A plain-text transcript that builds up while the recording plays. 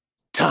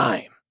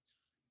time,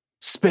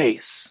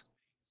 space,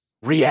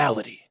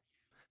 reality.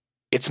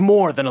 It's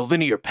more than a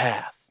linear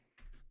path.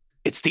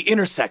 It's the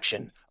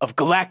intersection of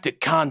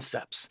galactic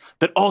concepts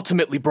that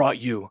ultimately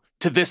brought you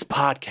to this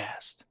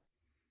podcast.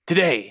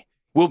 Today,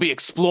 we'll be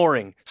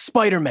exploring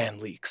Spider-Man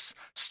leaks,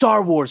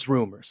 Star Wars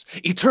rumors,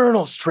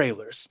 Eternals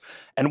trailers,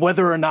 and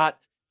whether or not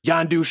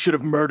Yondu should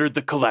have murdered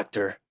the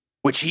Collector,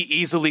 which he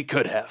easily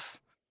could have.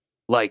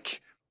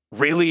 Like,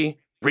 really,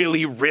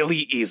 really,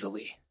 really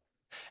easily.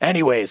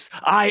 Anyways,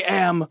 I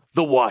am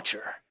the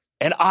Watcher,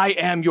 and I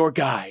am your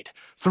guide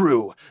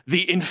through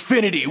the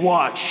Infinity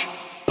Watch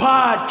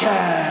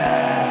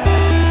Podcast.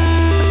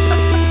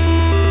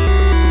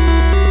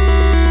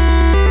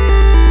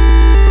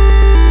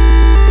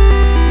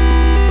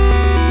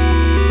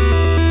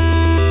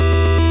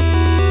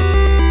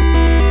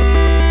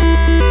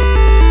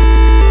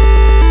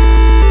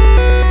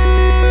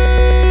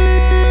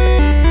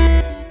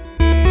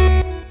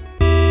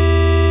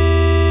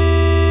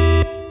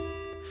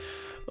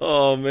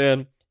 Oh,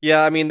 man.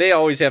 Yeah, I mean, they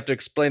always have to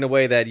explain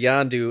away that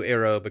Yondu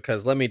arrow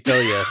because let me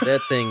tell you, that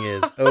thing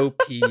is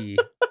OP.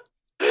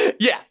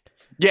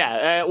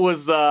 Yeah, it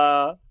was,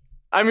 I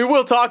mean,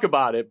 we'll talk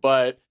about it,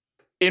 but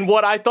in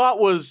what I thought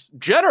was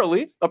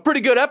generally a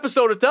pretty good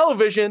episode of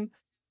television,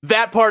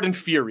 that part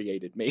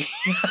infuriated me.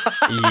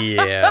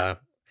 Yeah.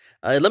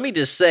 Let me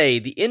just say,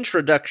 the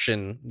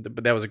introduction,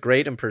 that was a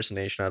great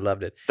impersonation. I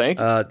loved it. Thank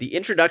you. The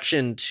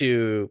introduction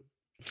to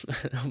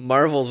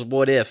Marvel's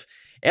What If,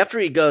 after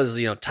he goes,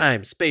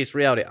 time, space,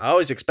 reality, I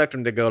always expect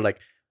him to go like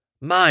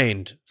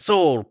mind,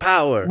 soul,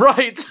 power.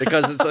 Right.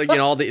 Because it's like,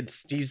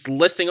 he's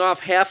listing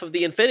off half of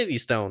the Infinity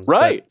Stones.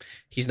 Right. But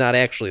he's not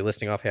actually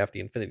listing off half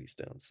the Infinity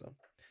Stones. So,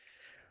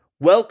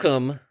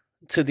 welcome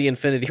to the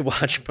Infinity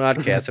Watch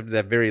podcast after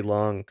that very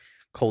long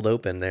cold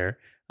open there.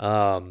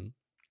 I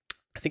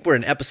think we're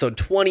in episode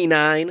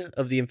 29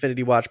 of the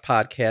Infinity Watch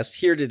podcast,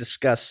 here to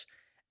discuss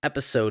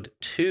episode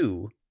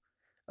 2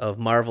 of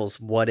Marvel's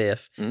What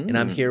If. And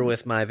I'm here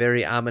with my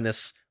very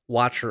ominous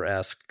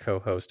Watcher-esque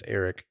co-host,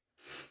 Eric.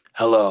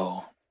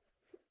 Hello.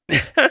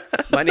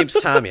 My name's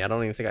Tommy. I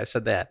don't even think I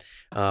said that,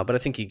 but I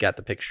think you got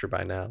the picture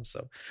by now.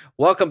 So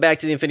welcome back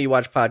to the Infinity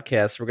Watch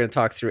podcast. We're going to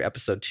talk through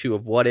episode 2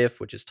 of What If,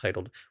 which is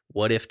titled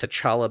What If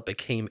T'Challa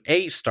Became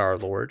a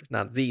Star-Lord?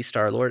 Not the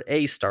Star-Lord,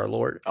 a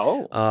Star-Lord.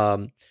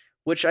 Oh.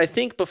 Which I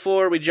think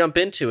before we jump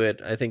into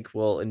it, I think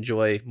we'll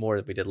enjoy more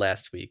than we did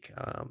last week.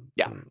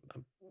 Yeah. I'm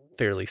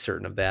fairly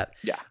certain of that.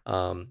 Yeah.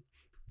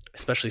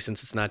 Especially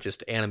since it's not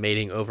just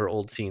animating over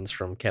old scenes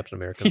from Captain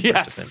America: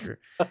 Yes.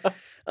 First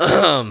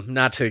Avenger.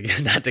 Not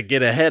to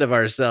get ahead of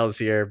ourselves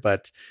here,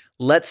 but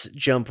let's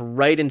jump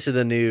right into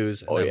the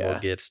news, and then we'll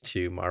get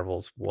to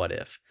Marvel's What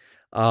If.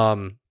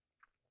 There's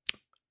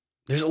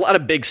a lot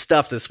of big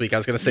stuff this week. I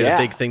was going to say the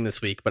big thing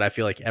this week, but I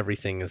feel like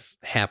everything is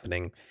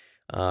happening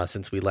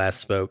since we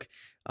last spoke.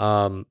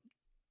 Shang-Chi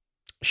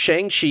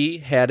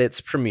had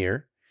its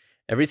premiere.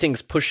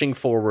 Everything's pushing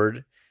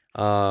forward.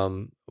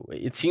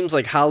 It seems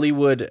like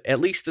Hollywood, at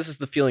least this is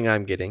the feeling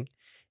I'm getting,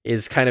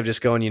 is kind of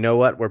just going, you know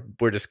what,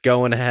 we're just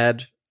going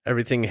ahead.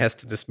 Everything has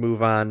to just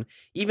move on.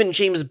 Even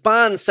James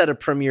Bond set a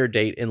premiere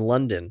date in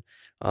London,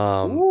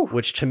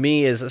 which to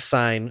me is a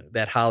sign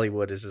that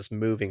Hollywood is just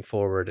moving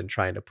forward and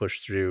trying to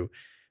push through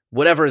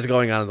whatever is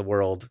going on in the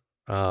world.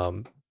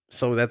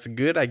 So that's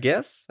good, I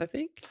guess, I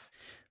think.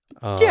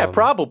 Yeah,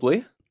 probably.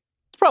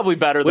 It's probably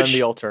better than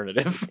the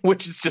alternative,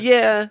 which is just...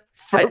 Yeah,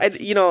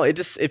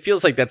 it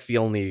feels like that's the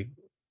only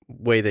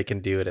way they can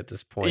do it at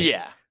this point.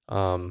 Yeah.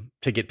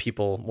 To get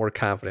people more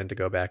confident to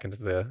go back into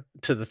the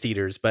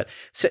theaters. But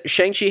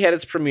Shang-Chi had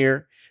its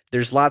premiere.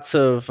 There's lots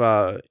of,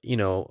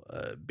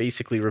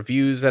 basically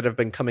reviews that have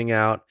been coming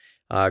out,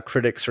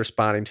 critics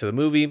responding to the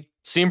movie.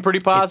 Seem pretty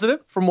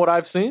positive from what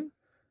I've seen.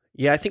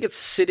 Yeah, I think it's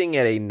sitting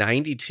at a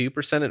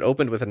 92%. It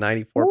opened with a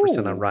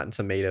 94% on Rotten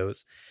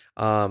Tomatoes.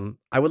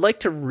 I would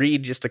like to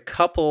read just a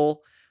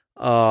couple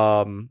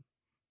of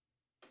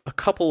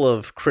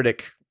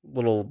critic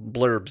little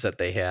blurbs that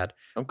they had.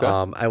 Okay.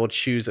 I will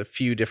choose a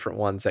few different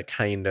ones that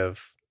kind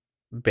of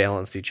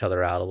balance each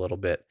other out a little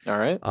bit. All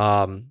right.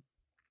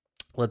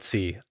 Let's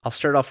see. I'll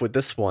start off with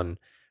this one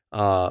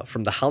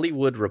from the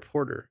Hollywood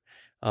Reporter.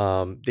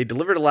 They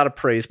delivered a lot of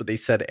praise, but they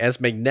said, as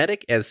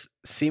magnetic as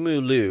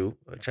Simu Liu,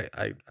 which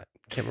I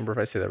can't remember if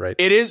I say that right.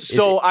 It is.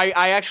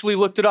 I actually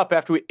looked it up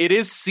after it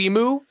is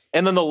Simu,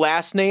 and then the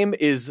last name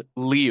is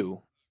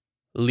Liu.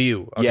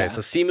 Liu. Okay, yeah. So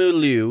Simu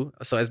Liu.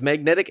 So as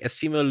magnetic as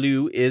Simu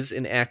Liu is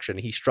in action,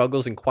 he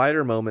struggles in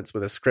quieter moments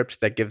with a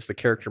script that gives the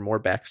character more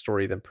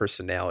backstory than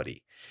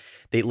personality.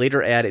 They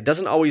later add, it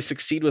doesn't always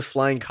succeed with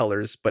flying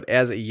colors, but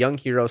as a young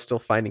hero still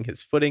finding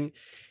his footing,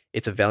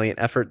 it's a valiant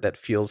effort that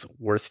feels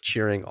worth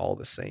cheering all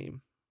the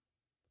same.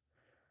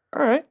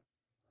 All right.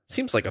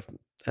 Seems like I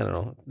don't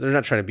know. They're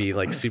not trying to be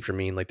like super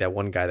mean, like that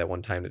one guy that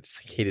one time that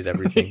just hated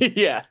everything.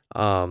 Yeah.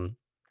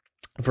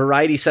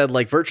 Variety said,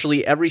 like,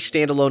 virtually every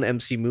standalone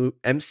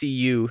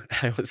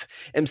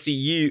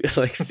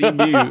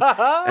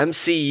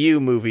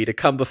MCU movie to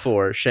come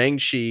before,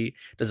 Shang-Chi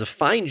does a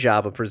fine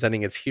job of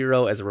presenting its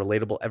hero as a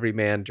relatable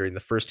everyman during the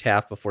first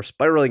half before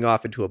spiraling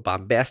off into a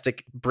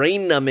bombastic,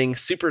 brain-numbing,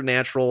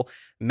 supernatural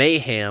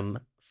mayhem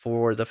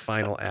for the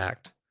final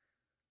act.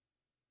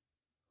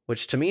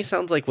 Which to me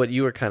sounds like what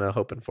you were kind of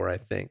hoping for, I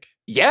think.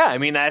 Yeah, I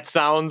mean, that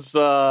sounds...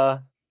 it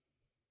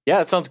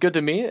sounds good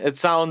to me. It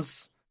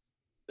sounds...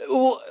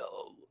 the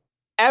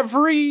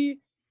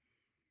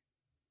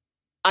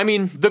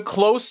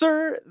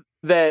closer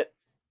that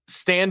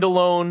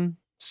standalone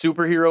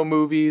superhero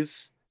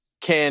movies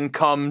can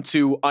come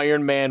to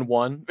Iron Man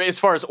 1, as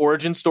far as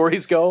origin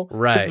stories go,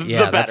 right?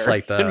 Yeah, the that's better,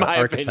 like the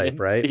archetype, opinion.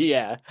 Right?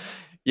 Yeah.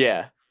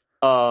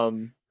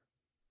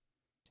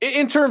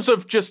 In terms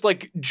of just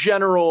like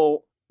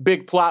general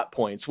big plot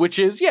points, which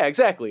is, yeah,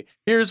 exactly.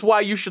 Here's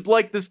why you should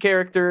like this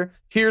character.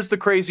 Here's the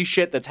crazy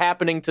shit that's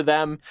happening to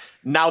them.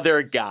 Now they're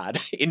a god.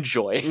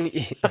 Enjoy.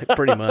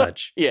 Pretty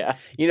much. Yeah.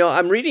 You know,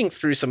 I'm reading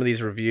through some of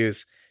these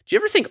reviews. Do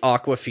you ever think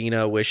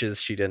Awkwafina wishes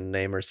she didn't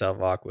name herself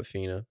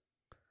Awkwafina?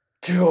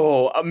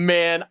 Oh,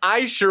 man,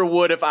 I sure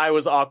would if I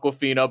was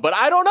Awkwafina, but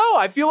I don't know.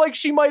 I feel like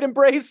she might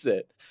embrace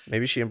it.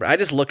 Maybe I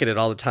just look at it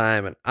all the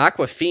time, and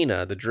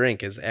Awkwafina, the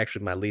drink, is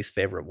actually my least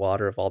favorite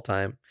water of all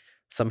time.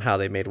 Somehow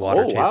they made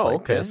water taste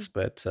like piss,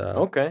 but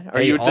okay.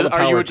 Are you a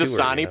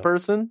Dasani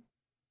person?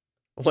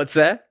 What's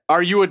that?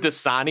 Are you a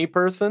Dasani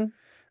person?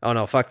 Oh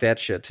no, fuck that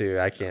shit too.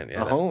 I can't.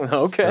 Yeah,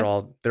 okay.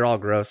 They're all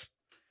gross.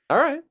 All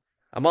right.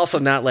 I'm also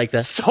not like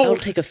the. So,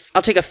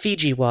 I'll take a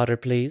Fiji water,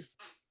 please.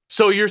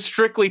 So you're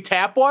strictly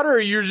tap water, or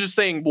you're just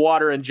saying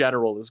water in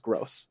general is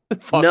gross?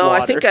 No,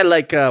 water. I think I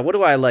like. What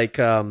do I like?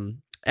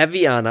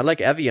 Evian. I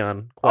like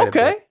Evian quite a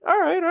bit.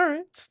 All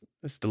right.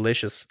 It's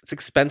delicious. It's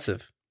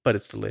expensive, but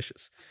it's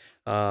delicious.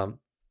 But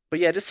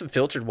yeah, just some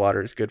filtered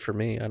water is good for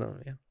me. I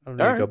don't need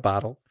to go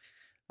bottle.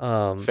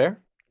 Fair.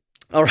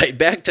 All right,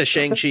 back to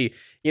Shang-Chi.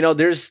 You know,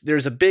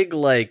 there's a big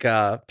like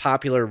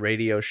popular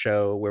radio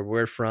show where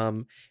we're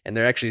from, and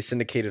they're actually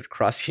syndicated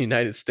across the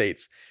United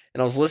States. And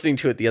I was listening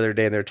to it the other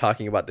day, and they're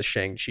talking about the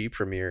Shang-Chi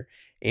premiere,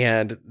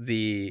 and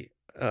the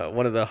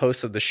one of the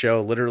hosts of the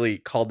show literally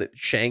called it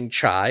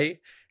Shang-Chi,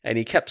 and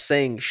he kept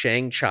saying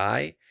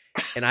Shang-Chi.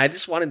 And I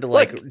just wanted to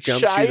like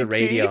jump through the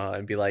radio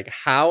and be like,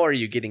 how are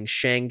you getting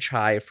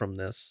Shang-Chi from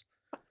this?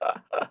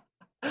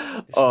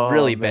 It's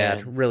really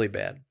bad.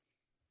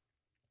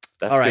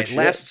 That's all right.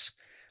 Good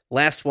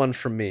last one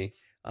from me.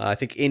 I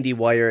think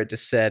IndieWire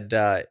just said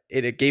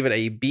it gave it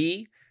a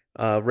B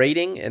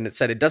rating, and it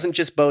said it doesn't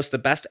just boast the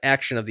best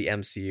action of the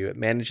MCU. It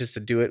manages to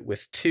do it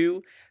with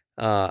two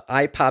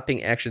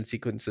eye-popping action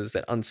sequences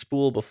that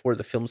unspool before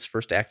the film's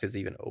first act is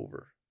even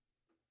over.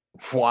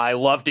 Well, I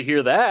love to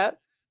hear that.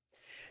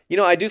 You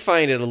know, I do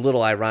find it a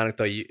little ironic,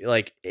 though.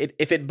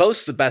 If it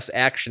boasts the best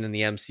action in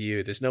the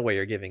MCU, there's no way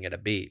you're giving it a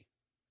B.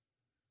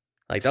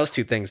 Like, those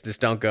two things just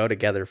don't go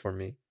together for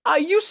me.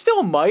 You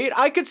still might.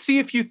 I could see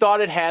if you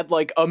thought it had,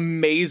 like,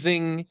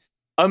 amazingly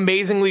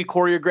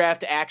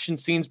choreographed action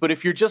scenes, but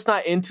if you're just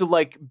not into,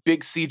 like,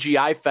 big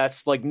CGI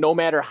fests, like, no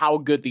matter how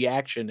good the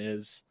action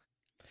is,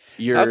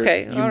 you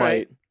might...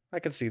 Right. I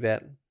can see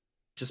that.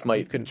 Just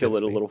might kill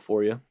it a little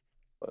for you.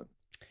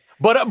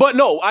 But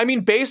no, I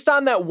mean, based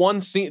on that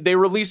one scene, they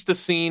released a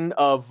scene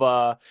of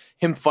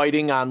him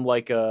fighting on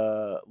like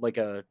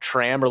a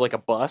tram or like a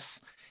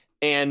bus,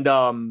 and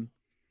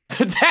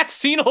that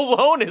scene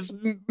alone is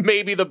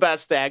maybe the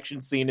best action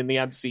scene in the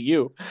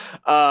MCU.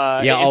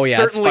 It's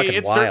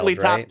certainly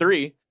top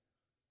 3.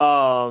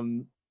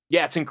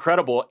 Yeah, it's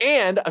incredible.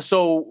 And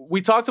so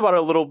we talked about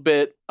it a little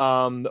bit.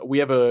 We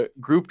have a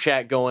group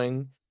chat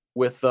going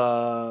with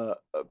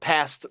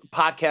past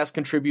podcast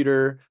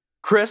contributor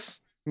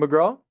Chris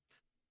McGraw.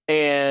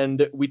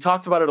 And we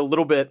talked about it a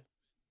little bit,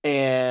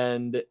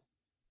 and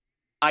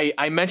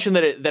I mentioned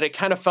that it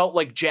kind of felt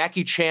like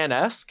Jackie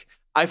Chan-esque.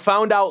 I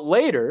found out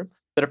later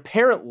that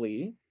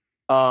apparently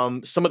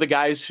some of the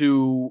guys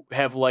who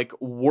have like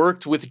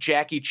worked with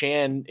Jackie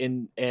Chan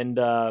and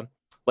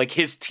like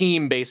his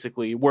team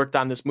basically worked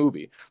on this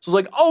movie. So it's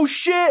like, oh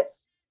shit,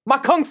 my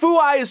kung fu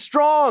eye is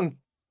strong.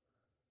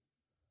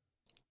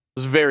 I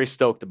was very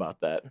stoked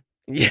about that.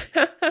 Yeah.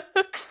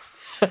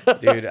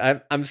 Dude,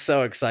 I'm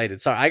so excited.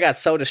 Sorry, I got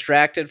so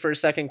distracted for a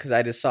second because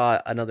I just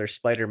saw another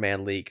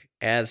Spider-Man leak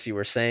as you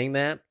were saying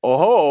that.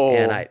 Oh,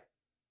 and I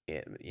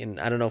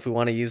don't know if we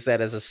want to use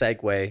that as a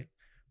segue,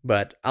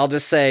 but I'll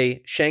just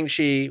say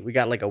Shang-Chi. We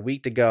got like a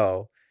week to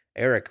go.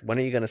 Eric, when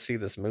are you going to see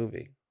this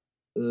movie?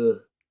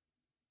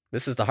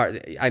 This is the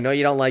hard. I know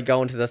you don't like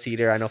going to the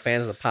theater. I know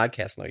fans of the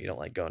podcast know you don't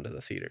like going to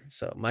the theater.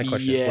 So my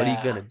question is, what are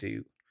you going to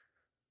do?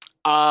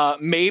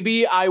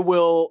 Maybe I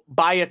will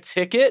buy a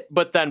ticket,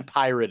 but then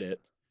pirate it.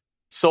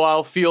 So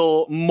I'll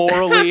feel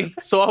morally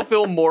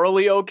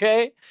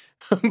okay,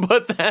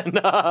 but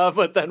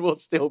then we'll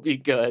still be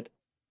good.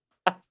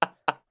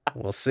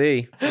 We'll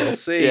see.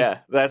 Yeah,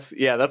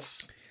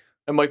 that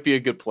might be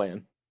a good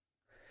plan.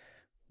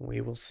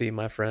 We will see,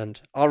 my friend.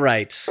 All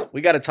right,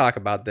 we got to talk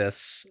about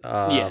this.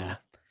 Yeah.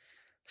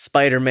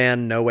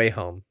 Spider-Man No Way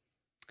Home.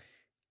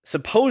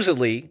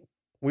 Supposedly,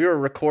 we were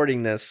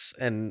recording this,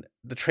 and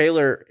the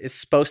trailer is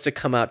supposed to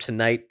come out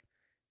tonight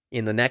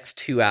in the next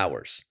 2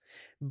 hours.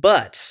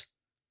 But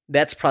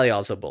that's probably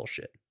also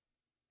bullshit.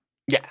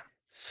 Yeah.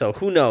 So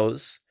who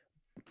knows?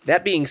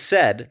 That being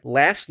said,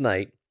 last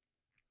night,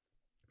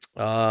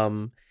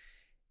 the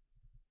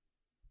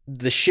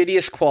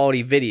shittiest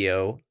quality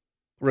video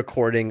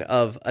recording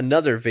of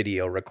another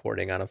video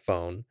recording on a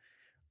phone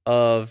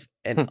of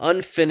an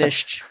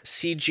unfinished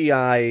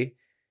CGI,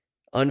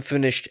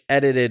 unfinished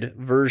edited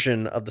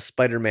version of the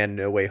Spider-Man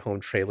No Way Home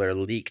trailer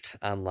leaked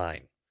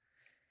online.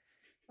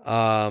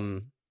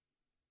 I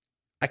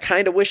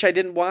kind of wish I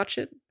didn't watch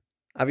it.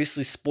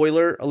 Obviously,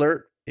 spoiler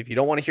alert. If you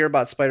don't want to hear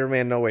about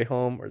Spider-Man No Way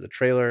Home or the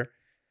trailer.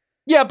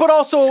 Yeah, but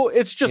also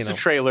it's just a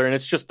trailer, and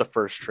it's just the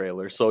first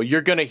trailer. So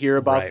you're going to hear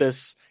about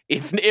this.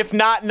 If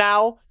not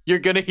now, you're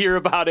going to hear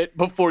about it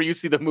before you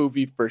see the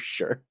movie for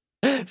sure.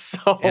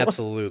 So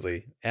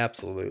Absolutely. And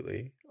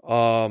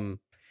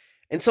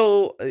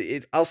so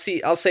I'll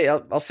say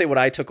what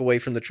I took away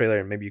from the trailer,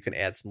 and maybe you can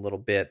add some little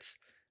bits.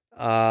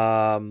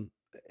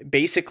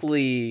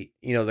 Basically,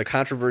 the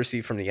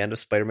controversy from the end of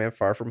Spider-Man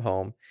Far From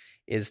Home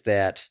is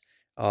that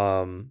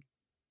Mysterio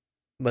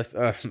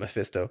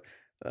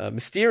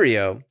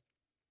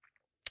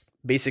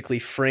basically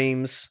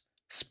frames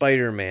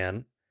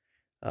Spider-Man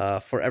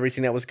for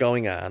everything that was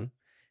going on,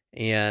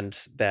 and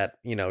that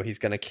he's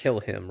going to kill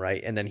him,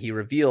 right? And then he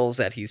reveals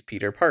that he's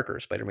Peter Parker,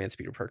 Spider-Man's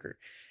Peter Parker,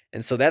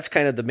 and so that's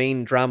kind of the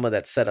main drama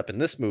that's set up in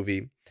this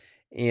movie.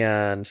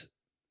 And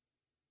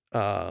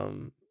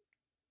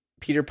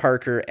Peter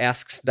Parker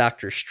asks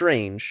Doctor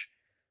Strange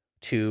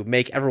to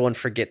make everyone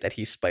forget that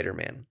he's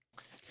Spider-Man.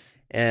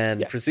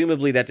 And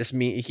presumably that just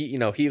means he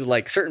would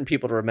like certain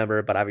people to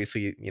remember, but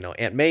obviously,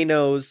 Aunt May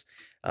knows,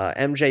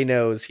 MJ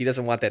knows. He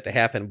doesn't want that to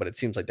happen, but it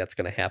seems like that's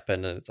going to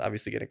happen, and it's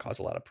obviously going to cause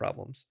a lot of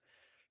problems.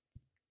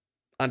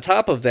 On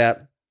top of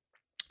that,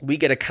 we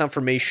get a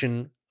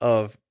confirmation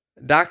of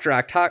Dr.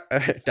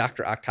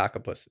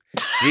 Octopus.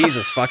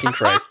 Jesus fucking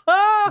Christ.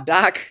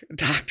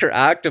 Dr.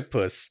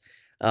 Octopus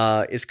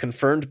is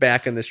confirmed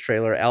back in this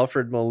trailer.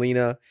 Alfred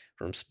Molina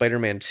from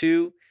Spider-Man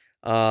 2.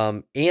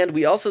 And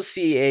we also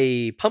see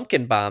a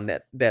pumpkin bomb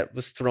that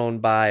was thrown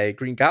by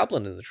Green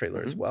Goblin in the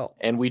trailer as well.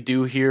 And we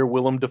do hear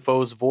Willem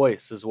Dafoe's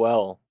voice as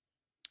well.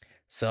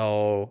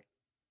 So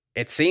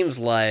it seems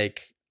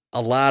like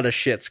a lot of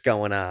shit's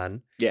going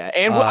on. Yeah,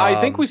 and I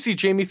think we see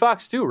Jamie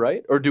Foxx too,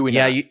 right? Or do we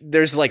not? Yeah,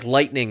 there's like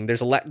lightning.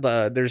 There's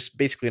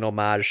basically an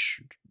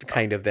homage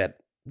kind of that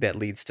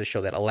leads to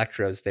show that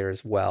Elektra's there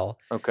as well.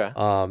 Okay.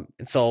 And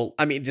so,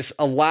 I mean, just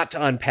a lot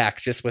to unpack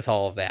just with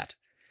all of that.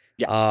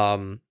 Yeah.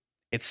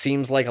 It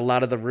seems like a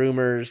lot of the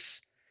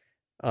rumors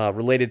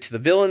related to the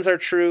villains are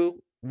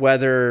true.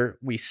 Whether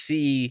we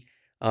see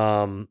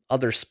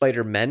other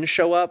Spider-Men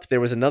show up, there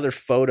was another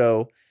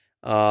photo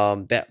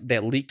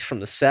that leaked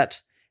from the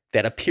set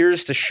that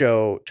appears to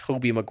show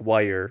Tobey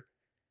Maguire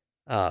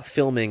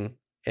filming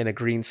in a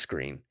green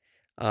screen.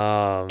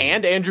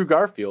 And Andrew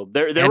Garfield.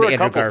 There were a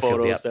couple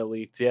photos that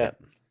leaked,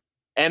 Yep.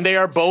 And they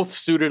are both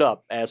suited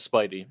up as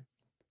Spidey.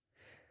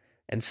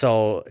 And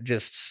so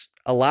just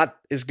a lot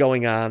is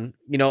going on,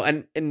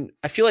 and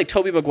I feel like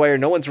Tobey Maguire,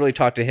 no one's really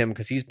talked to him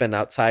because he's been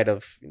outside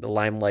of the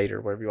limelight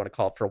or whatever you want to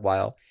call it for a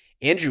while.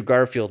 Andrew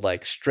Garfield,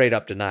 like, straight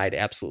up denied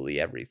absolutely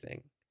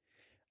everything.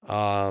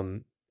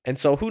 And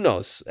so who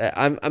knows?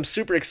 I'm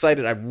super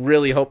excited. I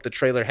really hope the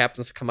trailer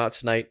happens to come out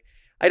tonight.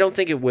 I don't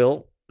think it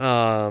will.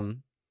 But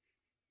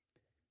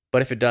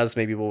if it does,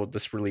 maybe we'll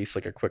just release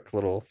like a quick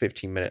little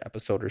 15-minute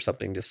episode or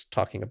something just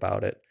talking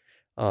about it.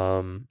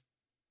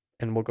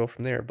 And we'll go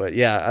from there. But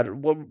yeah,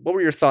 what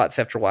were your thoughts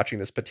after watching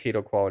this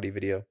potato quality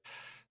video?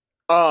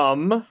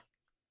 The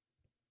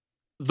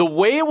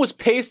way it was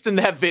paced in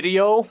that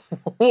video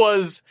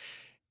was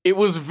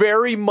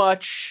very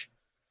much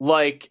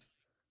like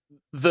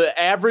the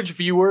average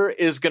viewer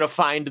is going to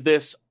find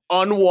this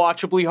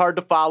unwatchably hard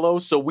to follow.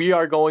 So we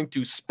are going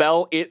to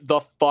spell it the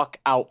fuck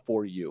out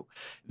for you.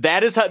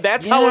 That's how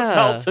it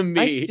felt to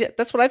me.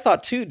 That's what I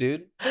thought too,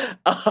 dude.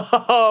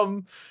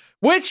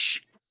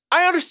 Which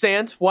I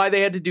understand why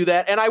they had to do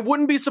that, and I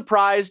wouldn't be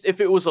surprised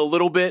if it was a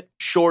little bit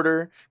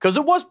shorter, because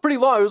it was pretty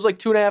long. It was like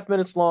 2.5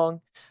 minutes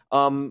long.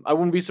 I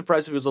wouldn't be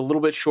surprised if it was a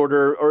little bit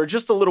shorter, or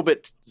just a little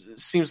bit,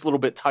 seems a little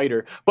bit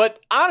tighter. But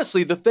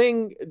honestly,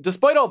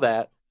 despite all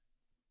that,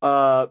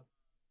 the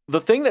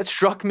thing that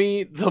struck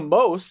me the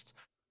most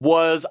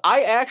was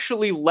I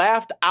actually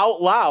laughed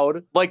out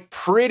loud, like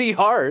pretty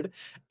hard,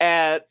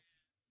 at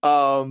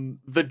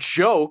the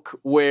joke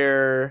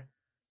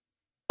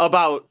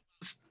about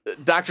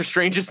Doctor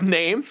Strange's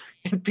name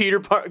and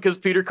because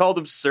Peter called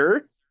him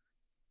Sir.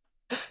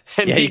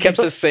 And he kept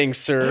just saying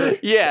Sir.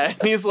 Yeah,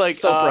 and he's like,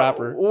 so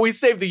proper. We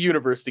saved the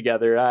universe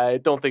together. I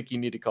don't think you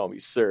need to call me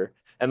Sir.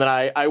 And then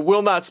I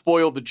will not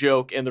spoil the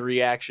joke and the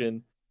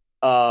reaction.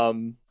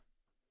 But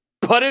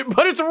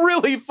it's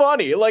really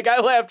funny. Like,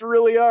 I laughed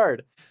really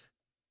hard.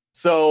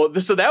 So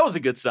that was a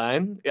good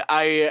sign.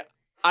 I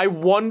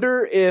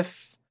wonder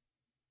if,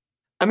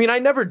 I mean, I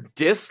never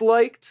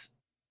disliked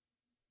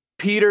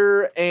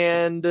Peter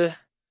and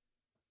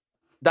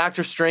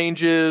Doctor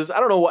Strange's, I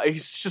don't know why,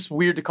 he's just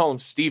weird to call him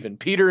Steven.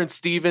 Peter and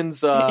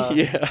Steven's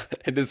yeah,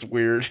 it is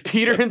weird.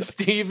 Peter and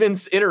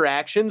Steven's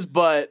interactions,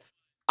 but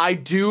I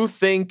do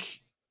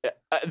think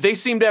they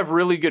seem to have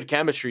really good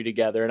chemistry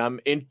together,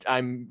 and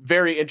I'm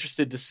very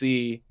interested to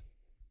see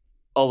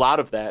a lot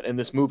of that in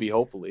this movie,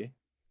 hopefully.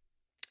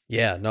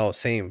 Yeah, no,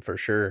 same for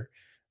sure.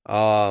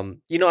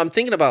 I'm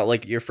thinking about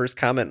like your first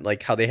comment,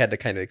 like how they had to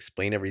kind of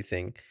explain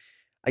everything.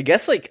 I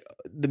guess like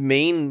the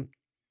main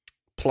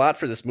plot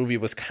for this movie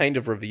was kind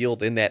of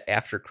revealed in that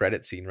after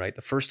credit scene, right?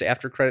 The first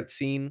after credit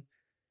scene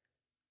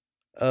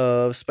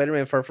of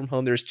Spider-Man Far From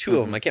Home. There's two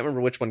of them. I can't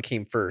remember which one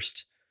came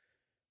first.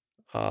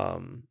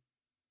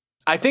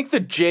 I think the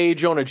J.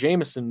 Jonah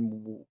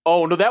Jameson.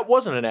 Oh no, that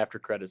wasn't an after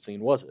credit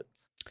scene, was it?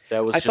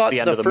 That was just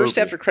the end of the movie. The first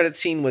after credit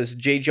scene was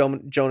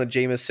Jonah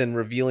Jameson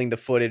revealing the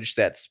footage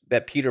that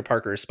Peter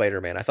Parker is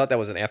Spider-Man. I thought that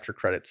was an after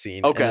credit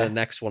scene. Okay. And the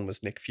next one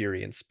was Nick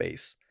Fury in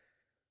space.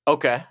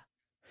 Okay.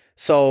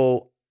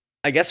 So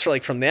I guess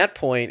from that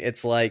point,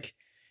 it's like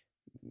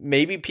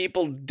maybe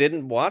people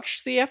didn't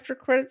watch the after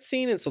credit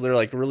scene, and so they're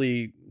like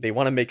they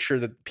want to make sure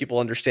that people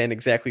understand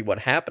exactly what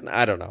happened.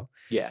 I don't know.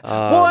 Yeah.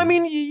 Well, I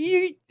mean,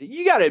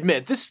 you got to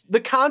admit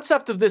the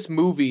concept of this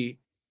movie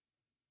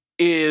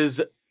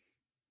is,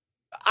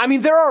 I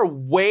mean, there are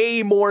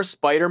way more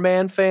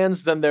Spider-Man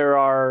fans than there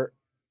are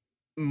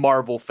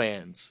Marvel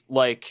fans.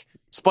 Like,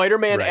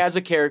 Spider-Man as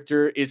a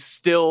character is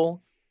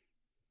still,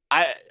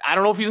 I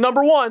don't know if he's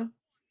number one,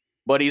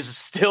 but he's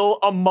still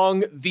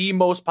among the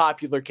most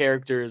popular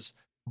characters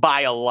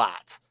by a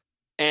lot.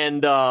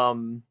 And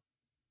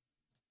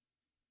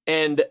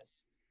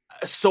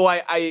so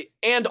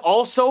and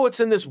also it's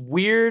in this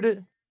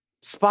weird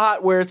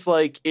spot where it's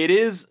like, it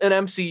is an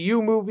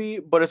MCU movie,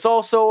 but it's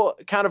also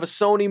kind of a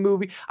Sony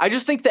movie. I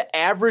just think the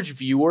average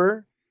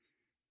viewer,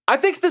 I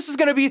think this is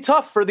going to be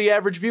tough for the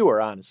average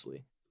viewer,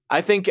 honestly. I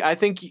think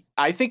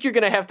you're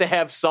going to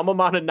have some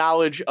amount of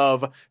knowledge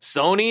of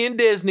Sony and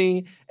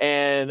Disney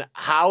and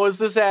how is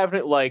this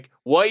happening? Like,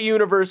 what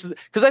universes?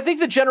 Because I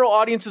think the general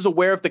audience is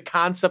aware of the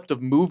concept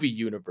of movie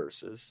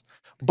universes,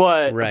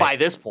 but by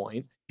this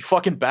point, you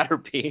fucking better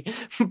be.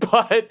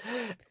 but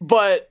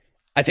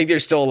I think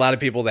there's still a lot of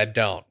people that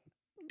don't.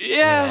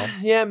 Yeah,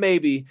 yeah,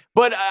 maybe.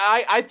 But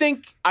I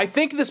think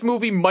this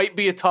movie might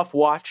be a tough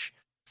watch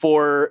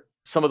for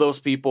some of those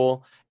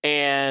people,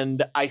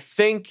 and I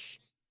think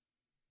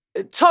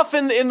tough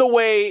in the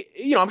way,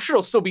 I'm sure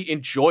it'll still be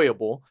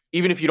enjoyable,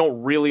 even if you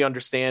don't really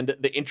understand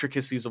the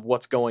intricacies of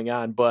what's going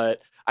on.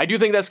 But I do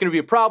think that's going to be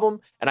a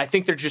problem, and I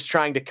think they're just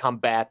trying to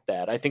combat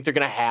that. I think they're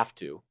going to have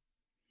to.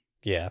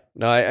 Yeah,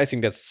 no, I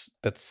think that's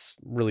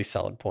really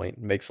solid point.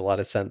 It makes a lot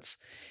of sense,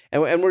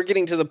 and we're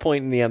getting to the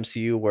point in the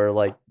MCU where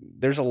like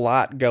there's a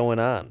lot going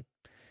on,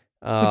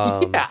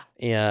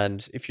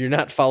 and if you're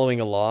not following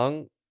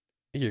along,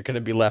 you're going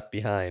to be left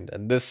behind.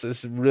 And this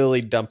is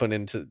really diving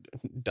into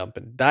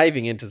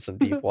some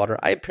deep water.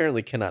 I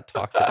apparently cannot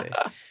talk today,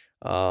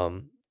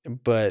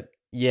 but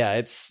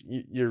yeah,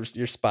 you're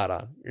spot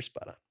on. You're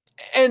spot on.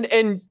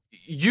 And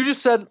you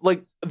just said,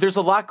 like, there's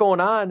a lot going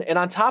on. And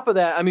on top of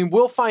that, I mean,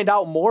 we'll find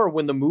out more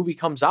when the movie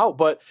comes out,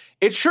 but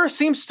it sure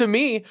seems to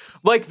me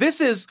like this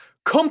is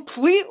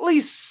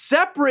completely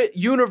separate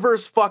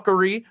universe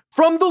fuckery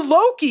from the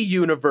Loki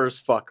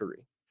universe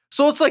fuckery.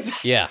 So it's like,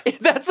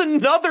 that's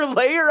another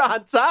layer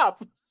on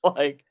top.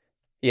 Like,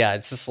 yeah,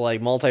 it's just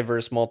like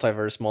multiverse,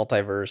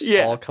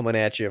 all coming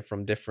at you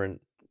from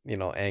different,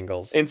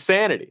 angles.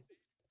 Insanity.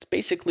 It's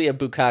basically a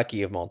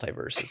bukkake of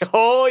multiverses.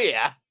 Oh,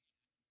 yeah.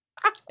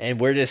 And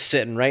we're just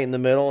sitting right in the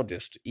middle,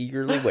 just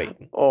eagerly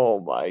waiting.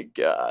 Oh my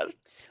God.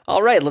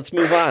 All right, let's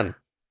move on.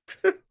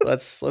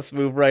 let's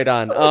move right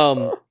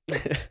on.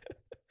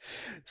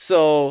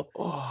 So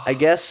I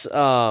guess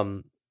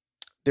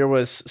there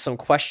was some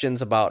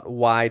questions about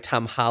why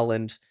Tom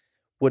Holland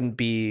wouldn't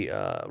be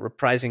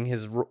reprising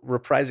his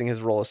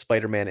role as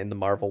Spider-Man in the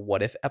Marvel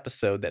What If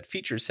episode that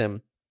features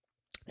him.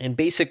 And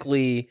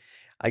basically,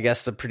 I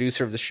guess the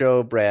producer of the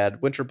show, Brad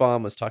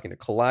Winterbaum, was talking to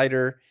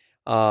Collider.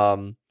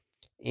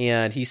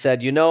 And he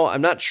said,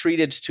 I'm not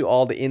treated to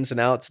all the ins and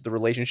outs of the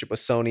relationship with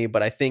Sony,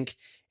 but I think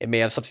it may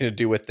have something to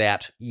do with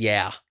that.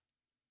 Yeah,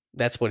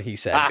 that's what he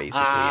said,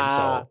 basically. And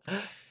so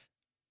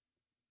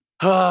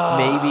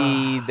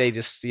maybe they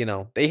just,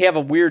 they have a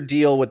weird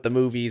deal with the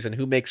movies and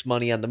who makes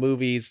money on the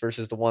movies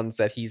versus the ones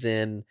that he's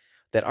in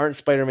that aren't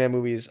Spider-Man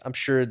movies. I'm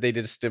sure they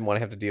just didn't want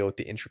to have to deal with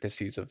the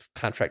intricacies of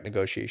contract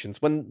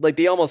negotiations when, like,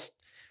 they almost,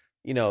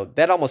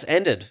 that almost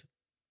ended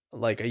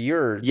like a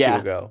year or two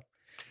ago.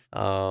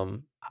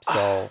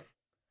 So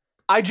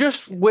I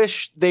just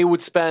wish they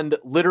would spend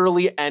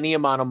literally any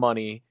amount of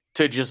money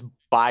to just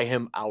buy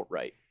him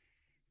outright.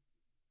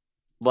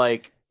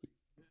 Like,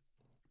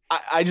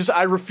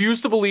 I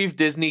refuse to believe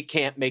Disney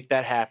can't make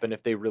that happen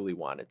if they really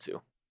wanted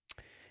to.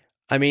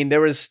 I mean,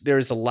 there's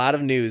a lot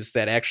of news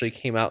that actually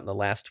came out in the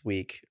last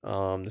week.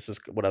 This is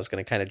what I was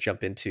going to kind of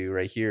jump into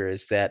right here,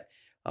 is that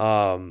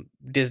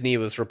Disney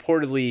was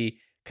reportedly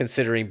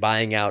considering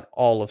buying out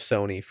all of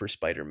Sony for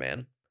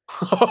Spider-Man.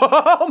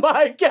 Oh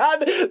my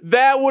God.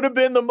 That would have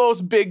been the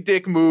most big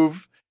dick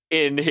move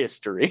in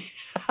history.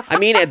 I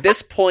mean, at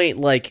this point,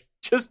 like,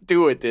 just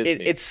do it,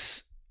 Disney.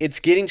 It's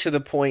getting to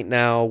the point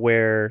now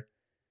where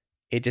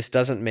it just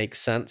doesn't make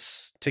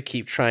sense to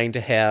keep trying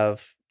to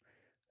have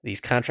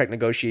these contract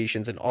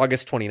negotiations. In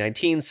August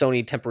 2019,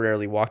 Sony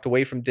temporarily walked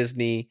away from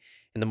Disney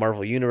in the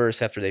Marvel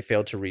Universe after they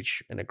failed to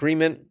reach an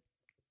agreement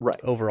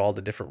over all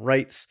the different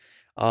rights.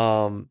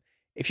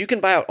 If you can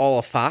buy out all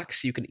of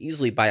Fox, you can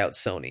easily buy out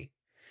Sony.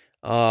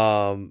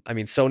 I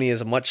mean, Sony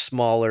is a much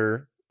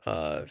smaller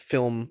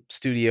film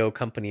studio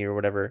company or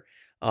whatever.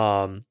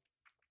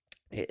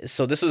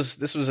 So this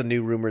was a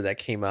new rumor that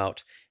came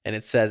out, and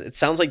it says it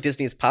sounds like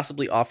Disney is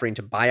possibly offering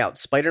to buy out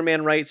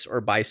Spider-Man rights or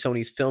buy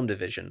Sony's film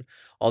division.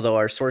 Although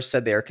our source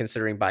said they are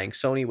considering buying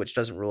Sony, which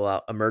doesn't rule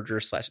out a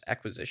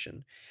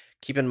merger/acquisition.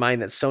 Keep in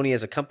mind that Sony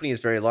as a company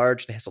is very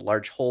large and has a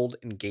large hold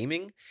in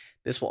gaming.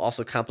 This will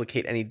also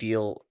complicate any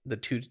deal the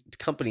two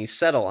companies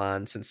settle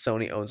on, since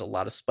Sony owns a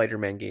lot of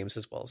Spider-Man games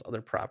as well as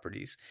other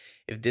properties.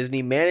 If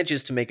Disney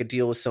manages to make a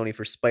deal with Sony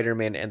for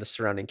Spider-Man and the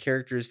surrounding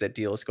characters, that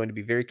deal is going to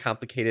be very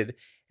complicated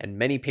and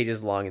many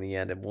pages long in the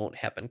end and won't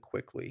happen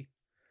quickly.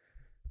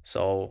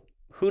 So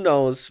who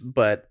knows,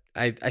 but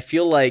I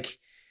feel like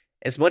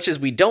as much as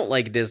we don't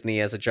like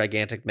Disney as a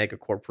gigantic mega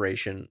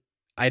corporation,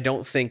 I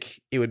don't think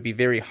it would be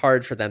very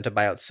hard for them to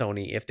buy out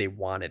Sony if they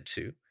wanted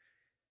to.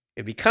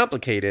 It'd be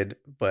complicated,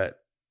 but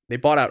they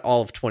bought out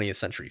all of 20th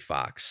Century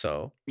Fox,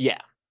 so... Yeah,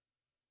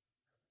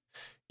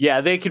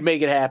 they could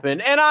make it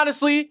happen. And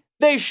honestly,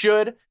 they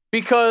should,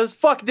 because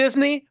fuck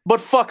Disney,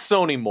 but fuck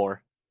Sony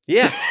more.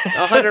 Yeah,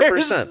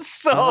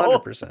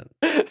 100%.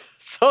 100%.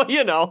 So,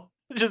 you know,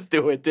 just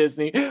do it,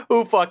 Disney.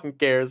 Who fucking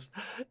cares?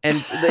 And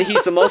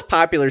he's the most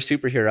popular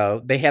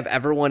superhero. They have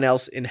everyone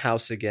else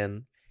in-house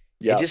again.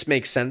 Yep. It just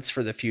makes sense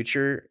for the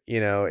future. You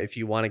know, if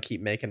you want to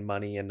keep making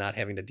money and not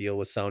having to deal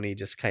with Sony,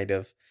 just kind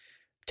of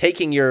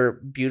taking your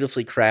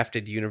beautifully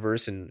crafted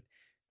universe and,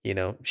 you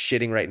know,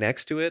 shitting right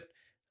next to it.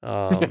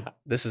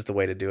 This is the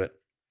way to do it.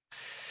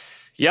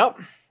 Yep.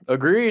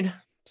 Agreed.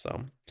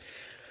 So,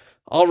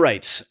 all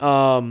right.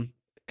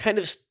 Kind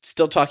of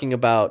still talking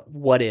about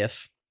what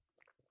if.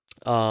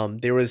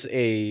 There was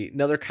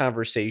another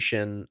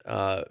conversation,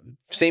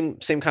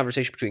 same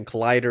conversation between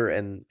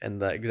Collider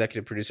and the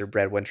executive producer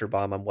Brad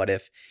Winterbaum on What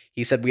If.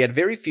 He said we had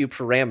very few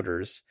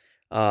parameters,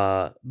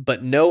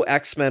 but no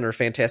X-Men or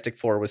Fantastic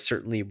Four was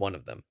certainly one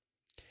of them.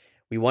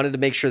 We wanted to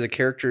make sure the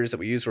characters that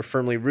we used were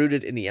firmly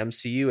rooted in the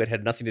MCU. It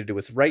had nothing to do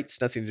with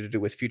rights, nothing to do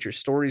with future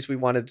stories we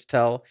wanted to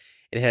tell.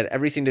 It had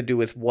everything to do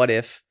with what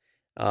if,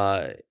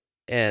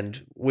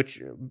 and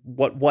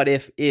what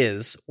if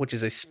is, which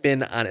is a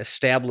spin on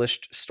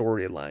established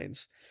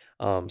storylines.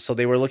 So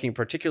they were looking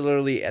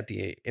particularly at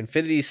the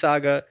Infinity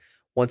Saga.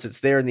 Once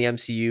it's there in the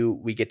MCU,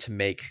 we get to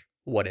make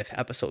what if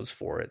episodes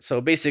for it.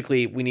 So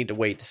basically, we need to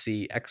wait to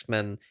see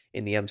X-Men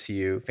in the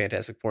MCU,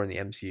 Fantastic Four in the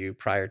MCU,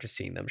 prior to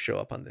seeing them show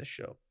up on this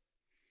show.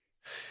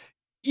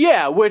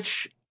 Yeah,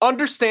 which,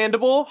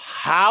 understandable.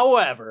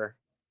 However,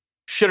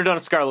 should have done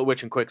a Scarlet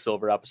Witch and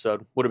Quicksilver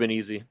episode. Would have been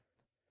easy.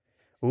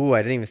 Ooh,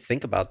 I didn't even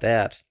think about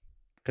that.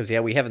 Because,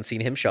 yeah, we haven't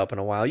seen him show up in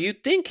a while.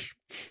 You'd think,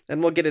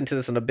 and we'll get into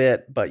this in a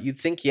bit, but you'd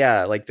think,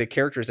 yeah, like the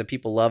characters that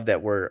people love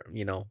that were,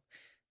 you know,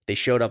 they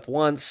showed up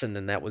once and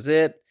then that was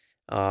it.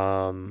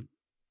 That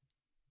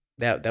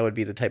would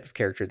be the type of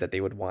character that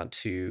they would want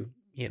to,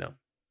 you know,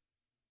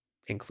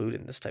 include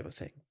in this type of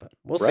thing. But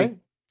we'll see.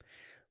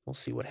 We'll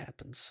see what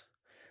happens.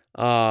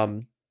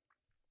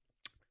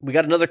 We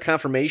got another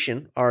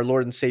confirmation. Our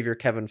Lord and Savior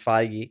Kevin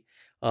Feige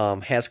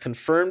has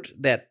confirmed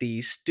that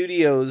the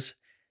studio's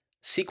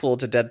sequel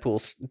to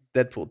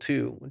Deadpool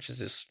 2, which is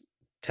just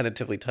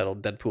tentatively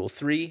titled Deadpool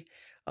 3,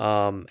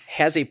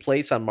 has a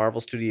place on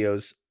Marvel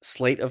Studios'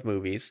 slate of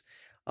movies.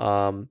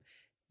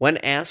 When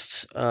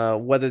asked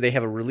whether they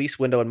have a release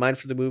window in mind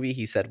for the movie,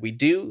 he said, "We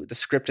do. The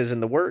script is in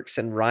the works,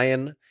 and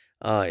Ryan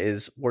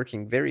is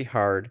working very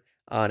hard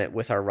on it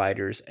with our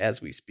writers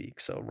as we speak."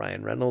 So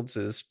Ryan Reynolds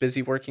is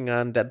busy working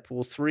on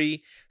Deadpool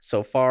 3.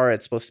 So far,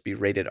 it's supposed to be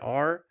rated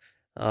R.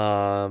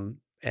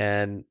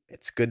 And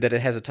it's good that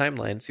it has a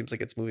timeline. It seems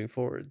like it's moving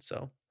forward.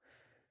 So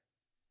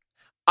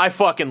I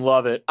fucking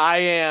love it.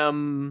 I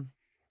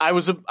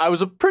was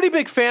a pretty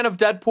big fan of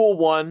Deadpool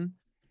 1.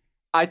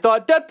 I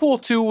thought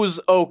Deadpool 2 was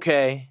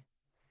okay,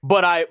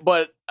 but I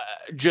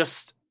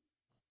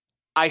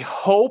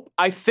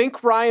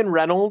think Ryan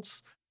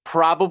Reynolds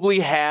probably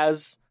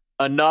has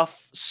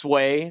enough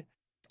sway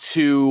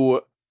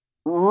to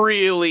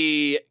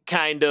really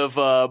kind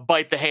of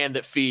bite the hand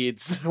that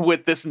feeds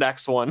with this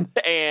next one.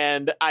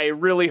 And I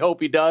really hope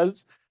he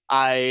does.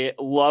 I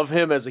love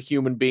him as a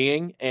human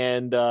being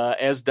and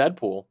as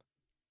Deadpool.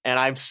 And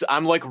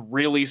I'm like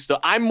really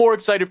I'm more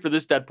excited for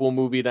this Deadpool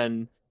movie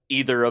than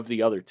either of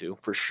the other two,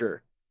 for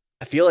sure.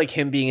 I feel like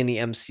him being in the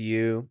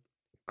MCU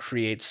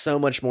creates so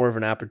much more of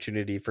an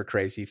opportunity for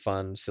crazy,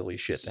 fun, silly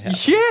shit to happen.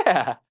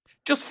 Yeah,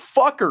 just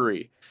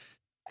fuckery.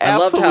 I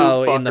loved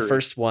how in the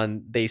first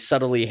one, they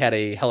subtly had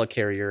a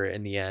helicarrier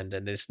in the end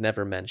and just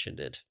never mentioned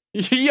it.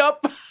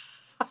 Yup.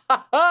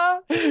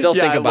 I still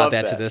think I about love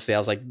that to this day. I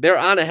was like, they're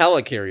on a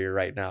helicarrier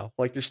right now.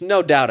 Like, there's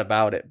no doubt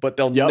about it, but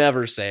they'll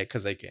never say it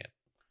because they can't.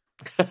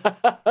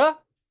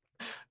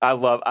 I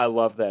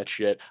love that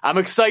shit. I'm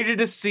excited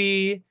to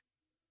see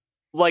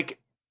like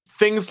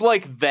things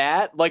like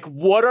that. Like,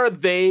 what are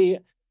they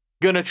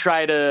gonna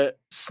try to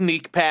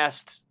sneak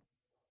past,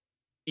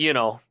 you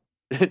know,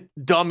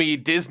 dummy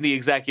Disney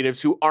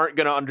executives who aren't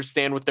gonna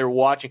understand what they're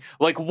watching?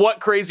 Like, what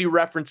crazy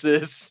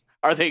references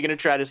are they gonna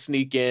try to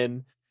sneak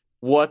in?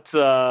 What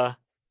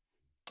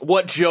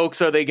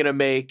jokes are they gonna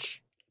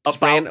make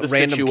about the random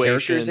situation?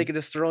 Characters they could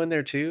just throw in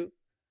there too.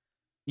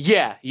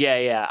 Yeah.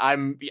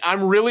 I'm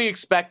really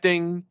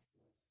expecting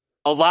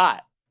a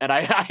lot, and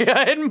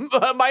and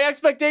my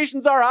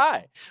expectations are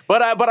high,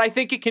 but I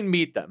think it can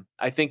meet them.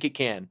 I think it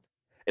can.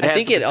 I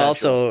think it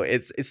also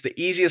it's the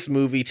easiest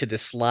movie to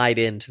just slide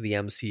into the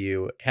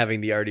MCU,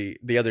 having the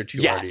other two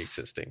already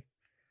existing.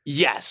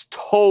 Yes,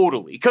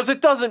 totally, because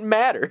it doesn't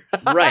matter.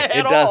 Right,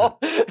 it doesn't.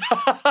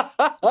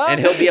 And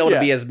he'll be able to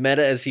be as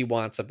meta as he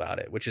wants about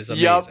it, which is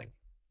amazing.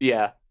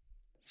 Yeah.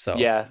 So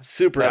yeah,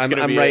 super.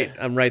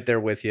 I'm right there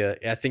with you.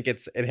 I think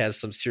it has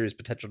some serious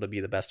potential to be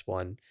the best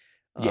one.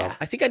 Yeah,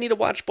 I think I need to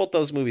watch both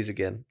those movies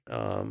again.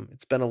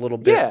 It's been a little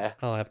bit. Yeah,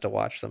 I'll have to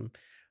watch them.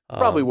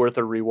 Probably worth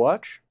a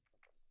rewatch.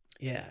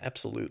 Yeah,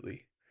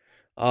 absolutely.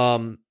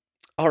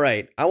 All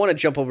right, I want to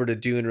jump over to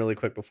Dune really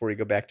quick before we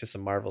go back to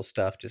some Marvel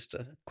stuff. Just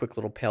a quick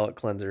little palate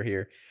cleanser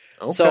here.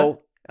 Okay.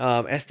 So,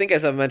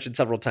 as I've mentioned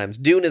several times,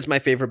 Dune is my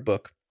favorite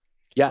book.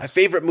 Yes. My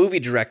favorite movie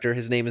director,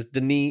 his name is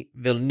Denis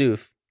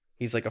Villeneuve.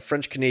 He's like a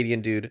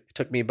French-Canadian dude. It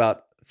took me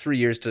about 3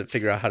 years to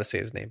figure out how to say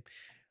his name.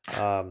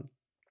 And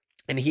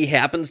he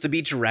happens to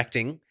be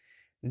directing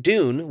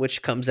Dune,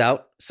 which comes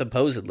out,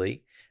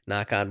 supposedly,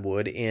 knock on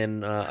wood,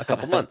 in a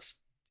couple months.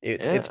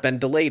 It's been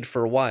delayed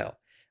for a while.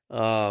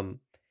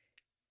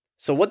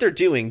 So what they're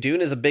doing,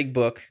 Dune is a big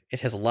book. It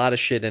has a lot of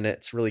shit in it.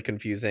 It's really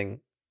confusing.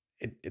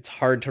 It's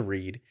hard to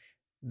read.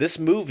 This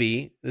Dune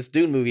movie,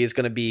 is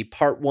going to be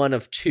part 1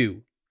 of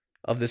 2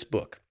 of this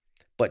book.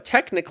 But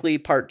technically,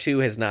 part 2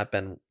 has not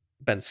been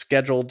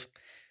scheduled,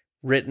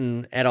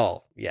 written at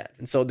all yet.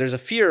 And so there's a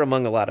fear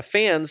among a lot of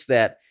fans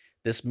that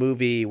this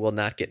movie will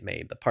not get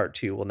made. The part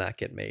 2 will not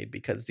get made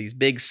because these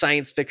big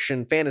science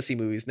fiction fantasy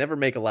movies never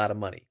make a lot of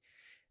money.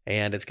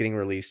 And it's getting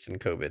released in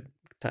COVID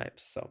times.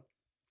 So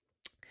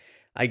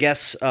I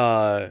guess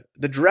the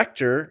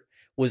director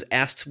was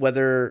asked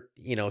whether,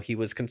 he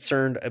was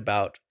concerned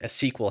about a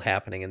sequel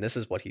happening. And this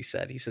is what he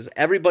said. He says,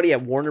 everybody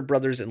at Warner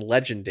Brothers and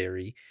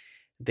Legendary,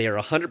 they are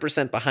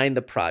 100% behind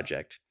the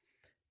project.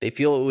 They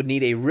feel it would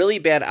need a really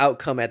bad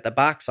outcome at the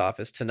box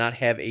office to not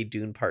have a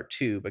Dune Part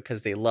 2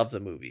 because they love the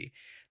movie.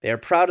 They are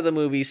proud of the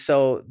movie,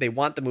 so they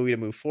want the movie to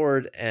move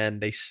forward,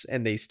 and they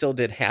still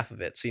did half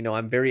of it. So,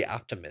 I'm very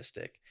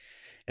optimistic.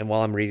 And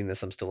while I'm reading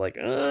this, I'm still like,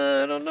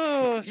 I don't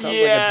know. Sounds like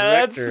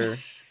a director.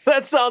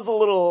 That sounds a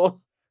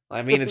little...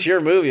 I mean, it's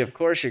your movie. Of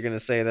course you're going to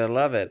say they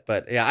love it.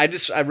 But yeah,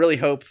 I really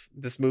hope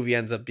this movie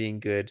ends up being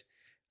good.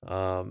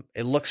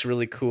 It looks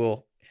really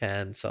cool.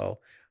 And so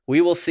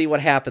we will see what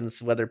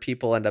happens, whether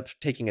people end up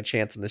taking a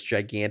chance on this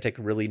gigantic,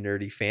 really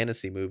nerdy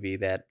fantasy movie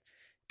that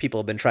people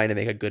have been trying to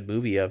make a good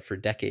movie of for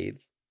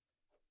decades.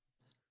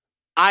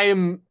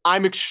 I'm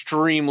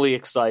extremely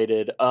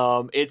excited.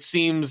 It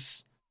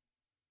seems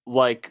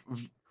like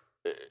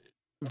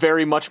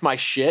very much my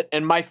shit.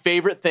 And my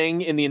favorite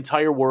thing in the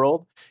entire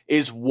world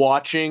is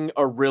watching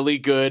a really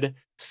good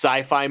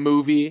sci-fi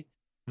movie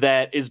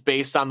that is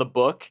based on the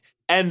book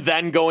and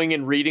then going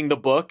and reading the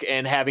book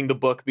and having the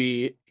book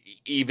be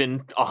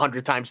even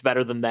 100 times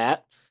better than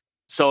that.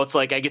 So it's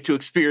like I get to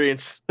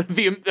experience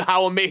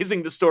how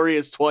amazing the story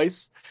is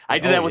twice. I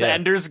did that with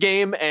Ender's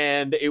Game,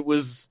 and it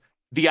was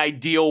the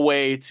ideal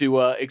way to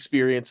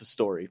experience a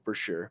story for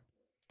sure.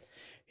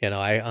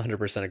 I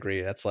 100%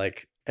 agree. That's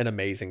like an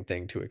amazing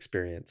thing to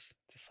experience.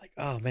 Just like,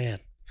 oh man,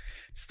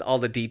 just all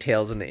the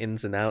details and the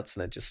ins and outs,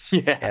 and it just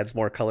adds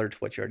more color to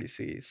what you already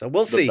see. So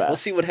we'll see. We'll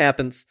see what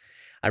happens.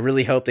 I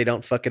really hope they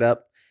don't fuck it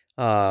up.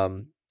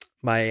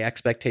 My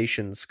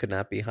expectations could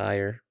not be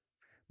higher.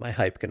 My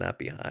hype could not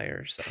be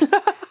higher. So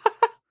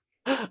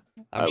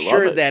I'm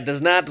sure that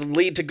does not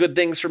lead to good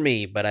things for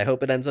me, but I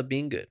hope it ends up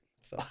being good.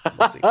 So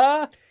we'll see.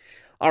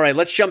 All right,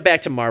 let's jump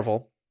back to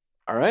Marvel.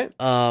 All right.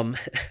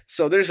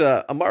 So there's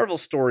a Marvel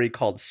story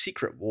called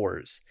Secret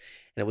Wars,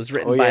 and it was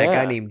written by a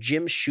guy named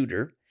Jim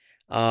Shooter.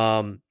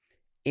 And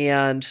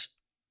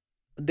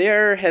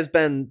there has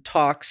been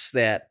talks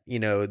that,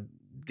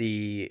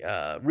 the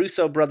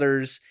Russo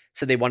brothers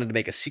said they wanted to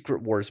make a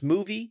Secret Wars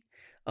movie.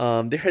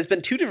 There has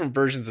been 2 different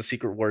versions of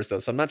Secret Wars, though,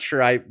 so I'm not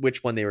sure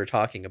which one they were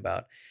talking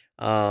about.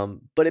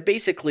 But it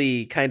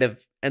basically kind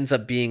of ends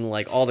up being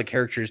like all the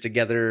characters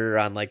together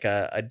on like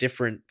a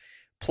different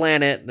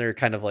planet, and they're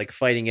kind of like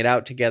fighting it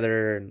out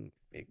together, and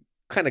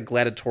kind of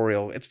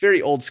gladiatorial. It's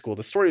very old school.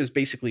 The story was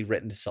basically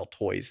written to sell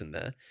toys in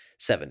the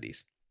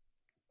 70s.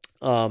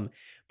 But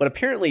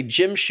apparently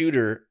Jim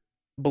Shooter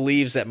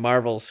believes that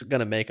Marvel's going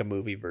to make a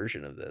movie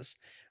version of this.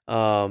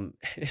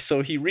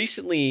 So he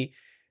recently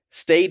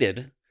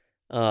stated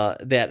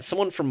that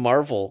someone from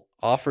Marvel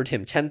offered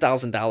him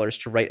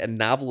 $10,000 to write a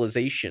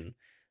novelization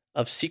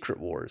of Secret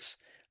Wars.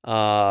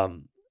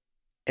 And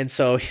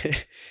so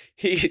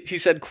he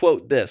said,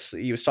 quote, this.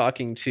 He was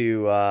talking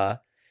to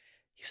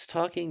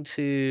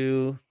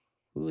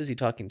who was he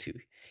talking to?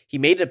 He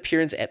made an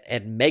appearance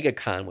at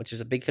MegaCon, which is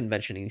a big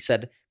convention, and he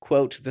said,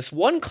 quote, "This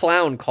one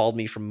clown called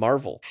me from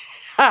Marvel."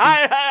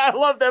 I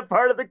love that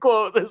part of the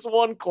quote, this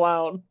one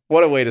clown.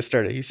 What a way to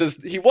start it. He says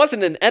he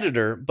wasn't an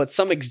editor, but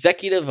some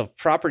executive of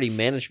property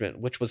management,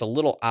 which was a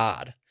little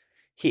odd.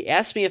 He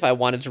asked me if I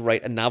wanted to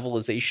write a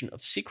novelization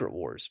of Secret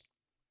Wars.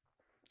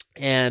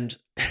 And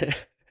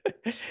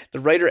the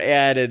writer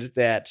added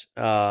that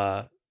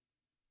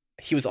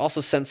he was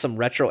also sent some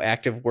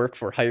retroactive work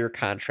for hire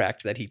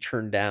contract that he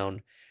turned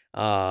down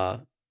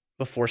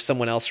before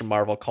someone else from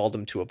Marvel called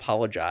him to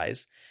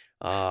apologize.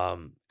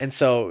 And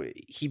so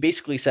he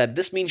basically said,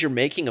 "This means you're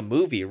making a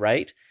movie,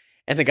 right?"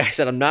 And the guy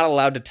said, "I'm not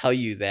allowed to tell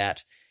you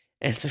that."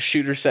 And so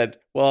Shooter said,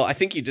 "Well, I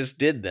think you just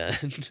did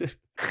then."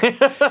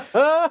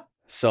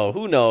 So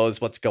who knows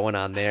what's going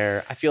on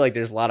there? I feel like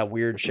there's a lot of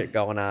weird shit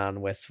going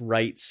on with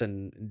rights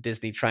and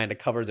Disney trying to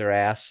cover their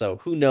ass. So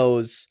who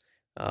knows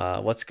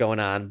what's going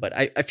on? But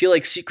I feel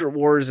like Secret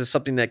Wars is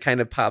something that kind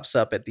of pops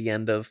up at the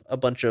end of a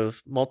bunch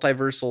of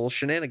multiversal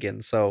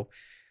shenanigans. So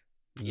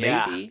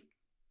maybe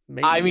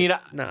I mean,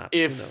 not.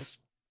 If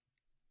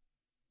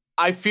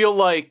I feel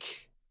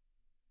like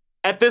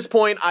at this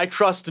point, I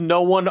trust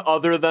no one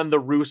other than the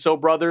Russo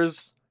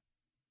brothers,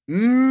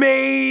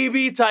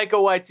 maybe Taika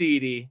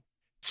Waititi,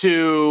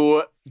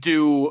 to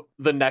do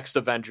the next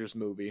Avengers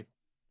movie.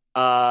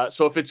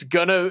 So if it's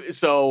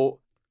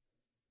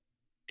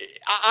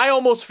I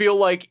almost feel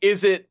like,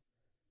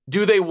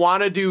 do they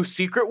want to do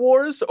Secret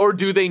Wars, or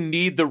do they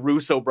need the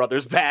Russo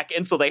brothers back?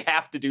 And so they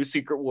have to do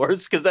Secret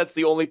Wars because that's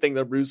the only thing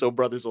the Russo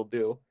brothers will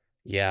do.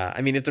 Yeah.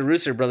 I mean, if the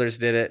Russo brothers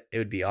did it, it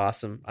would be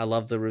awesome. I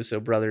love the Russo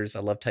brothers. I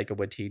love Taika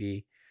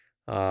Waititi.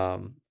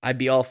 I'd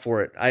be all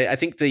for it. I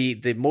think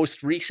the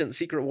most recent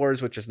Secret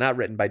Wars, which was not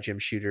written by Jim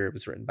Shooter, it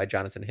was written by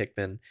Jonathan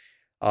Hickman,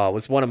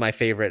 was one of my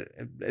favorite.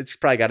 It's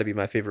probably got to be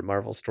my favorite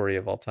Marvel story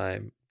of all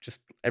time.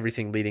 Just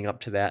everything leading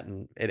up to that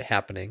and it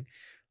happening.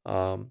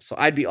 So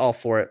I'd be all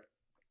for it.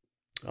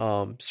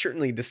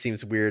 Certainly just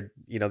seems weird,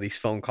 these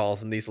phone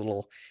calls and these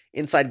little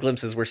inside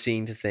glimpses we're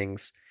seeing to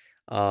things.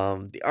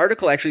 The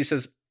article actually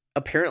says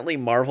apparently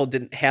Marvel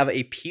didn't have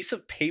a piece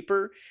of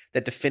paper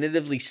that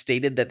definitively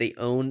stated that they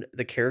owned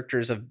the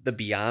characters of the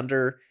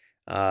Beyonder,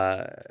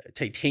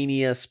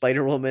 Titania,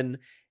 Spider-Woman,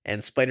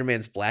 and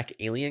Spider-Man's black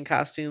alien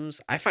costumes.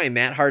 I find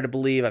that hard to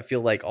believe. I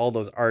feel like all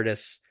those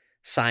artists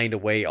signed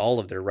away all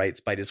of their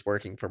rights by just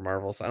working for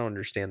Marvel, so I don't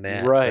understand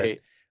that.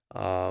 Right.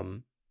 But,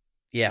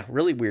 yeah,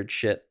 really weird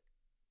shit.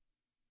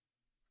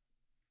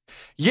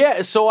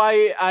 Yeah, so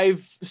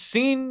I've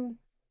seen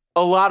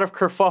a lot of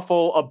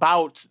kerfuffle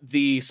about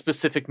the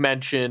specific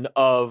mention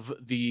of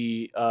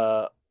the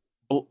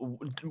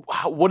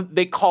what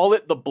they call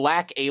it, the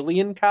black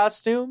alien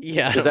costume.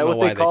 Yeah, is that what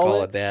they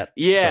call it? That?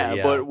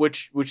 Yeah, but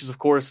which is of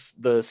course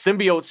the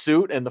symbiote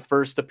suit and the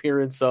first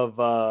appearance of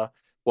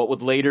what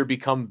would later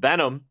become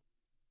Venom.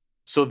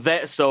 So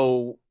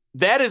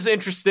that is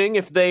interesting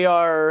if they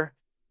are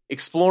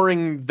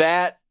exploring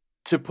that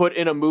to put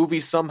in a movie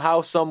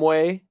somehow, some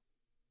way.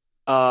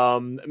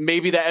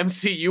 Maybe the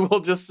MCU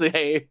will just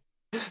say,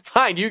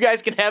 "Fine, you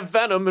guys can have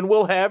Venom and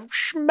we'll have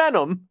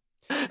Schmenom,"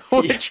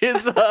 which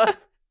is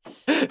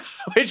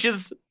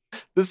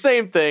the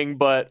same thing,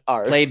 but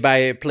ours. Played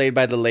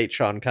by the late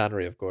Sean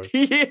Connery, of course.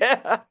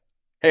 Yeah.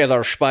 Hey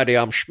there,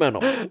 Spidey, I'm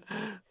Schmenom.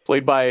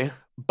 Played by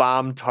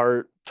Bomb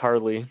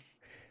Tarley.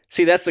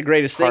 See, that's the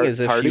greatest thing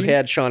is if you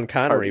had Sean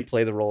Connery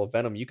play the role of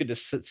Venom, you could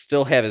just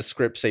still have his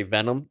script say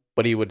Venom,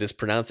 but he would just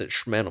pronounce it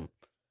Schmenom.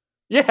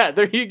 Yeah,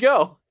 there you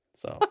go.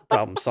 So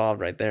problem solved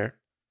right there.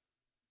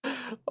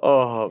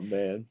 Oh,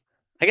 man.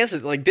 I guess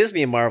it's like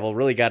Disney and Marvel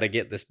really got to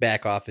get this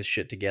back office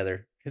shit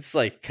together. It's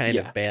like kind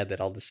of bad that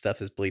all this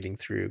stuff is bleeding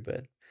through,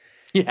 but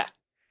yeah,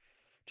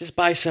 just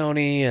buy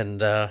Sony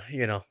and,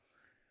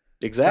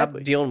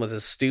 exactly. Stop dealing with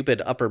this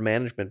stupid upper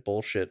management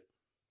bullshit.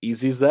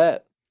 Easy as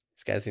that.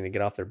 These guys need to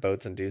get off their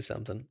boats and do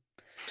something.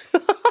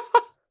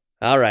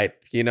 All right.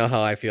 You know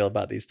how I feel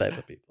about these type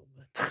of people.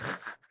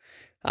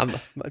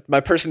 My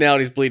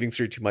personality is bleeding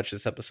through too much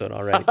this episode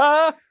already.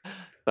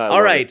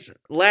 All right.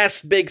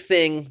 Last big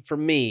thing for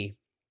me.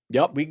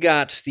 Yep. We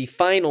got the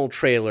final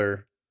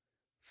trailer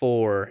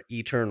for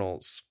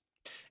Eternals.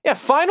 Yeah,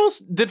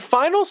 did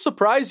finals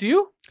surprise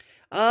you?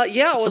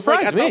 Yeah, I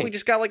thought we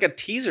just got like a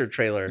teaser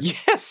trailer.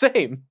 Yeah,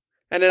 same.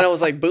 And then I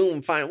was like,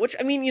 boom, fine. Which,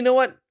 I mean, you know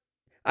what?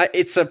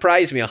 It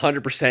surprised me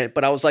 100%,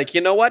 but I was like,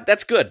 you know what?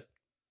 That's good.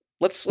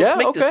 Let's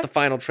make this the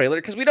final trailer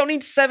because we don't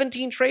need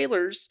 17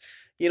 trailers.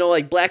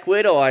 Like Black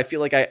Widow, I feel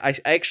like I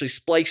actually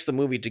spliced the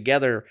movie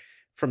together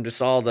from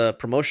just all the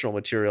promotional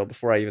material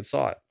before I even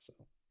saw it. So.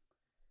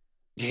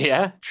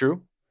 Yeah,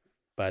 true.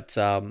 But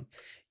I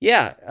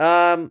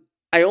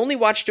only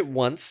watched it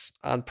once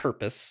on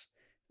purpose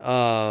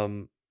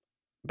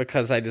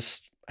because I've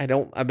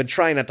been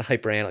trying not to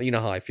hyperanalyze. You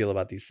know how I feel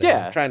about these things.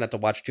 Yeah. I'm trying not to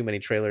watch too many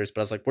trailers, but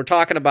I was like, we're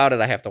talking about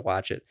it. I have to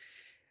watch it.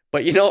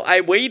 But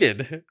I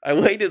waited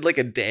like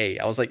a day.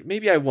 I was like,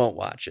 maybe I won't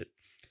watch it.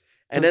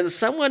 And then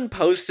someone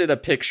posted a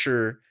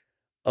picture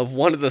of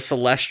one of the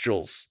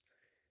Celestials.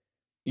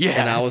 Yeah.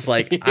 And I was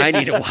like, I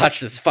need to watch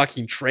this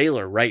fucking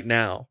trailer right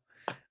now.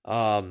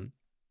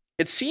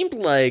 It seemed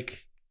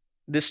like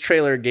this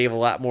trailer gave a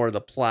lot more of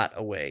the plot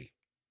away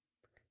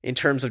in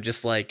terms of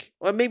just like,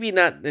 well, maybe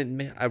not.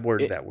 I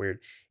worded that weird.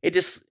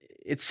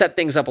 It set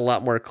things up a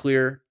lot more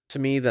clear to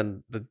me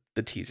than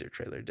the teaser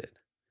trailer did.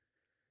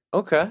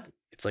 Okay.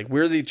 It's like,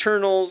 we're the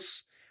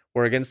Eternals,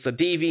 we're against the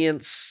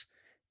Deviants,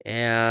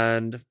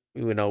 and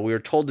we were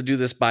told to do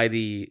this by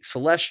the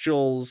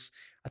Celestials.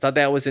 I thought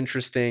that was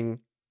interesting.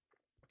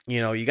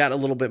 You got a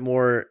little bit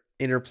more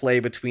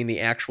interplay between the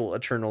actual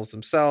Eternals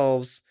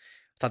themselves.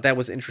 I thought that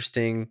was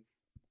interesting.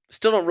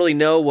 Still don't really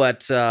know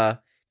what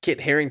Kit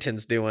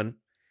Harington's doing.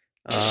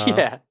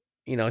 Yeah.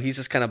 He's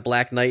this kind of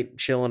Black Knight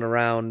chilling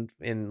around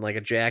in like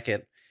a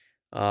jacket.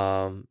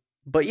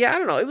 But yeah, I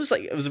don't know. It was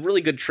a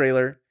really good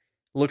trailer.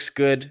 Looks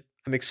good.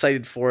 I'm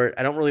excited for it.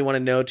 I don't really want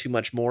to know too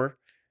much more.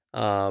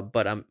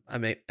 But I'm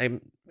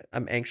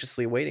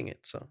anxiously awaiting it.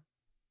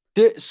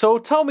 So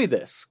tell me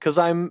this, because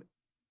I'm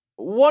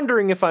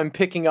wondering if I'm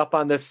picking up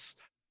on this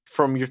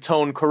from your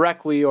tone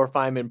correctly, or if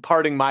I'm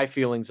imparting my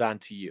feelings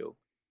onto you.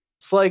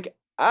 It's like,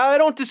 I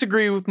don't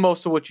disagree with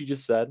most of what you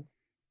just said.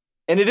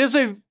 And it is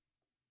a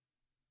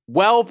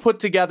well put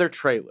together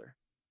trailer.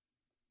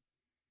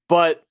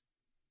 But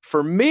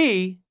for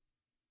me,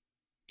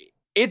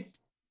 it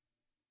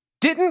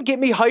didn't get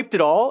me hyped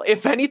at all.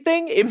 If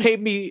anything, it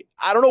made me,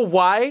 I don't know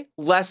why,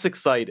 less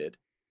excited.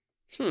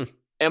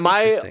 Am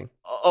I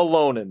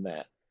alone in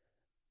that?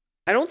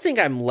 I don't think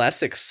I'm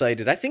less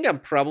excited. I think I'm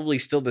probably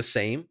still the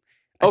same.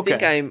 I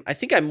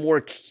think I'm more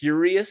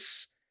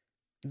curious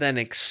than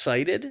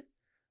excited.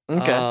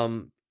 Okay.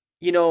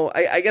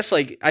 I guess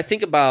like I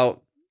think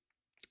about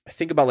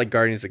like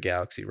Guardians of the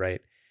Galaxy,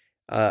 right?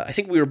 I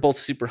think we were both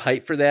super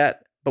hyped for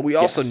that, but we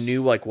also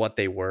knew like what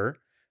they were.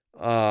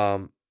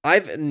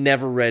 I've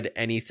never read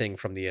anything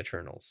from the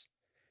Eternals,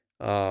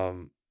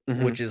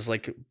 which is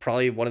like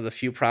probably one of the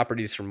few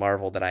properties from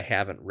Marvel that I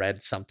haven't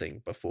read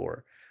something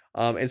before.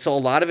 And so a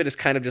lot of it is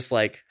kind of just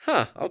like,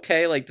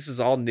 okay, like this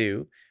is all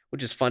new,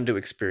 which is fun to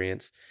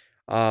experience.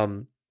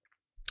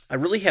 I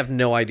really have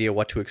no idea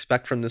what to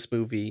expect from this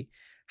movie,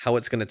 how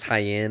it's going to tie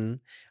in.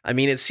 I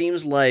mean, it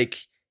seems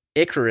like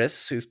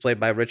Icarus, who's played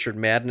by Richard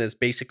Madden, is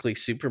basically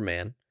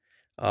Superman,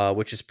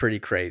 which is pretty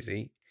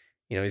crazy.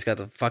 He's got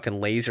the fucking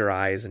laser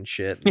eyes and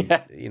shit.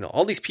 And,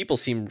 all these people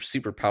seem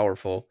super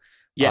powerful.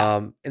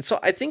 Yeah. And so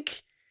I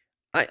think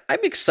I'm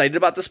excited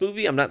about this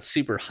movie. I'm not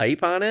super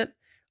hype on it.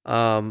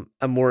 I'm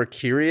more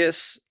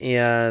curious,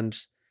 and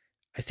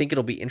I think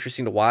it'll be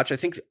interesting to watch. I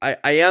think I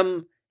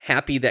am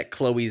happy that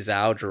Chloe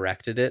Zhao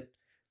directed it.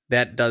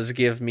 That does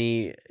give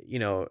me,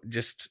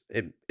 just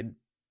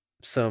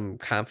some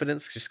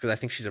confidence, just because I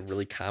think she's a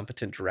really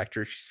competent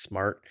director. She's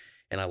smart,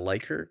 and I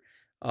like her.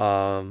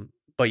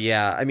 But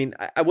yeah, I mean,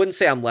 I wouldn't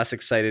say I'm less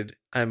excited.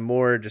 I'm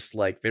more just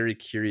like very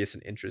curious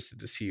and interested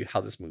to see how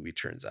this movie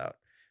turns out.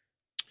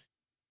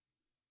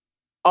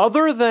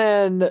 Other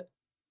than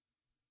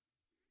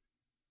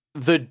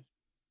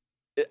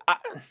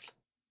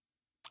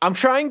I'm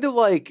trying to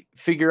like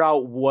figure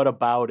out what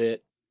about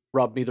it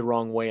rubbed me the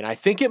wrong way, and I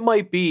think it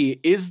might be,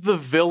 is the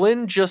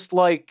villain just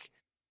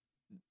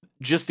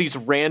these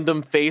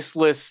random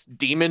faceless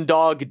demon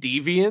dog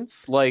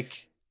deviants?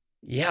 Like,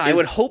 yeah, I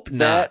would hope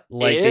not.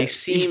 Like, they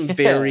seem Yeah.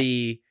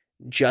 very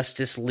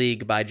Justice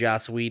League by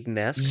Joss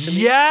Whedon-esque to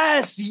me.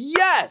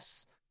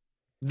 Yes.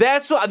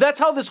 That's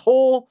how this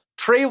whole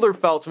trailer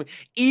felt to me.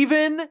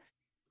 Even,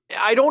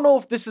 I don't know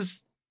if this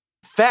is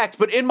fact,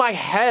 but in my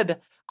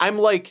head, I'm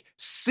like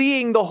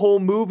seeing the whole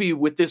movie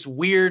with this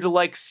weird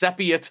like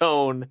sepia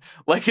tone.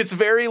 Like, it's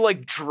very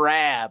like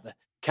drab,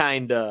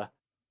 kinda.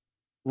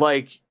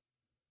 Like,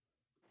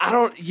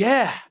 that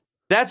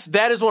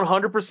is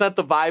 100%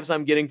 the vibes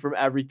I'm getting from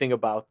everything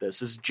about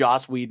this is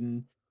Joss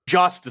Whedon,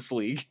 Justice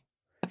League.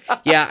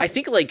 Yeah, I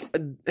think like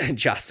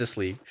Justice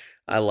League.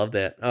 I love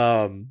that.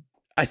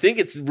 I think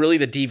it's really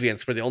the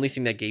Deviants were the only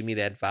thing that gave me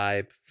that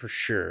vibe for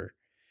sure.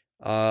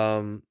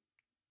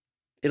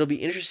 It'll be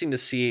interesting to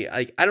see.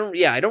 I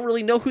don't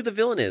really know who the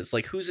villain is.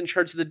 Like, who's in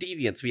charge of the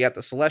Deviants? We got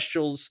the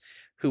Celestials,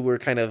 who were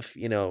kind of,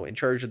 in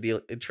charge of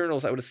the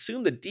Eternals. I would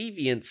assume the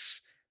Deviants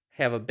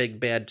have a big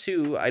bad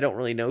too. I don't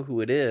really know who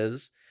it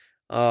is.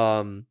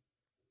 But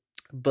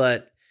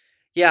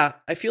yeah,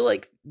 I feel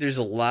like there's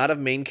a lot of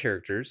main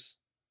characters.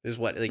 There's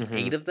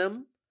 8 of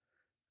them.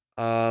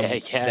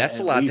 That's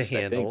a lot to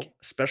handle,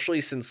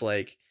 especially since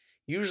like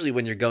usually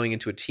when you're going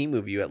into a team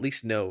movie, you at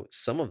least know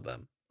some of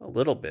them a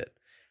little bit.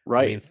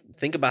 Right. I mean,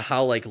 think about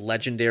how like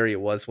legendary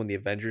it was when the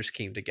Avengers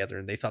came together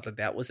and they thought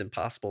that was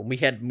impossible. And we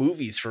had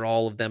movies for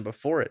all of them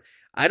before it.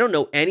 I don't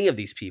know any of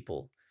these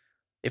people.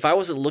 If I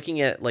wasn't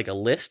looking at like a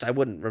list, I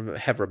wouldn't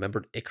have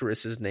remembered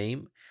Icarus's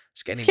name.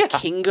 This guy named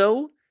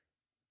Kingo.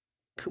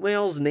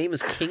 Kumail's name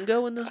is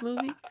Kingo in this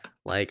movie.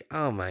 Like,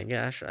 oh my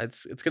gosh,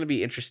 it's going to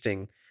be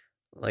interesting,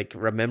 like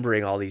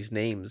remembering all these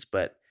names.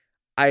 But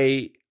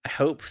I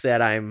hope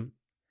that I'm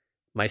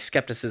my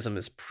skepticism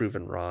is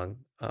proven wrong.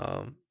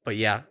 But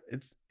yeah,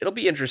 it'll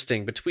be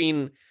interesting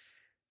between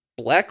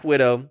Black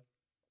Widow.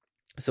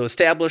 So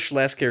established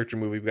last character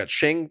movie. We've got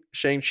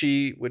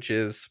Shang-Chi, which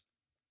is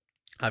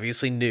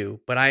obviously new,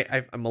 but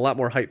I'm a lot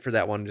more hyped for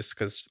that one just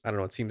because, I don't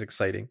know, it seems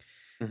exciting.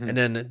 Mm-hmm. And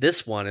then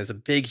this one is a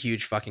big,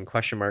 huge fucking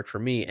question mark for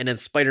me. And then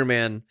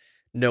Spider-Man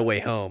No Way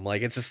Home.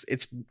 Like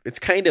it's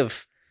kind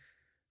of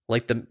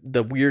like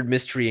the weird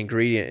mystery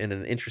ingredient in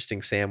an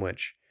interesting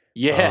sandwich.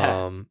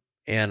 Yeah.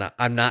 And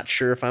I'm not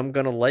sure if I'm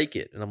going to like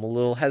it. And I'm a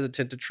little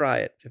hesitant to try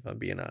it, if I'm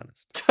being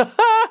honest.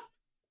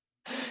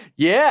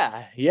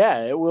 Yeah,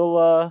 it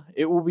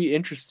will be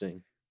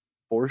interesting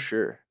for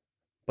sure.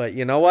 But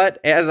you know what?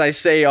 As I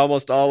say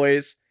almost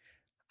always,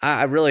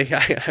 I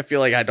feel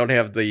like I don't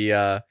have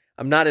the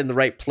I'm not in the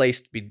right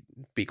place to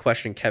be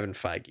questioning Kevin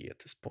Feige at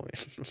this point.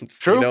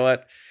 True. You know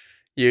what?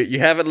 You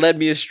haven't led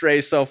me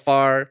astray so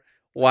far.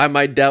 Why am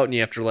I doubting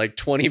you after like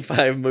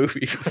 25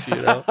 movies, you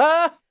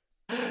know?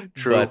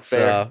 True. But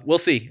fair. We'll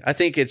see. I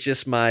think it's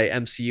just my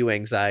MCU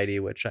anxiety,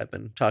 which I've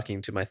been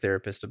talking to my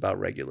therapist about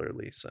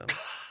regularly, so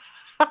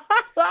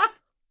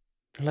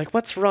I'm like,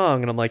 what's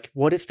wrong? And I'm like,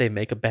 what if they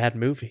make a bad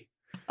movie?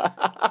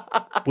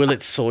 Will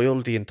it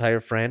soil the entire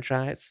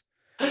franchise?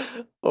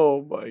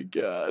 Oh my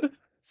God.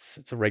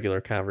 It's a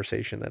regular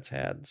conversation that's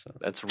had. So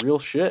that's real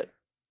shit.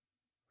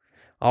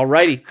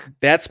 Alrighty.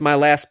 That's my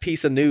last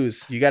piece of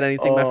news. You got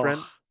anything, my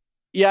friend?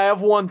 Yeah, I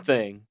have one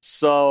thing.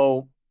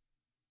 So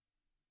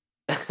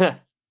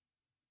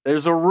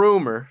there's a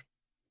rumor,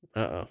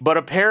 but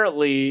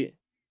apparently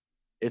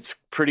it's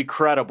pretty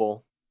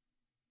credible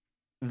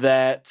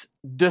that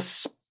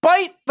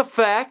despite the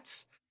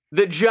fact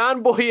that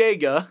John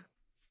Boyega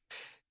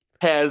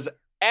has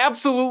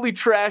absolutely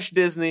trashed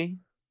Disney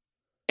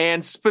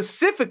and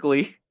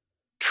specifically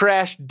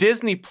trashed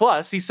Disney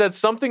Plus, he said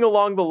something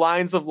along the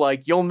lines of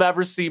like, you'll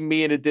never see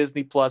me in a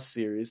Disney Plus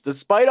series.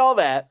 Despite all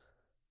that,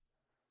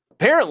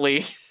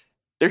 apparently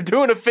they're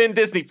doing a Finn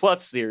Disney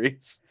Plus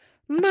series.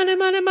 Money.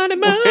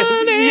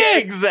 Yeah,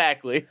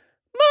 exactly.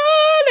 Money.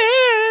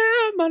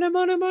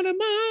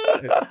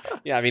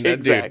 Yeah, I mean,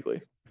 exactly.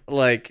 Dude,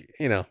 like,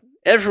 you know,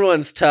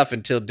 everyone's tough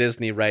until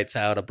Disney writes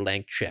out a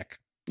blank check.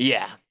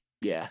 Yeah.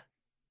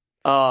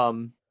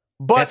 But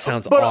that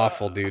sounds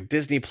awful, dude.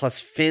 Disney Plus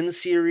Finn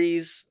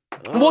series.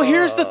 Well,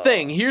 here's the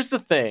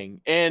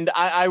thing. And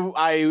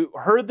I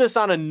heard this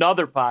on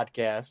another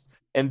podcast,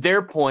 and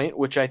their point,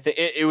 which I think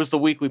it was the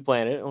Weekly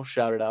Planet, I'll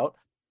shout it out.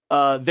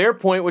 Their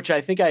point, which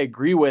I think I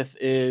agree with,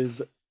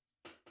 is,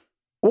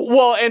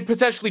 well, and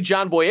potentially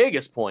John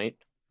Boyega's point,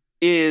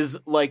 is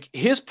like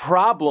his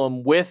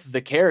problem with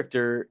the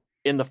character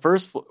in the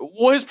first,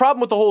 well, his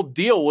problem with the whole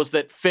deal was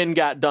that Finn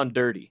got done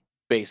dirty,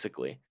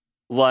 basically.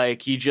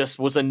 Like he just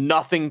was a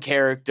nothing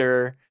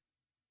character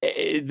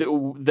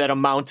that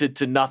amounted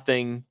to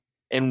nothing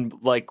and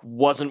like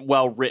wasn't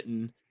well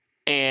written.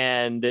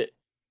 And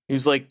he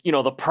was like, you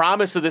know, the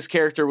promise of this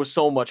character was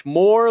so much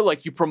more.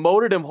 Like you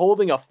promoted him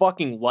holding a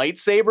fucking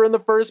lightsaber in the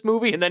first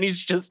movie, and then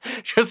he's just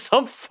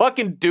some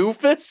fucking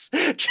doofus.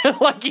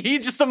 Like he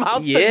just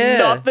amounts to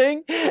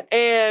nothing.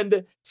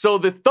 And so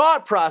the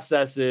thought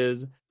process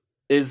is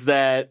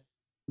that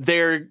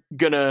they're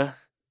gonna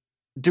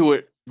do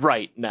it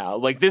right now.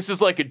 Like this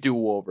is like a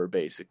do-over,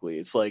 basically.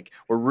 It's like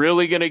we're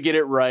really gonna get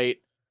it right.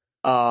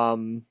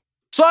 So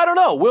I don't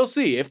know. We'll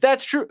see if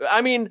that's true.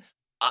 I mean,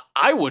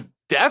 I would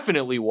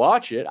definitely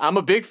watch it. I'm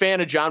a big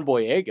fan of John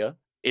Boyega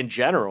in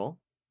general.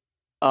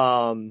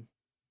 I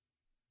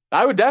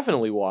would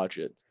definitely watch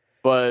it.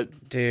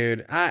 But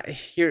dude, oh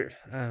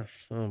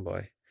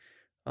boy.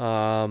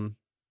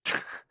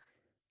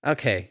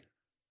 Okay.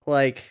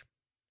 Like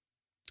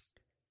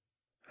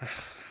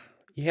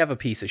you have a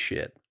piece of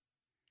shit.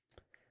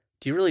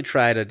 Do you really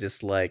try to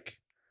just like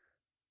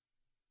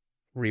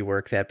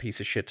rework that piece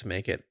of shit to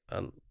make it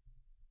a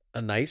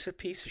nicer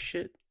piece of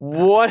shit?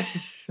 What?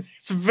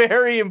 It's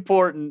very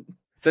important.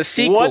 The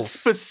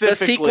sequels, the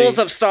sequels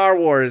of Star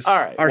Wars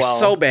are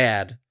so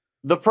bad.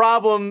 The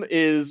problem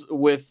is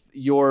with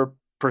your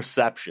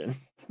perception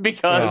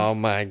because oh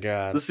my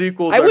God, the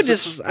sequels.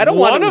 I don't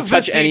want to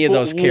touch any of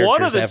those characters.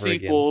 One of the ever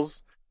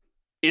sequels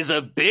is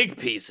a big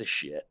piece of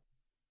shit,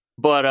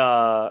 but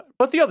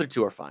the other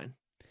two are fine.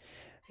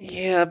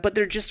 Yeah, but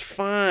they're just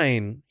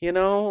fine. You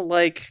know,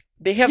 like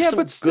they have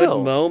some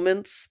good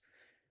moments.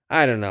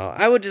 I don't know.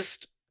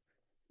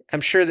 I'm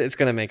sure that it's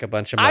going to make a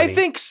bunch of money. I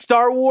think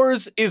Star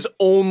Wars is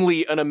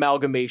only an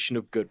amalgamation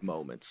of good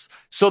moments.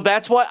 So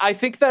that's why I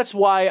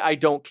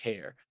don't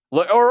care.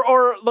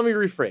 Or let me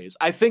rephrase.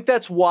 I think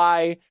that's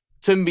why,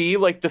 to me,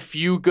 like the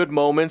few good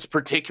moments,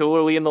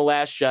 particularly in The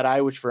Last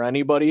Jedi, which for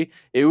anybody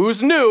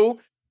who's new,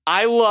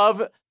 I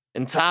love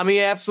and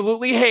Tommy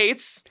absolutely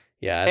hates.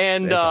 Yeah,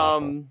 it's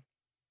awful.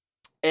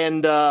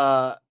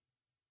 But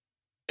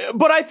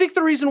I think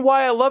the reason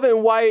why I love it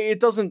and why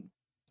it doesn't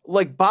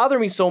like bother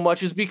me so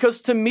much is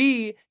because to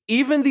me,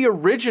 even the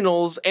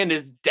originals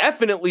and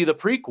definitely the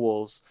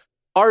prequels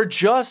are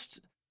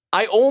just,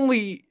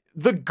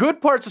 the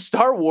good parts of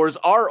Star Wars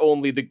are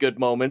only the good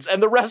moments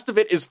and the rest of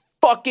it is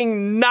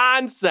fucking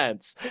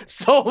nonsense.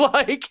 So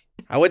like,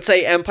 I would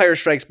say Empire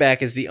Strikes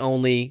Back is the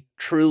only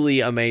truly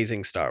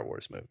amazing Star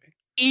Wars movie.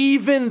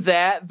 Even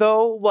that,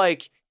 though,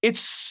 like, it's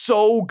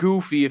so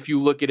goofy if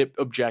you look at it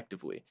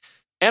objectively.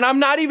 And I'm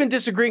not even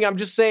disagreeing. I'm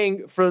just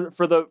saying for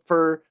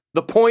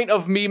the point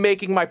of me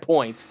making my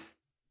point,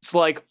 it's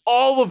like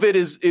all of it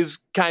is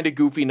kind of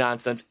goofy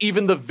nonsense,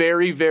 even the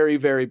very, very,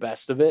 very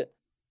best of it.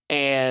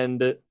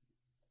 And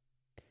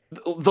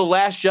The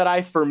Last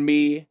Jedi for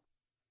me,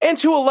 and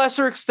to a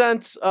lesser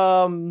extent,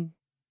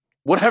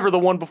 whatever the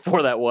one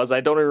before that was,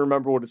 I don't even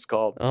remember what it's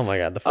called. Oh my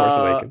God, The Force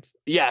Awakens.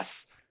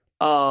 Yes.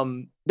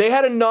 They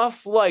had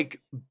enough like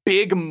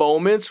big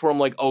moments where I'm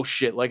like, oh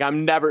shit, like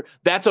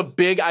that's a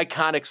big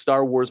iconic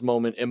Star Wars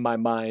moment in my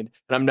mind,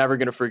 and I'm never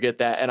gonna forget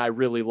that, and I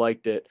really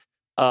liked it.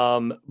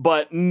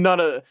 But none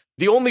of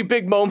the only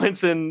big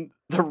moments in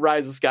The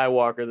Rise of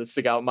Skywalker that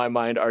stick out in my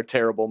mind are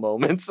terrible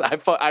moments.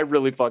 I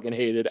really fucking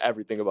hated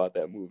everything about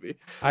that movie.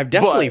 I've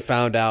definitely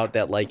found out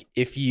that like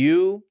if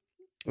you,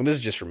 and this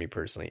is just for me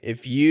personally,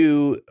 if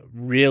you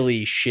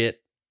really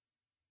shit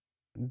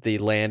the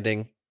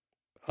landing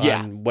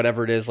on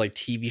whatever it is, like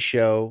TV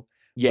show,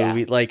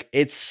 movie, like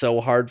it's so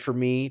hard for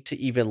me to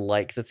even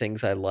like the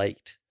things I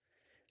liked.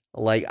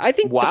 Like I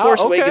think The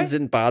Force Awakens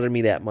didn't bother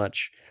me that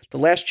much. The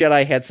Last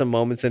Jedi had some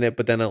moments in it,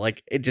 but then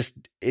it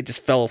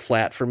just fell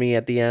flat for me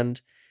at the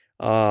end.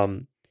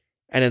 And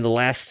then The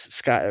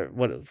Last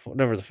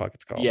whatever the fuck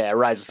it's called. Yeah,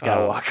 Rise of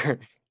Skywalker.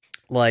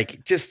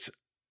 Like just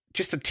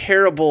a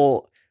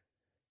terrible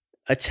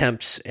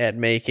attempt at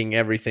making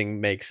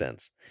everything make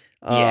sense.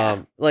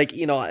 Like,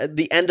 you know,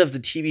 the end of the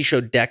TV show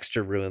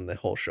Dexter ruined the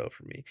whole show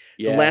for me.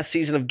 The last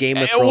season of Game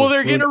of Thrones. Well,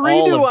 they're getting a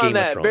redo on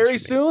that very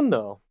soon,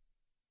 though.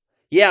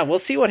 Yeah, we'll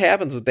see what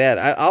happens with that.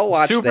 I'll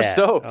watch that. Super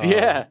stoked,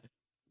 yeah.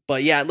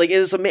 But yeah, like it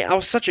was amazing. I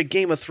was such a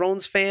Game of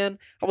Thrones fan.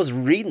 I was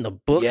reading the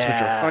books, which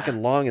are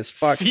fucking long as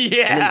fuck.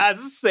 Yeah,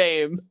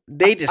 same.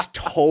 They just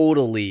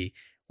totally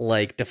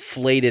like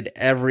deflated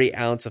every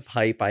ounce of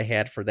hype I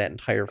had for that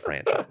entire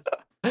franchise.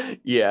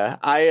 Yeah,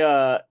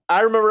 I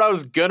remember I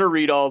was gonna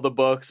read all the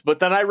books, but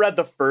then I read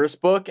the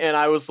first book and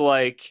I was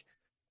like,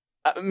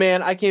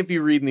 man, I can't be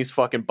reading these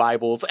fucking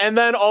Bibles. And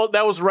then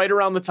that was right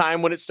around the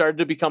time when it started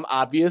to become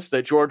obvious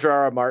that George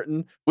R.R.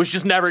 Martin was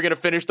just never gonna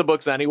finish the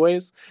books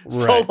anyways. Right.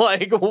 So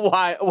like,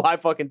 why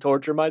fucking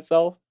torture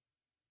myself?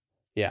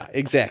 Yeah,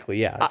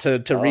 exactly. Yeah,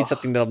 to read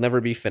something that'll never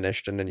be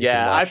finished, and then you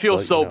can watch I feel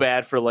so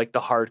bad for like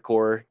the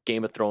hardcore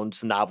Game of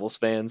Thrones novels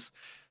fans.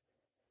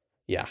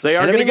 Yeah, they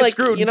are going to get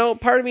screwed. You know,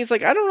 part of me is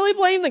like, I don't really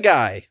blame the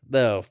guy,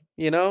 though.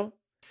 You know,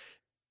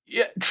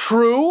 yeah,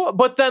 true.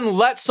 But then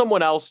let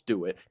someone else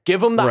do it.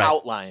 Give them the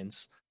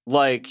outlines.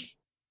 Like,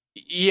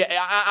 yeah,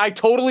 I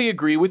totally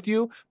agree with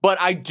you. But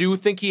I do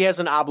think he has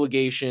an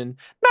obligation.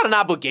 Not an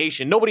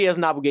obligation. Nobody has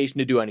an obligation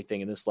to do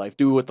anything in this life.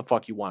 Do what the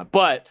fuck you want.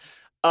 But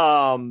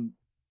I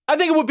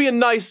think it would be a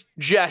nice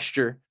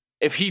gesture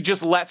if he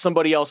just let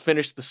somebody else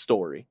finish the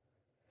story.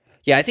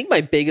 Yeah, I think my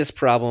biggest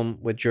problem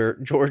with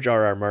George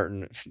R.R.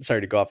 Martin,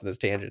 sorry to go off on this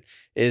tangent,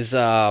 is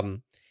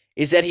that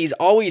he's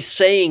always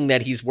saying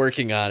that he's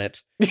working on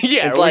it.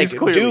 Yeah, it's like,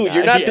 dude,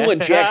 you're not doing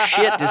jack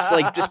shit.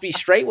 Just be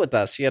straight with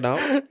us, you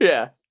know?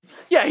 Yeah.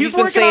 Yeah, he's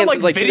been saying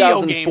since like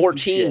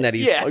 2014 that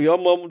he's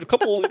I'm a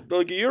couple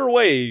like a year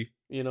away,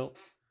 you know?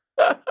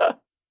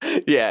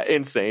 Yeah,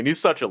 insane. He's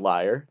such a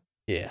liar.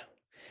 Yeah.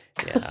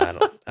 Yeah,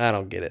 I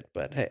don't get it,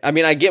 but hey, I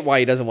mean, I get why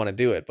he doesn't want to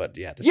do it, but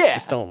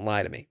just don't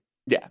lie to me.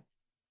 Yeah.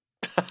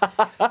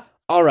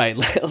 All right,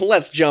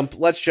 let's jump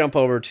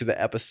over to the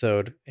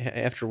episode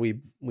after we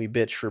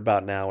bitch for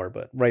about an hour,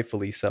 but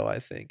rightfully so, I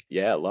think.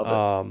 Yeah,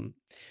 love it.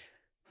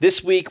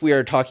 This week we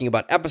are talking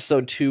about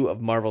episode 2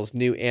 of Marvel's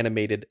new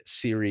animated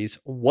series,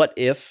 What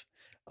If?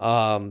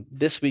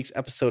 This week's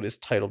episode is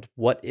titled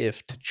What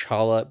If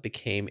T'Challa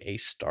Became a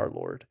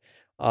Star-Lord?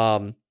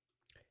 I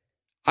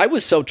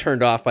was so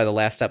turned off by the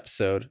last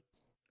episode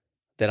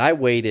that I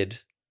waited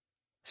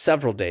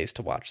several days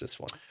to watch this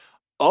one.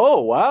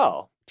 Oh,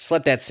 wow. Just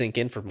let that sink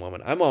in for a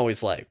moment. I'm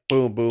always like,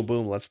 boom, boom,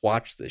 boom, let's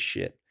watch this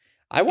shit.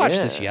 I watched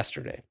this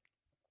yesterday.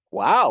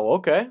 Wow,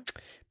 okay.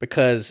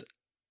 Because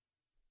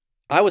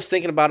I was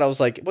thinking about it, I was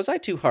like, was I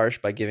too harsh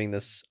by giving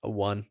this a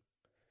 1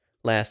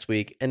 last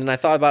week? And then I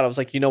thought about it, I was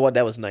like, you know what,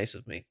 that was nice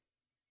of me.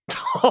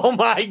 Oh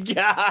my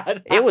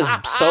God. It was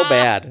so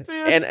bad.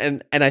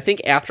 And I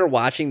think after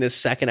watching this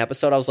second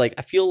episode, I was like,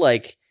 I feel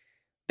like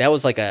that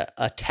was like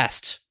a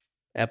test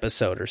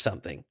episode or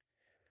something.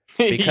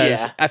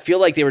 Because I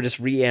feel like they were just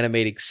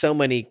reanimating so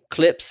many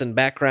clips and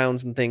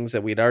backgrounds and things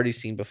that we'd already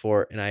seen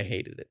before, and I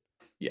hated it.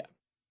 Yeah.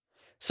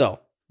 So,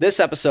 this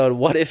episode,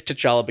 What If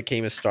T'Challa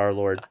Became a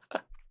Star-Lord?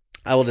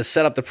 I will just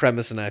set up the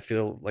premise, and I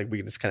feel like we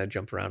can just kind of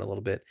jump around a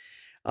little bit.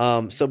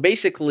 So,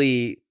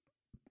 basically,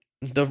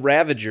 the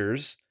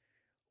Ravagers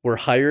were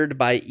hired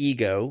by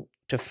Ego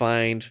to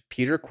find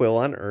Peter Quill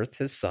on Earth,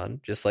 his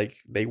son, just like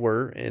they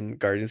were in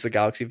Guardians of the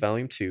Galaxy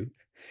Volume 2.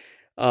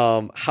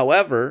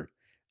 However,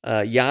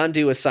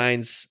 Yondu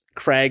assigns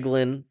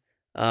Kraglin,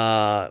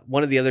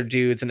 one of the other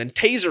dudes, and then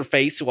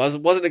Taserface, who I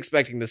wasn't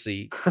expecting to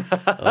see.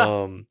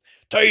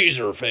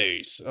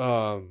 Taserface.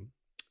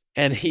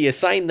 And he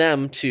assigned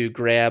them to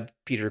grab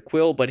Peter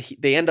Quill, but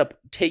they end up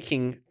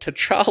taking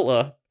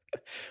T'Challa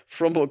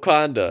from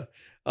Wakanda.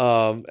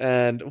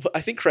 And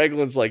I think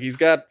Kraglund's like, he's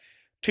got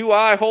 2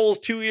 eye holes,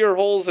 2 ear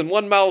holes, and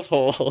 1 mouth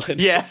hole.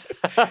 And Yeah.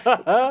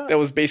 that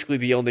was basically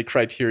the only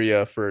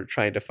criteria for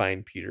trying to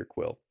find Peter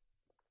Quill.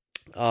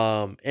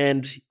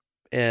 And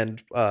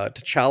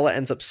T'Challa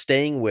ends up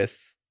staying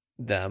with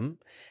them,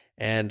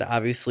 and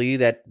obviously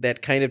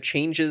that kind of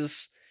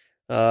changes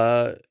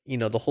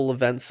the whole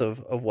events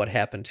of what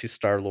happened to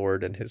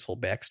Star-Lord and his whole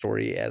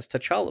backstory as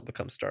T'Challa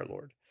becomes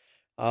Star-Lord.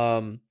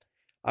 I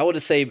would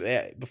just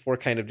say, before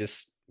kind of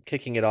just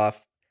kicking it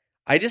off,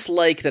 I just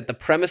like that the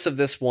premise of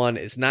this one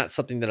is not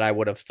something that I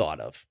would have thought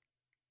of.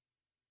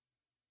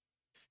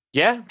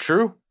 Yeah,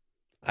 true.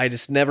 I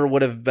just never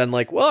would have been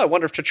like, well, I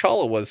wonder if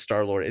T'Challa was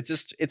Star-Lord.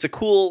 It's a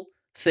cool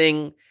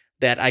thing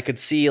that I could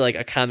see like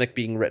a comic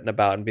being written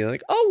about and being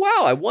like, oh,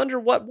 wow, I wonder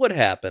what would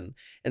happen.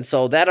 And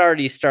so that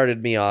already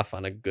started me off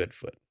on a good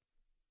foot.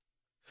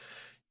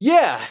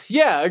 Yeah,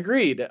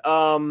 agreed.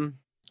 I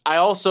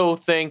also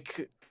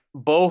think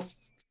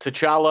both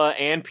T'Challa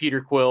and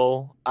Peter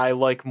Quill I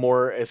like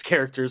more as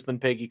characters than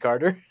Peggy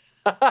Carter.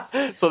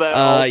 So that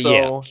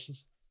also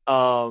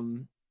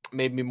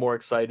made me more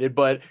excited.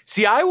 But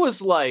see, I was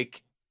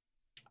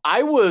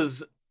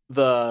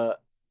the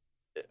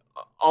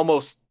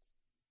almost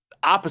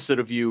opposite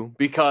of you,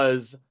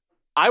 because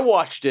I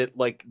watched it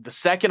like the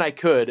second I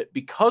could,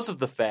 because of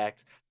the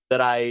fact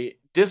that I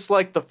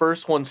disliked the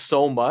first one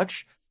so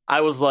much.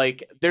 I was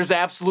like, there's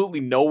absolutely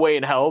no way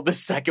in hell the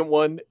second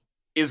one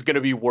is going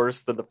to be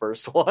worse than the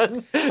first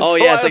one. Oh,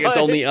 so yeah, it's like it's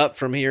only up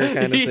from here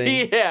kind of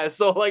thing. Yeah,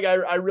 so like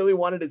I really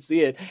wanted to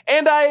see it.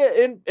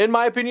 And in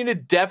my opinion,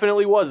 it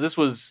definitely was. This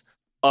was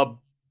a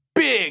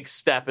big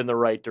step in the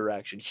right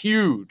direction.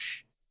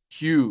 Huge.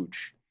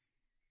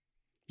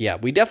 Yeah,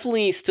 we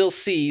definitely still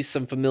see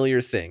some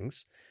familiar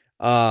things.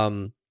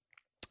 We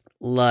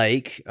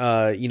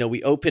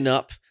open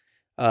up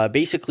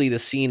basically the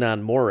scene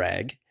on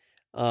Morag.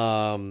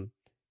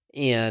 And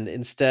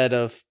instead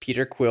of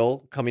Peter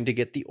Quill coming to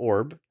get the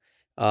orb,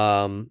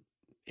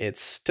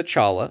 it's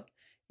T'Challa,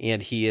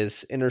 and he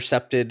is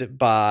intercepted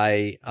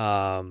by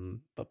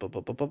Korath,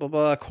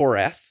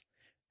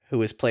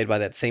 who is played by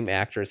that same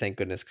actor. Thank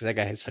goodness, because that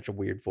guy has such a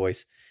weird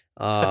voice.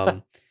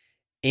 And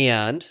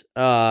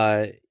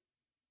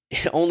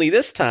only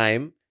this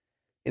time,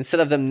 instead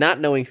of them not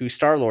knowing who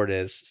Star-Lord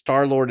is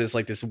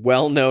like this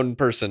well-known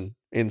person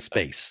in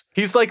space.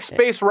 He's like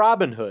Space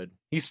Robin Hood.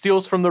 He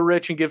steals from the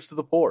rich and gives to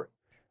the poor.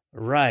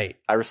 Right.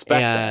 I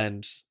respect that.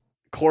 And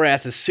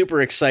Korath is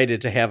super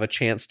excited to have a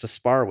chance to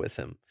spar with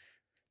him.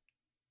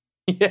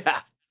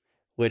 Yeah.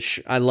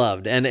 Which I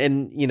loved. And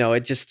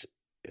it just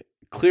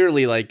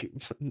clearly, like,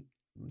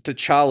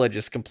 T'Challa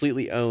just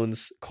completely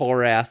owns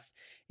Korath.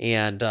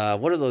 And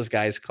what are those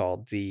guys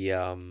called?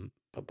 The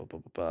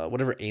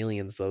whatever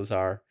aliens those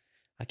are.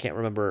 I can't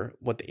remember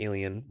what the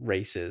alien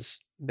race is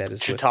that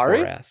is Chitauri?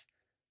 With Korath.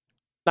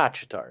 Not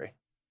Chitauri.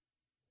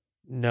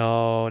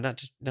 No,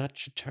 not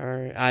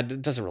Chitauri.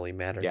 It doesn't really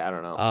matter. Yeah, I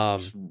don't know.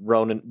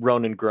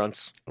 Ronin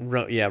grunts.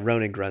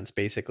 Ronin grunts,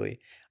 basically.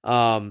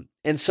 And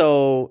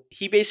so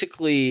he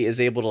basically is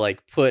able to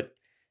like put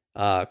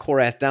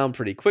Korath down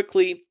pretty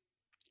quickly.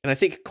 And I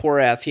think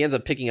he ends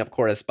up picking up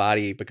Korath's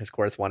body because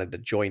Korath wanted to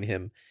join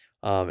him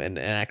and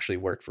actually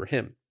work for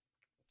him.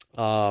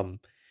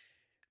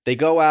 They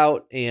go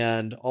out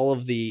and all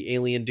of the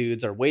alien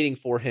dudes are waiting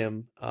for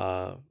him.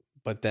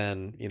 But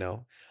then,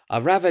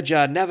 a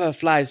Ravager never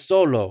flies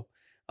solo.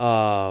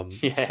 And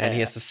he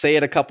has to say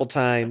it a couple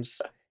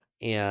times.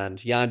 And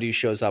Yondu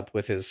shows up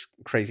with his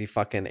crazy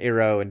fucking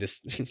arrow and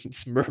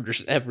just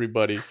murders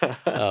everybody,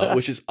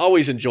 which is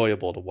always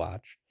enjoyable to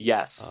watch.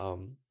 Yes.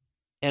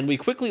 And we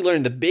quickly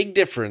learn the big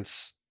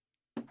difference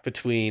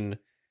between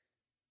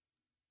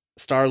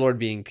Star-Lord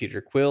being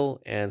Peter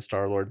Quill and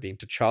Star-Lord being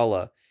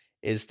T'Challa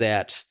is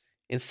that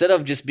instead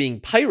of just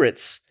being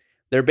pirates,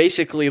 they're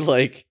basically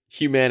like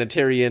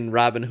humanitarian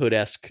Robin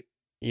Hood-esque,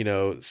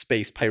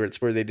 space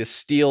pirates where they just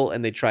steal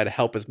and they try to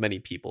help as many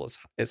people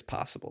as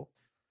possible.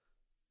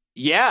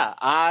 Yeah,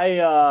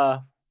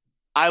 I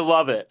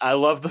love it. I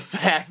love the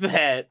fact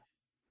that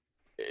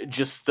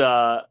just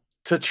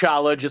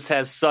T'Challa just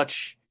has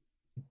such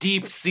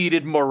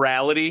deep-seated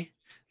morality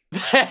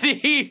that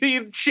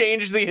he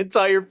changed the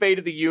entire fate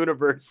of the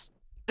universe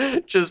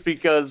just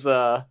because he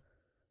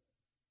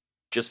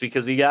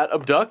got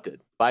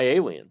abducted by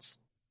aliens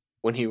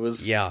when he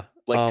was 10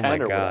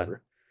 or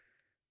whatever.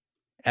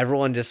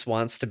 Everyone just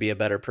wants to be a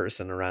better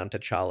person around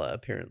T'Challa,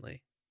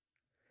 apparently.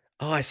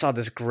 Oh, I saw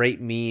this great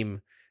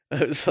meme.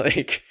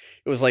 It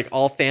was like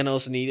all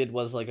Thanos needed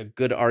was like a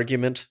good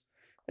argument,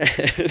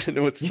 and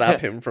it would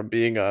stop him from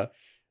being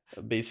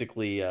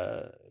basically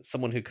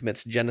someone who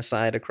commits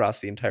genocide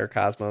across the entire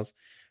cosmos.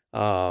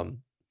 I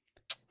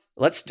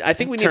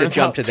think we need to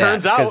jump to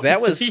that because that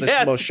was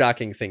the most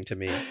shocking thing to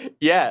me.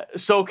 Yeah.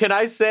 So can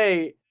I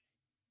say,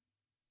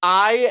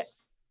 my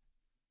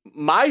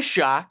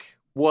shock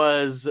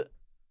was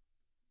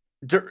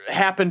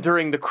happened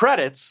during the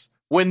credits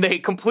when they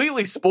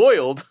completely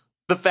spoiled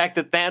the fact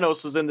that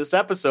Thanos was in this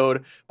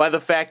episode by the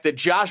fact that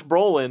Josh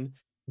Brolin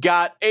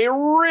got a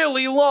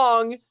really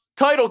long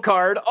title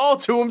card all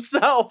to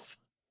himself.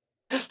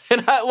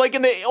 And like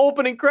in the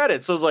opening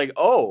credits, so I was like,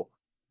 oh,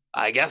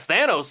 I guess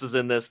Thanos is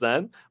in this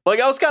then. Like,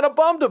 I was kind of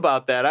bummed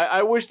about that.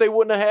 I wish they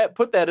wouldn't have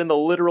put that in the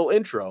literal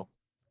intro.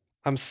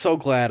 I'm so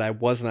glad I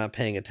was not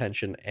paying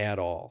attention at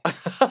all.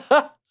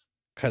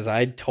 Because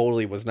I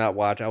totally was not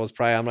watching. I was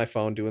probably on my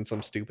phone doing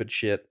some stupid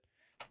shit.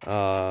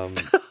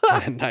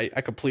 And I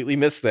completely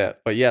missed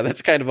that. But yeah,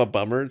 that's kind of a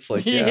bummer. It's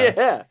like,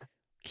 yeah.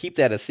 Keep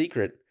that a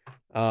secret.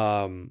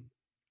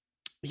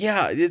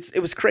 Yeah,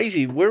 it was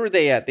crazy. Where were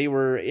they at? They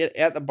were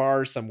at the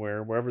bar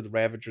somewhere, wherever the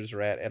Ravagers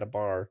are at a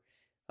bar.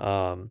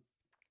 And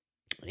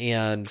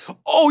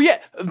oh yeah,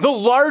 the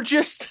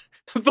largest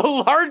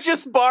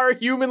bar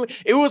humanly.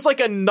 It was like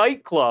a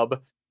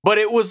nightclub, but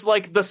it was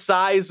like the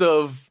size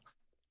of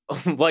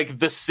like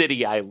the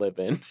city I live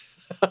in.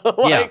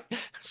 Like,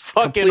 it's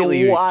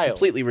fucking wild,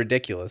 completely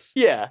ridiculous.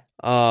 Yeah.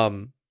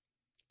 And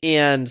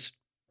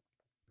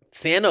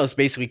Thanos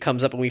basically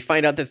comes up, and we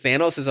find out that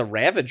Thanos is a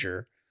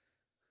Ravager.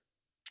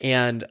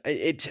 And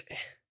I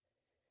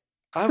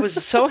was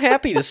so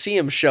happy to see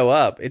him show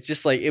up. It's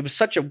just like, it was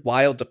such a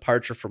wild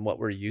departure from what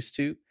we're used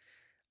to.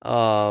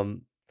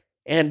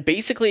 And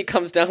basically it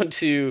comes down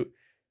to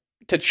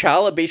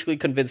T'Challa basically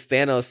convinced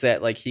Thanos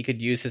that like he could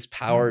use his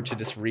power to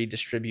just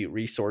redistribute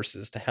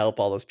resources to help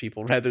all those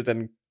people rather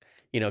than,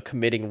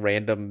 committing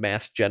random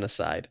mass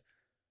genocide.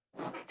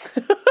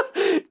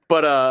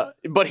 But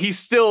he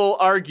still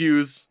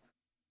argues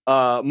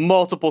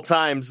multiple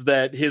times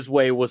that his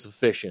way was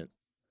efficient.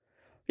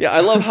 Yeah,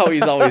 I love how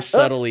he's always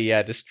subtly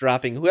just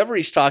dropping whoever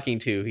he's talking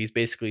to. He's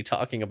basically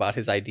talking about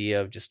his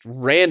idea of just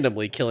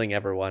randomly killing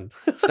everyone.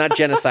 It's not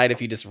genocide if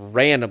you just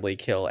randomly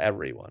kill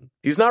everyone.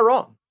 He's not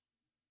wrong.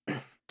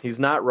 He's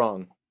not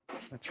wrong.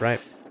 That's right.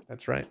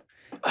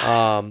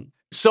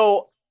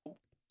 So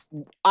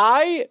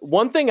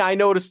one thing I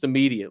noticed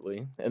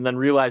immediately and then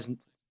realized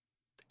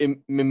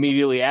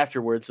immediately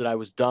afterwards that I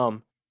was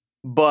dumb.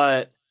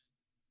 But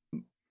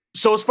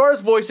so as far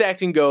as voice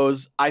acting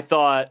goes, I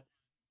thought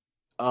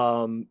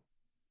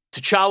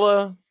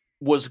T'Challa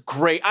was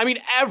great. I mean,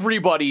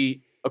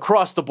 everybody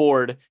across the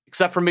board,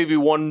 except for maybe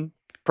one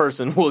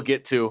person we'll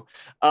get to,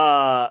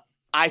 I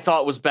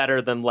thought was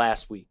better than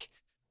last week.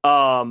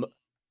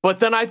 But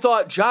then I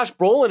thought Josh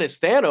Brolin as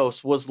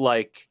Thanos was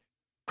like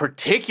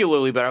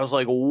particularly better. I was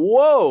like,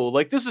 whoa,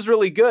 like this is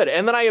really good.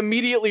 And then I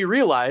immediately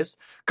realized,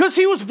 because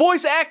he was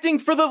voice acting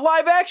for the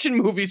live action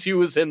movies he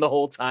was in the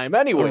whole time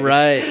anyway.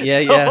 Right.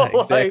 Yeah,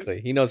 exactly.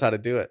 Like, he knows how to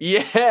do it.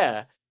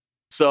 Yeah.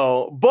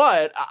 So,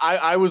 but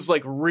I was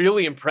like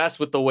really impressed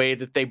with the way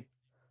that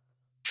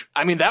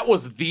that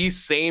was the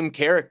same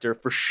character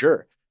for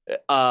sure.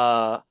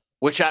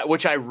 Which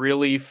I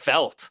really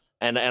felt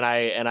and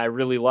I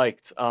really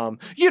liked.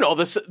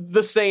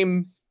 The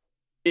same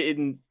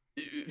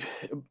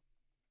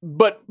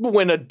but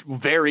went a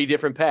very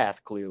different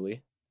path,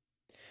 clearly.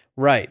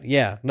 Right.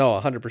 Yeah. No,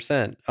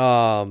 100%.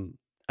 And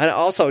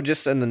also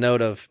just in the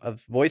note of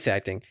voice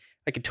acting,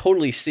 I could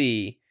totally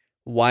see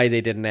why they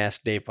didn't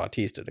ask Dave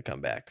Bautista to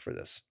come back for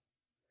this.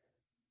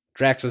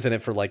 Drax was in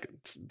it for like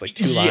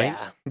 2 lines.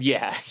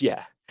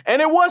 Yeah.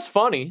 And it was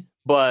funny,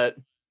 but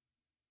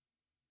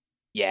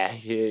yeah,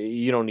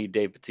 you don't need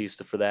Dave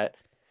Bautista for that.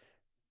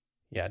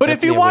 Yeah, but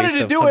if you wanted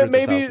to do it,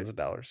 maybe thousands of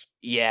dollars.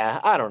 Yeah,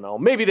 I don't know.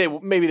 Maybe they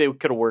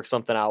could have worked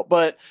something out.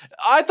 But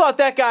I thought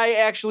that guy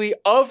actually,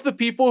 of the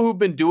people who've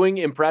been doing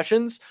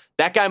impressions,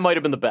 that guy might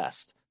have been the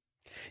best.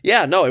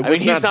 Yeah, no, it was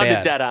he not sounded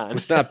bad. Dead on. It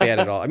was not bad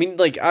at all. I mean,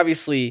 like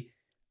obviously,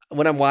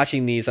 when I'm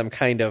watching these, I'm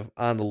kind of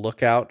on the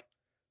lookout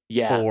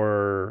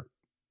for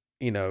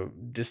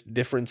just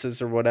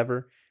differences or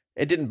whatever.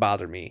 It didn't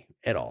bother me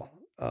at all.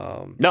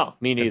 No,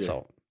 me neither.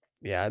 So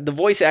yeah, the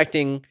voice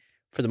acting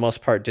for the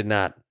most part did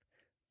not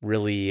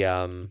really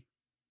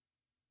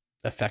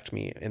affect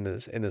me in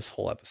this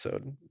whole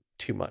episode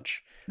too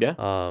much.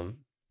 Yeah.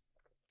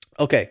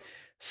 Okay,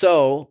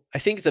 so I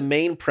think the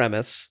main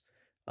premise,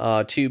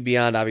 to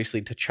beyond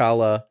obviously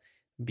T'Challa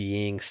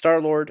being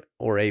Star-Lord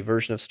or a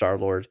version of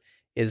Star-Lord,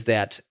 is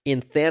that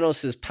in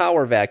Thanos'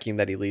 power vacuum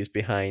that he leaves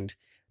behind,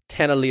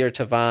 Tanalir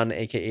Tavan,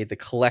 aka the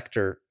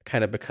Collector,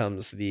 kind of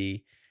becomes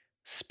the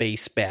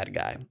space bad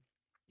guy.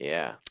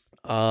 Yeah.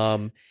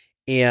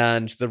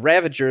 And the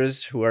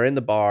Ravagers who are in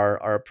the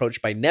bar are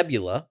approached by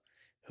Nebula,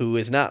 who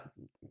is not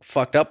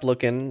fucked up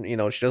looking.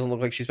 She doesn't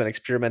look like she's been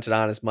experimented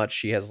on as much.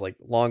 She has like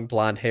long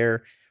blonde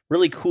hair,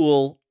 really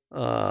cool,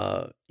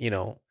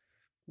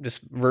 this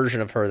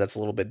version of her that's a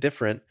little bit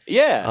different.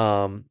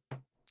 Yeah.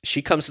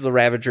 She comes to the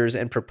Ravagers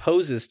and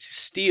proposes to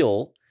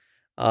steal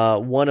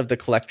one of the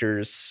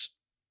Collector's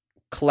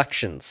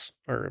collections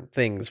or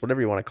things, whatever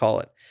you want to call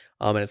it.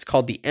 And it's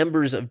called the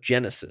Embers of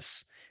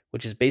Genesis,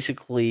 which is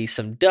basically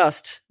some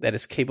dust that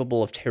is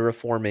capable of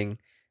terraforming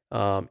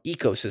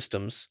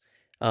ecosystems.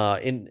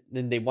 And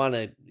they want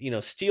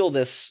to, steal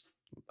this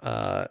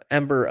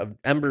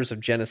Embers of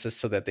Genesis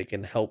so that they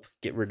can help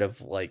get rid of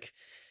like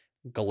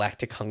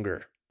galactic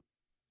hunger,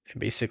 and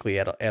basically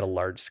at a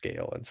large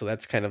scale. And so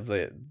that's kind of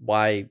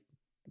why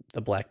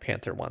the Black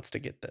Panther wants to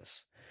get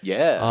this.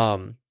 Yeah.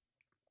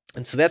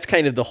 And so that's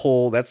kind of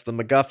that's the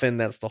MacGuffin.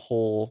 That's the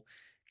whole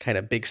kind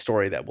of big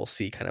story that we'll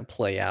see kind of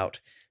play out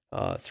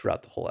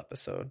throughout the whole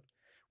episode,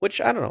 which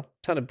I don't know,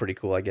 sounded pretty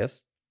cool, I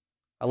guess.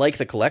 I like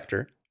the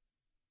Collector.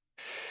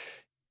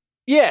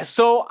 Yeah,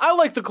 so I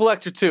like the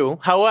Collector too.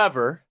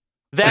 However,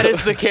 that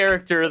is the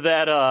character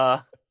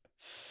that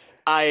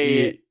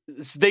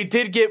they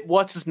did get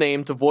what's his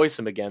name to voice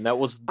him again. That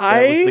was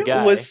the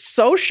guy. I was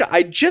so shocked.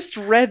 I just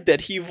read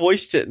that he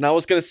voiced it, and I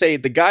was going to say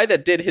the guy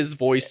that did his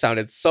voice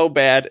sounded so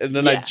bad, and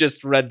then I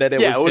just read that it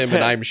was him,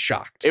 and I'm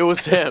shocked. It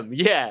was him,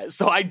 yeah.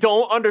 So I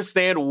don't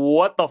understand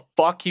what the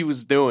fuck he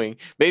was doing.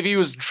 Maybe he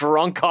was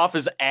drunk off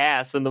his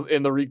ass in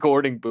the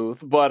recording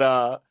booth,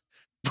 but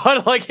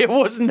like it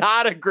was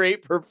not a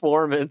great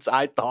performance,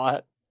 I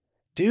thought.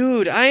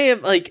 Dude, I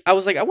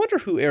was like, I wonder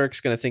who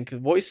Eric's going to think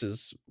voice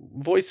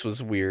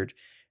was weird.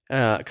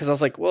 Because I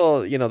was like,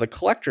 well, the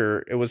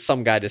Collector, it was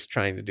some guy just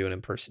trying to do an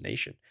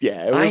impersonation.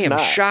 Yeah, it was I am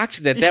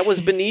shocked that was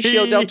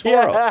Benicio del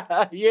Toro.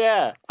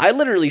 Yeah. I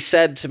literally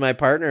said to my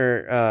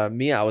partner,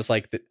 Mia, I was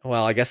like,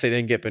 well, I guess they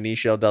didn't get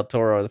Benicio del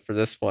Toro for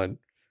this one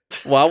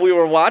while we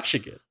were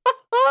watching it.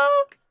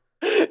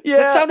 Yeah.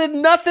 That sounded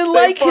nothing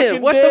like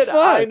him. What the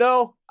fuck?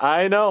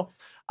 I know.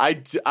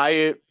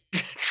 I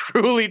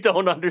truly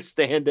don't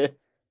understand it.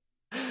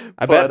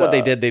 I bet what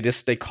they did,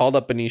 they called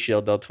up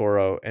Benicio del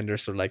Toro and they're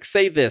sort of like,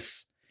 say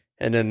this.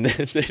 And then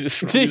they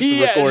just used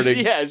the recording.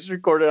 Yeah, just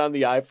recorded on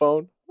the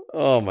iPhone.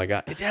 Oh my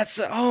God.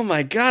 Oh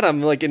my God.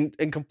 I'm like in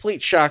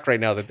complete shock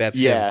right now that's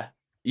him.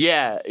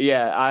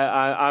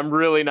 Yeah. I'm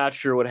really not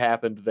sure what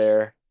happened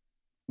there.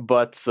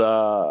 But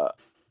it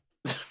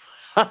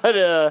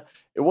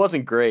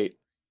wasn't great.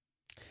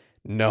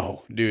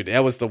 No, dude,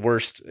 that was the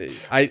worst.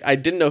 I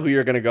didn't know who you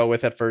were going to go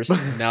with at first.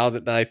 Now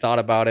that I thought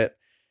about it,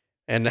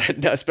 and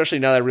especially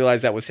now that I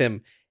realized that was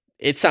him,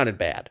 it sounded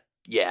bad.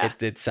 Yeah.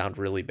 It sounded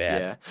really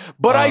bad. Yeah.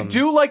 But I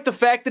do like the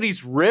fact that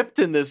he's ripped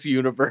in this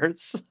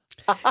universe.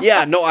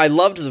 Yeah, no, I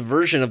loved the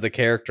version of the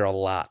character a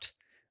lot.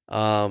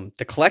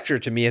 The Collector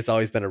to me has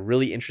always been a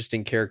really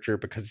interesting character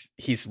because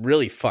he's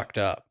really fucked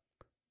up.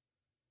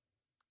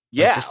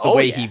 Yeah. Like just the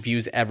way he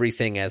views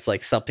everything as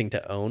like something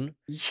to own.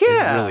 Yeah.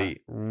 Is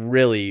really,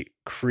 really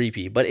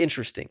creepy, but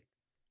interesting.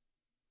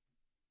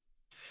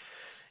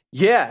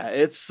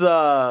 Yeah,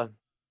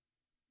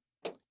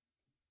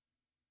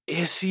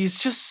 he's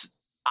just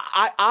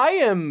I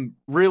am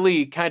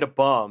really kind of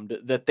bummed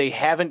that they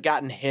haven't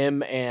gotten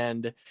him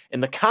and, in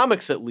the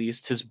comics at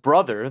least, his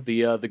brother,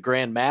 the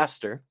Grand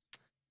Master,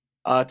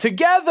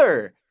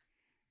 together.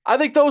 I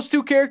think those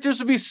two characters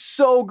would be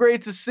so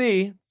great to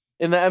see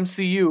in the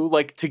MCU,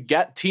 like to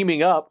get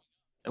teaming up,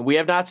 and we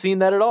have not seen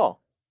that at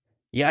all.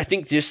 Yeah, I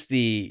think just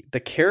the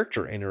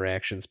character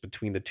interactions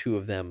between the two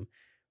of them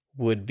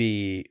would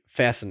be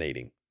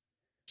fascinating.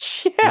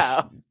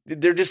 Yeah.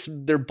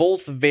 They're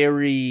both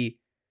very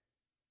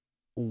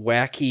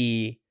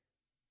wacky,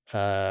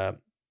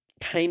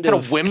 kind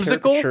of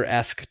whimsical,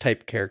 caricature-esque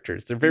type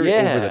characters. They're very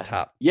over the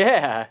top.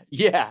 Yeah.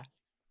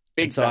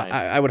 Big so time.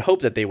 I would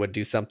hope that they would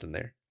do something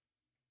there.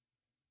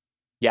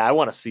 Yeah, I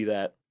want to see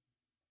that.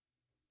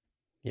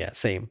 Yeah,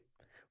 same.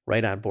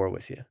 Right on board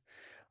with you.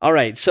 All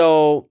right,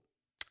 so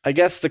I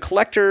guess the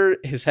Collector,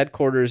 his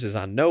headquarters is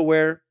on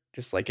nowhere,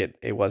 just like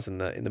it was in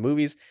the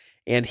movies,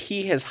 and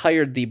he has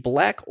hired the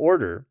Black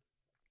Order,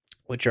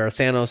 which are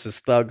Thanos'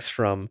 thugs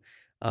from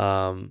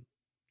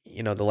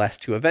the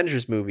last two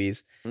Avengers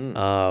movies,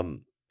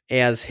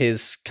 as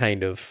his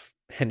kind of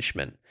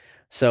henchmen.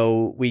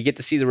 So we get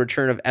to see the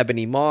return of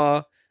Ebony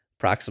Maw,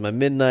 Proxima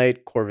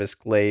Midnight, Corvus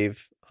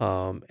Glaive,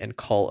 and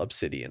Cull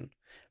Obsidian.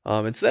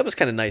 And so that was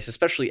kind of nice,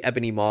 especially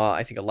Ebony Maw.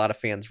 I think a lot of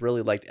fans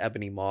really liked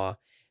Ebony Maw.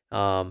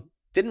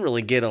 Didn't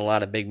really get a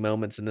lot of big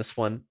moments in this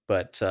one,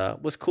 but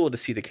was cool to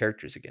see the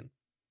characters again.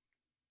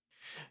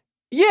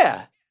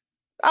 Yeah.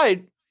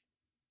 I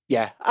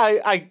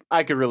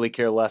could really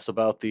care less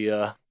about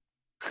the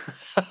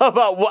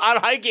about what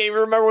I can't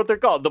even remember what they're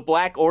called. The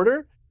Black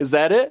Order? Is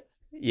that it?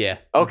 Yeah.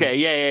 Okay,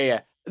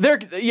 yeah.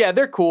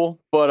 They're cool,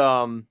 but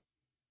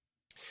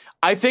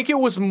I think it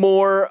was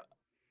more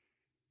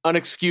an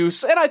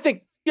excuse, and I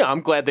think I'm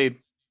glad they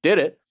did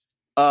it.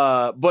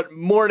 But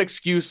more an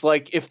excuse,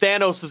 like if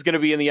Thanos is going to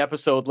be in the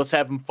episode, let's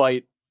have him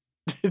fight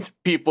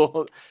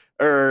people,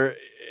 or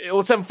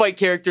let's have him fight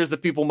characters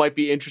that people might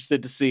be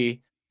interested to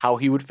see how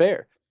he would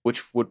fare,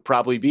 which would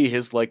probably be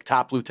his like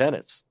top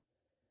lieutenants.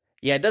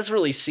 Yeah, it does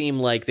really seem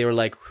like they were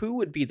like, who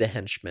would be the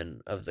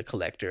henchman of the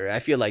Collector? I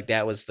feel like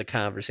that was the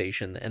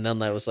conversation, and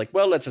then I was like,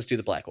 well, let's just do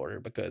the Black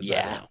Order because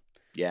I don't know.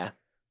 Yeah.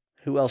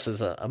 Who else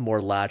is a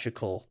more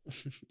logical,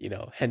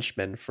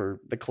 henchman for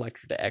the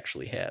Collector to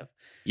actually have?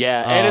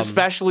 Yeah, and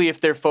especially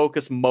if they're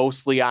focused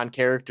mostly on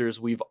characters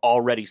we've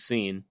already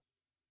seen.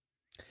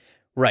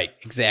 Right,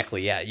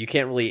 exactly. Yeah, you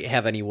can't really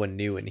have anyone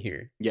new in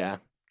here. Yeah.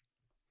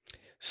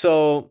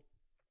 So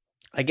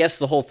I guess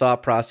the whole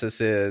thought process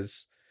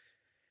is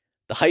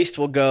the heist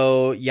will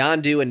go,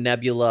 Yondu and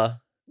Nebula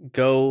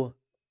go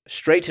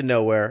straight to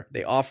nowhere.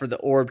 They offer the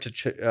orb to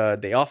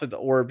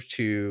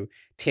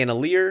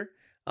Tanalier.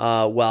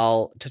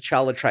 while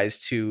T'Challa tries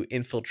to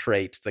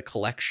infiltrate the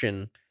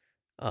collection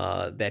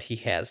that he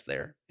has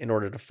there in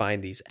order to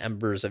find these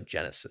embers of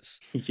Genesis.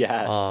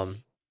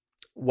 Yes.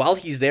 While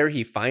he's there,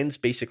 he finds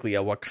basically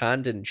a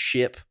Wakandan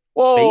ship.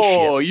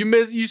 Whoa,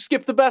 spaceship. you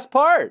skipped the best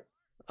part.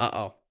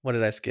 Uh-oh. What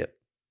did I skip?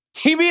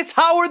 He meets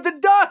Howard the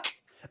Duck.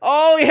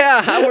 Oh,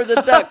 yeah, Howard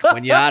the Duck.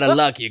 When you're out of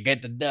luck, you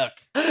get the duck.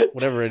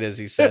 Whatever it is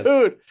he says.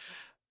 Dude,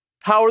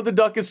 Howard the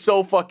Duck is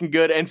so fucking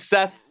good. And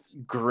Seth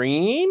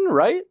Green,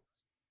 right?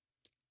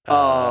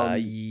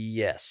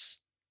 Yes.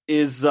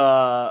 Is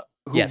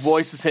who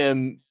voices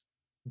him,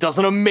 does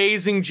an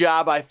amazing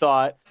job, I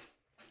thought.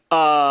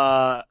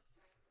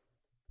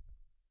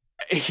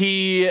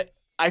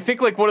 I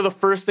think like one of the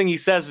first thing he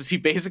says is he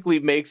basically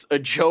makes a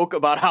joke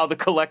about how the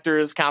Collector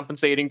is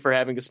compensating for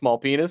having a small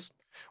penis,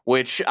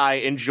 which I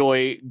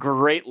enjoy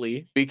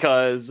greatly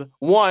because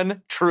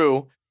 1,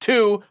 true,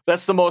 2,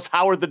 that's the most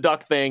Howard the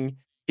Duck thing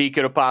he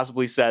could have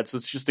possibly said. So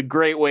it's just a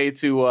great way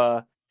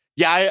to,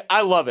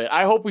 I love it.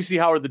 I hope we see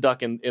Howard the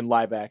Duck in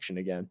live action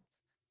again.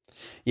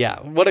 Yeah,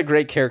 what a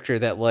great character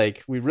that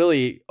like we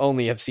really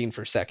only have seen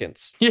for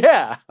seconds.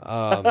 Yeah.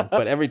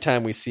 But every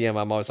time we see him,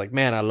 I'm always like,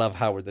 man, I love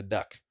Howard the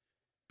Duck.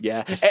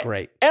 Yeah. It's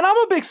great. And I'm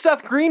a big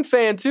Seth Green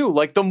fan too.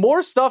 Like the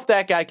more stuff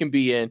that guy can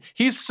be in,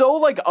 he's so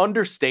like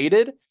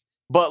understated,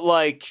 but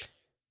like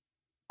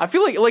I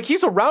feel like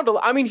he's around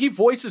I mean, he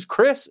voices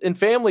Chris in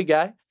Family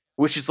Guy,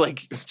 which is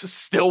like just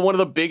still one of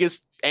the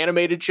biggest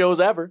animated shows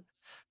ever.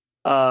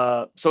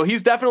 So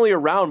he's definitely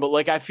around, but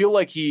like I feel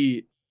like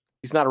he's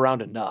not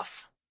around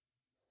enough.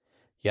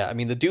 Yeah, I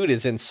mean the dude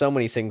is in so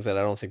many things that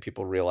I don't think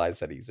people realize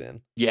that he's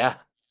in. Yeah.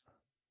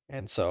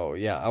 And so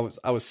yeah,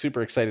 I was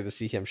super excited to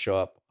see him show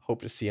up.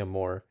 Hope to see him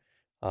more.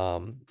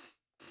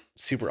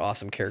 Super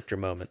awesome character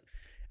moment.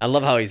 I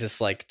love how he's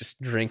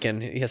just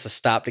drinking. He has to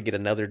stop to get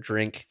another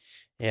drink,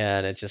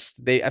 and it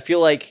just I feel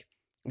like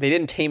they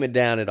didn't tame it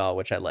down at all,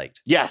 which I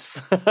liked.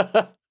 Yes.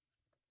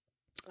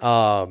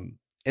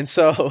 And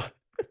so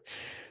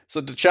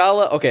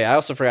T'Challa. Okay, I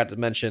also forgot to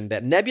mention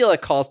that Nebula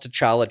calls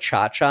T'Challa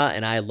Cha-Cha,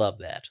 and I love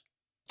that.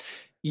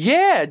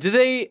 Yeah. Do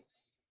they?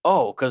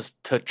 Oh, because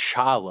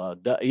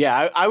T'Challa.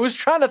 Yeah, I was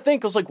trying to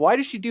think. I was like, why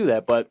did she do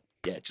that? But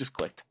yeah, it just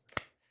clicked.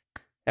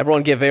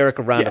 Everyone give Eric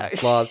a round of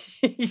applause.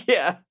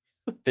 Yeah.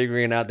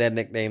 Figuring out that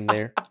nickname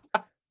there.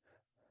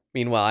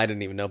 Meanwhile, I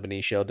didn't even know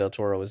Benicio del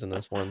Toro was in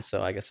this one,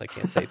 so I guess I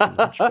can't say too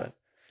much. But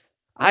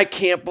I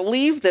can't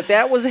believe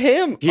that was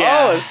him.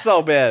 Yeah. Oh, it's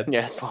so bad.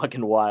 Yeah, it's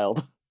fucking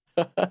wild.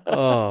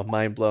 Oh,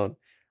 mind blown.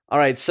 All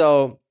right,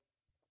 so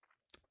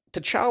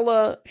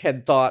T'Challa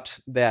had thought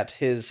that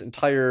his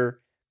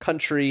entire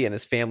country and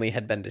his family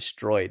had been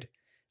destroyed.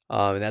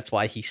 And that's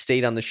why he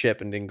stayed on the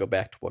ship and didn't go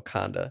back to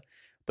Wakanda.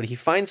 But he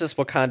finds this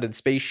Wakandan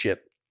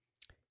spaceship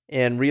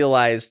and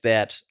realized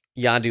that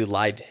Yondu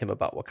lied to him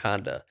about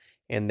Wakanda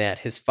and that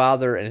his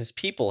father and his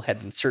people had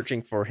been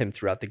searching for him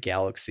throughout the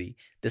galaxy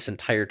this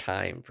entire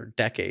time for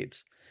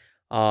decades.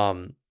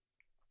 So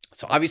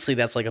obviously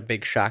that's like a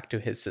big shock to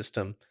his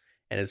system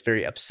and it's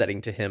very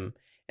upsetting to him.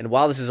 And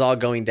while this is all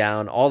going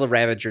down, all the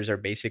Ravagers are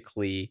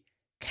basically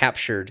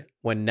captured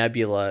when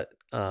Nebula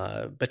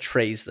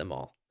betrays them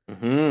all.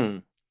 Mm-hmm.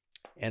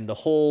 And the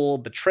whole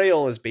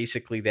betrayal is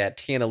basically that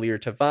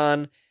Tanalir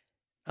Tavan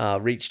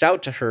reached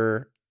out to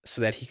her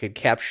so that he could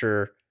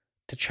capture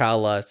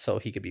T'Challa, so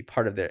he could be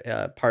part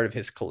of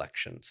his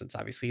collection. Since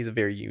obviously he's a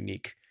very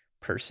unique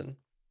person.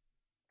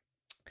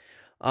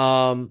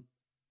 And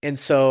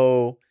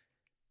so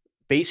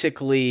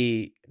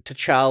basically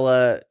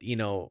T'Challa,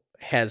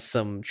 has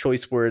some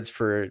choice words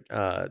for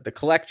the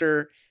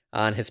Collector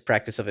on his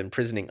practice of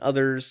imprisoning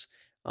others.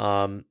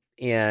 And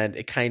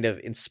it kind of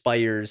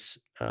inspires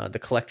the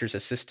Collector's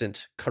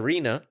assistant,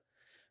 Karina,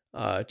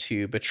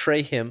 to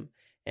betray him,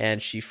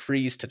 and she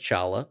frees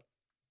T'Challa.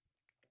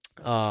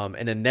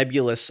 And then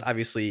Nebulous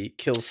obviously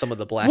kills some of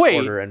the Black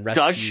Order and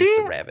rescues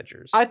the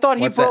Ravagers. I thought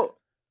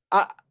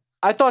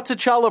I thought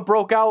T'Challa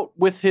broke out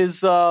with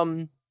his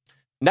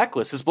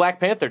necklace, his Black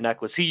Panther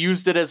necklace. He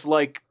used it as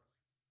like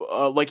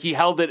he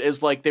held it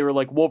as like they were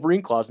like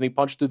Wolverine claws, and he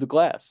punched through the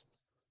glass.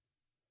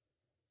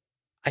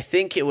 I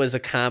think it was a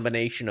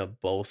combination of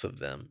both of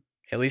them.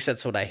 At least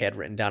that's what I had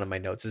written down in my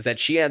notes, is that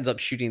she ends up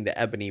shooting the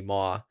Ebony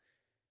Maw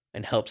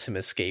and helps him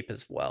escape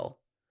as well.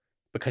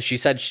 Because she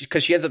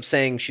ends up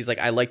saying, she's like,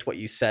 I liked what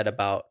you said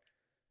about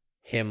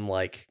him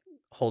like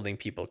holding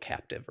people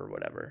captive or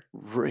whatever.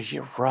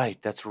 You're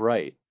right. That's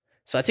right.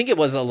 So I think it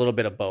was a little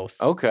bit of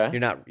both. Okay.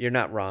 You're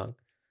not wrong.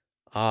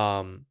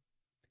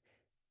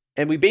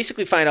 And we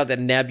basically find out that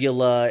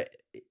Nebula,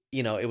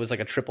 it was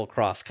like a triple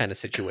cross kind of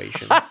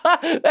situation.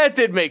 That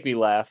did make me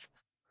laugh.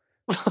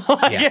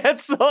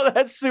 That's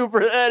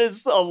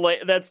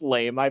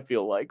lame, I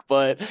feel like,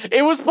 but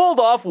it was pulled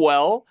off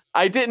well.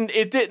 I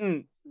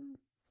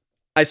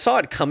saw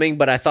it coming,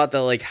 but I thought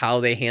that like how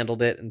they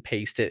handled it and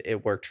paced it,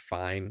 it worked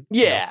fine.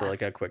 Yeah. For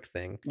like a quick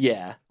thing.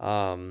 Yeah.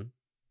 And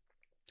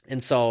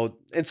so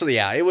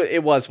yeah,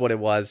 it was what it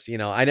was.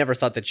 I never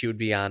thought that you would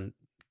be on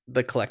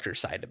the Collector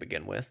side to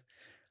begin with.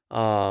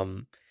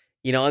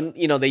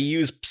 And they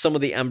use some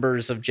of the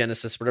embers of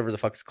Genesis, whatever the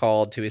fuck's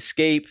called, to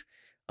escape.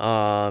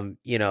 And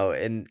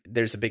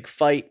there's a big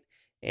fight,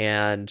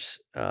 and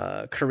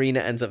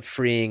Karina ends up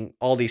freeing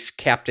all these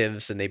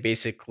captives, and they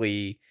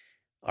basically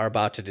are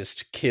about to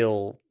just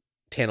kill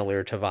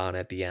Tanalir Tavan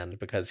at the end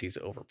because he's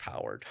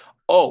overpowered.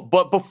 Oh,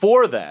 but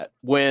before that,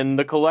 when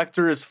the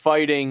Collector is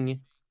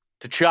fighting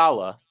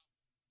T'Challa,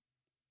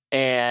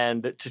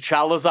 and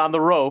T'Challa's on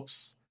the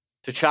ropes,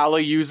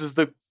 T'Challa uses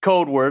the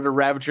code word, "A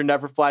Ravager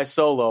never flies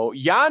solo."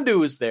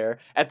 Yondu is there.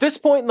 At this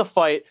point in the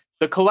fight,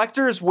 the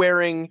Collector is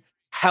wearing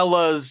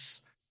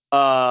Hela's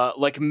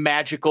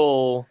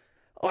magical...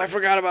 Oh, I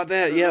forgot about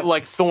that. Yeah,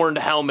 like thorned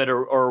helmet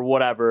or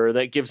whatever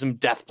that gives him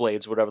death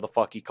blades, whatever the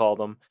fuck he called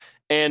them.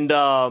 And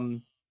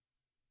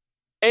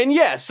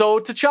yeah, so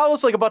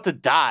T'Challa's like about to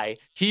die.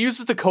 He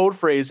uses the code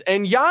phrase,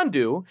 and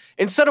Yondu,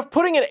 instead of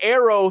putting an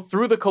arrow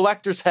through the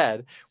Collector's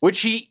head,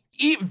 which he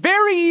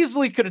very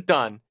easily could have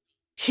done,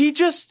 he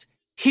just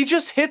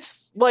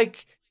hits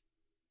like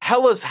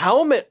Hela's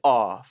helmet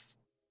off.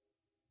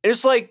 And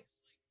it's like,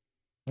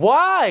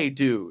 why,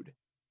 dude?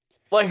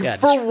 Like, yeah,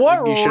 for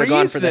what you reason?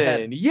 Gone for the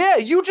head. Yeah,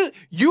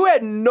 you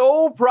had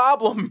no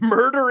problem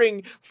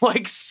murdering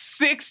like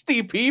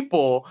 60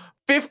 people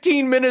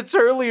 15 minutes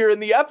earlier in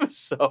the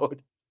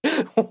episode.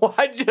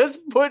 Why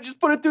just put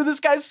it through this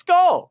guy's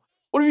skull?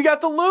 What have you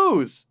got to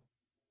lose?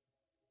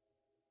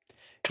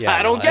 Yeah,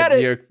 I don't get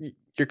it.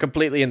 You're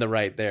completely in the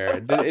right there.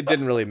 It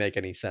didn't really make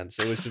any sense.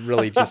 It was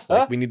really just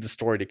like, we need the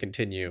story to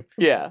continue.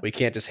 Yeah. We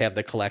can't just have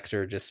the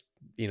Collector just,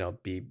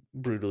 be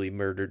brutally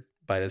murdered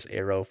by this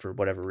arrow for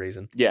whatever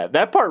reason. Yeah,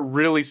 that part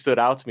really stood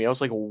out to me. I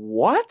was like,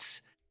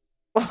 what?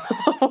 Why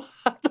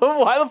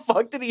the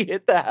fuck did he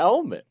hit the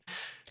helmet?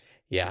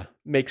 Yeah,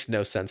 makes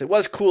no sense. It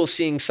was cool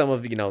seeing some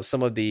of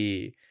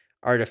the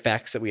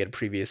artifacts that we had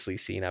previously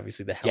seen.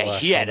 Obviously, the Hela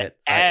he had helmet.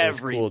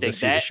 everything. It was cool to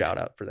see the shout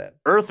out for that.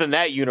 Earth in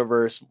that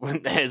universe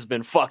has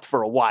been fucked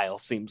for a while,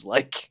 seems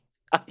like.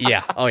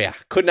 Yeah. Oh, yeah.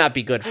 Could not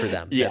be good for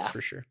them. Yeah, that's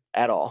for sure.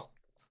 At all.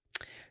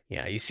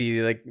 Yeah, you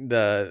see like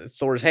the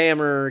Thor's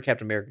hammer,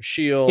 Captain America's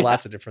shield,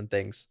 lots of different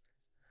things.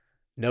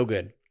 No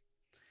good.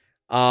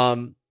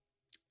 And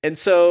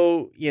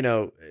so,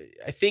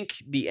 I think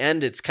the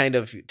end, it's kind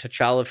of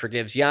T'Challa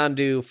forgives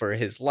Yondu for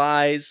his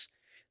lies.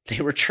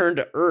 They return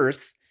to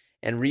Earth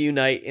and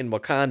reunite in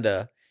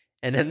Wakanda.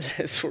 And then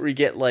that's where we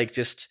get like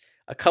just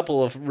a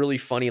couple of really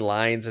funny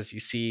lines as you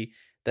see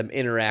them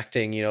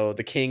interacting.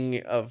 The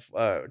king of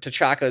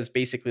T'Chaka is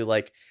basically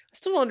like, I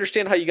still don't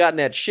understand how you got in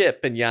that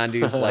ship. And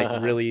Yondu's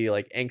like really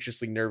like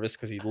anxiously nervous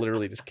because he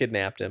literally just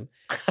kidnapped him.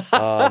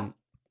 And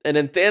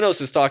then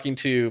Thanos is talking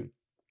to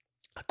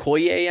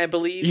Okoye, I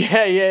believe.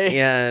 Yeah.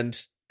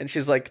 And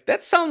she's like,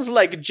 that sounds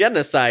like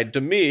genocide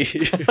to me.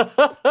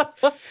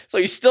 So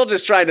he's still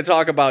just trying to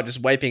talk about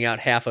just wiping out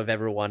half of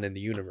everyone in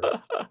the universe.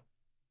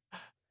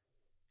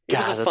 It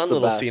was a fun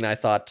little scene, I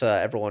thought,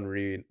 everyone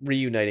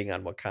reuniting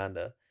on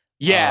Wakanda.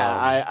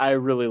 Yeah, I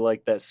really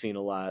liked that scene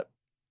a lot.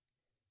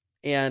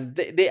 And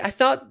I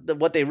thought that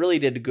what they really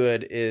did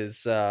good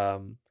is,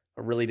 or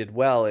really did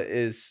well,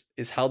 is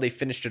how they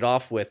finished it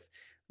off with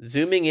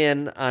zooming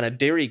in on a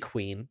Dairy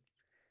Queen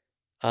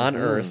on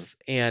Earth,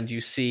 and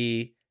you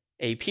see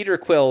a Peter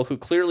Quill who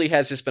clearly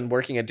has just been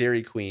working at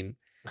Dairy Queen,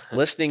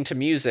 listening to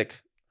music,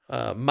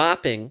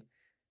 mopping,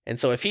 and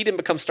so if he didn't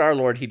become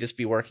Star-Lord, he'd just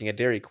be working at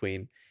Dairy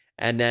Queen,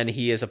 and then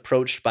he is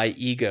approached by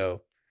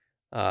Ego,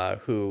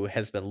 who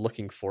has been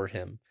looking for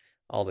him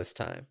all this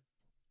time.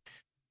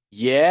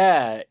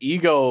 Yeah,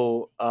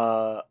 Ego,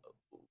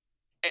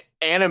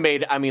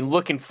 animated,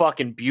 looking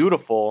fucking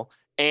beautiful,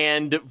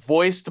 and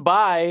voiced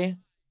by,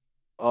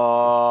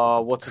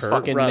 what's his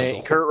fucking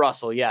name? Kurt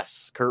Russell,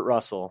 yes, Kurt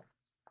Russell.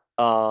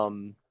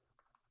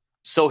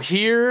 So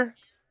here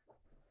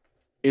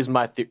is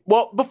my theory.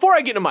 Well, before I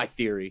get into my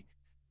theory,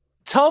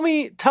 tell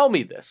me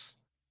this.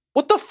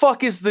 What the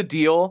fuck is the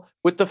deal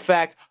with the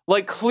fact,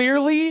 like,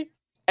 clearly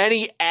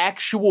any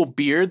actual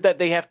beard that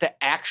they have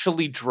to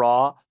actually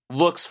draw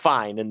looks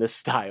fine in this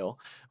style,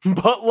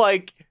 but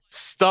like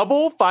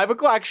stubble, 5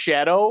 o'clock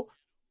shadow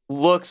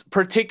looks,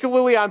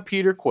 particularly on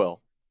Peter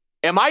Quill.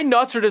 Am I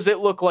nuts, or does it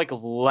look like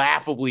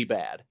laughably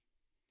bad?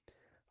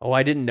 Oh,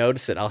 I didn't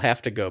notice it. I'll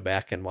have to go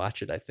back and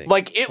watch it, I think.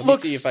 Like, Let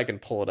me see if I can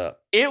pull it up.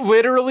 It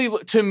literally,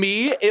 to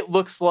me, it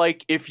looks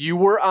like if you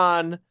were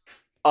on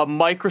a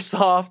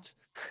Microsoft,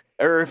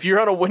 or if you're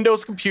on a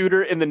Windows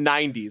computer in the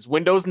 90s,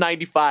 Windows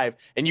 95,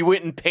 and you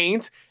went in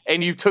Paint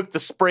and you took the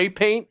spray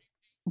paint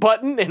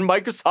button in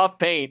Microsoft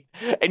Paint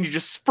and you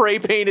just spray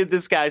painted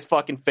this guy's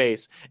fucking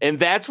face. And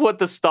that's what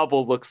the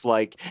stubble looks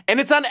like. And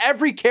it's on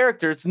every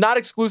character. It's not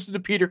exclusive to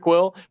Peter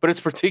Quill, but it's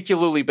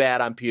particularly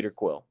bad on Peter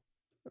Quill.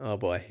 Oh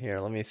boy, here,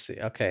 let me see.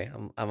 Okay,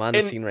 I'm on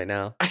the scene right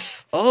now.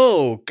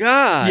 Oh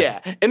god.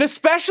 Yeah, and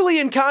especially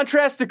in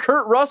contrast to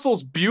Kurt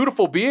Russell's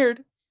beautiful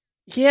beard.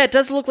 Yeah, it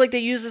does look like they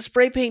use a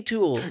spray paint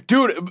tool.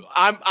 Dude,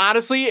 I'm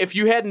honestly, if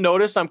you hadn't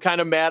noticed, I'm kind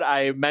of mad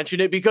I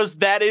mentioned it, because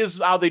that is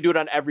how they do it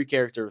on every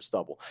character with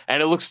stubble.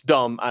 And it looks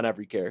dumb on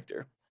every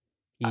character.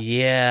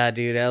 Yeah,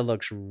 dude, that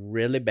looks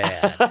really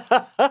bad.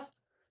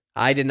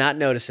 I did not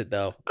notice it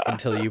though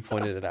until you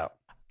pointed it out.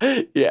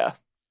 Yeah.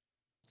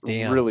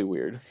 Damn. Really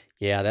weird.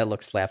 Yeah, that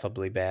looks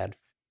laughably bad.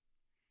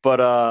 But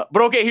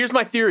okay, here's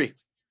my theory.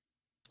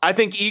 I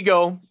think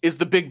Ego is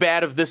the big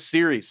bad of this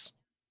series.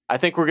 I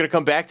think we're going to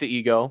come back to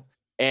Ego.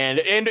 And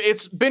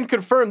it's been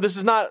confirmed. This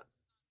is not,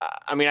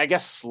 I mean, I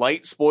guess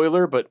slight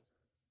spoiler, but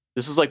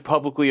this is like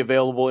publicly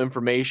available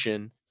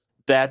information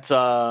that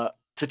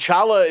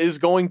T'Challa is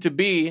going to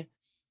be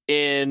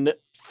in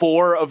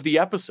 4 of the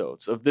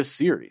episodes of this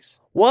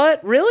series.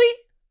 What? Really?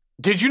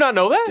 Did you not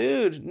know that?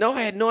 Dude, no,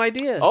 I had no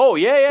idea. Oh,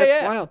 yeah.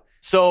 That's wild.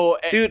 So,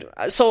 dude,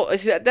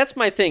 that's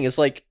my thing. Is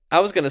like, I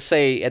was going to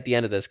say at the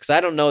end of this, because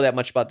I don't know that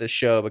much about this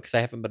show because I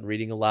haven't been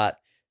reading a lot,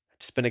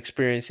 just been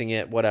experiencing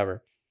it,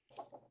 whatever.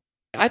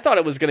 I thought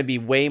it was going to be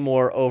way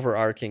more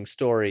overarching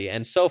story,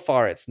 and so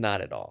far it's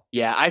not at all.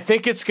 Yeah, I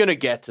think it's going to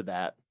get to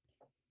that.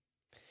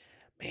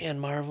 Man,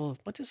 Marvel,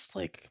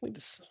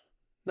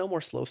 no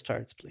more slow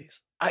starts,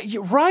 please.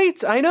 You're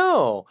right, I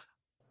know.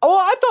 Oh,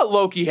 I thought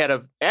Loki had I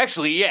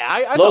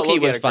thought Loki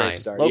was had a fine. great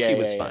start. Loki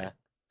was fine.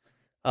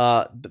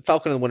 The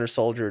Falcon and the Winter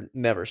Soldier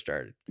never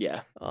started.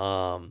 Yeah.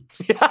 God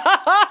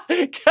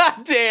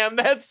damn,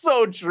 that's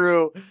so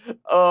true.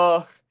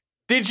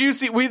 Did you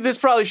see? This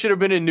probably should have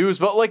been in news,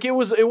 but like it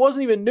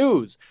wasn't even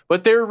news.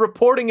 But they're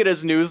reporting it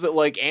as news that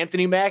like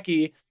Anthony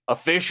Mackie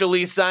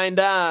officially signed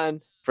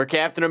on for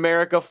Captain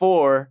America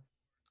 4.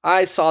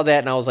 I saw that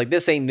and I was like,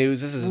 "This ain't news.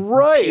 This is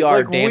right. PR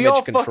like,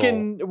 damage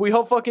control." We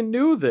all fucking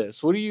knew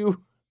this. What do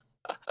you?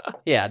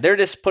 Yeah, they're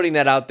just putting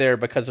that out there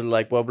because they're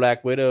like, well,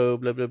 Black Widow,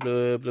 blah, blah,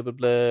 blah, blah, blah,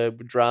 blah,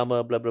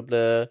 drama, blah, blah,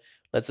 blah.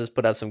 Let's just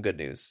put out some good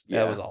news. Yeah.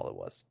 That was all it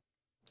was.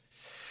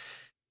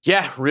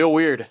 Yeah, real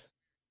weird.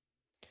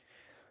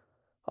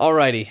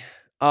 Alrighty.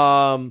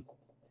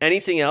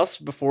 Anything else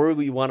before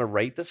we want to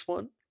rate this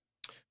one?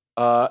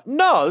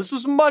 No, this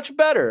was much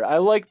better. I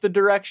like the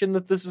direction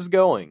that this is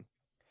going.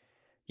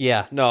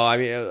 Yeah, no, I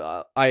mean,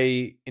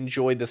 I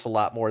enjoyed this a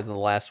lot more than the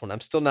last one. I'm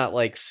still not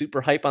like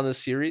super hype on this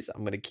series.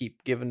 I'm going to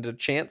keep giving it a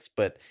chance,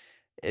 but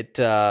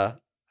I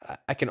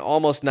can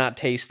almost not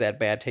taste that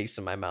bad taste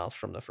in my mouth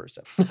from the first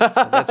episode. So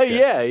that's good.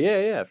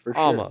 Yeah, for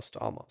sure. Almost.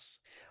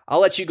 I'll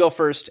let you go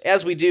first.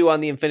 As we do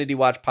on the Infinity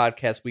Watch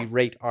podcast, we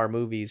rate our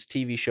movies,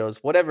 TV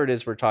shows, whatever it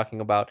is we're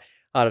talking about,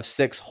 out of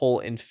 6 whole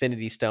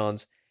Infinity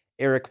Stones.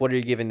 Eric, what are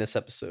you giving this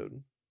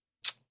episode?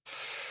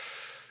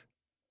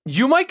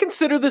 You might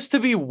consider this to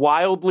be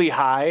wildly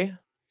high.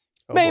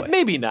 Oh,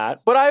 maybe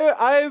not, but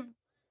I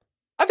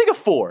think a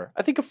 4.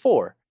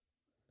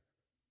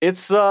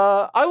 It's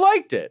I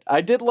liked it.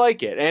 I did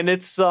like it, and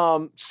it's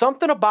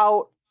something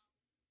about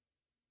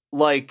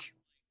like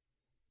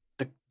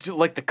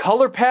the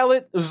color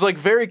palette. It was like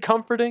very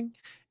comforting.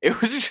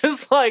 It was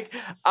just like,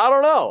 I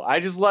don't know. I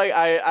just like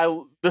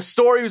the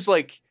story was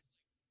like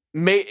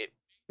made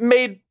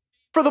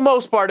for the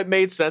most part, it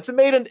made sense. It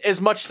made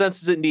as much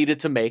sense as it needed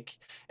to make.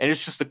 And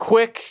it's just a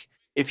quick,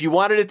 if you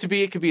wanted it to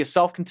be, it could be a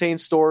self-contained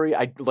story.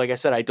 Like I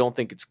said, I don't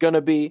think it's going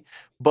to be.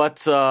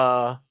 But,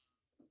 yeah,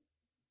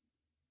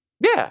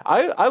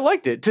 I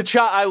liked it.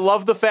 I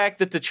love the fact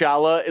that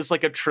T'Challa is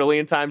like a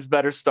trillion times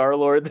better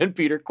Star-Lord than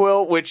Peter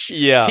Quill, which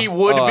he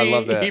would be. I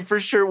love that. He for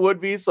sure would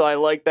be. So I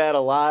like that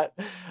a lot.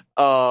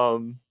 I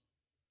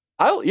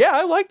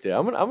liked it.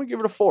 I'm gonna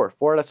give it a 4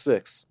 out of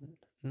 6.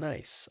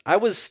 Nice. I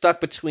was stuck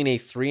between a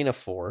 3 and a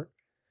 4.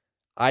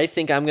 I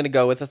think I'm going to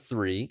go with a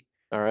 3.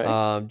 All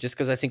right. Just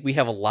because I think we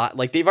have a lot.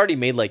 Like, they've already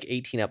made like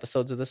 18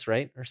 episodes of this,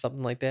 right? Or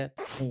something like that.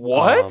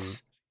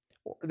 What?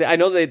 I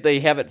know they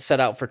have it set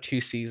out for 2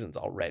 seasons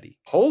already.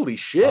 Holy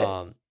shit.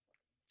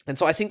 And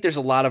so I think there's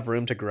a lot of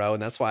room to grow,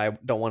 and that's why I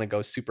don't want to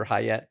go super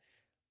high yet.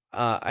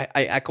 I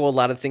echo a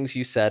lot of things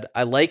you said.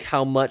 I like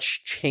how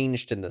much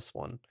changed in this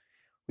one.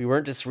 We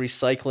weren't just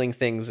recycling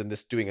things and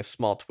just doing a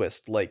small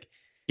twist. Like,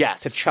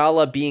 yes,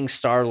 T'Challa being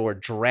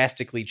Star-Lord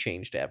drastically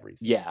changed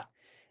everything. Yeah.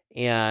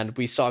 And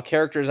we saw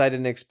characters I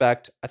didn't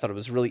expect. I thought it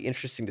was really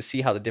interesting to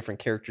see how the different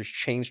characters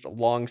changed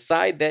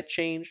alongside that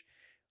change.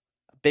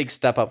 A big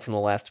step up from the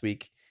last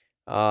week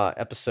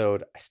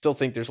episode. I still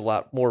think there's a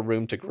lot more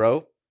room to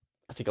grow.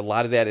 I think a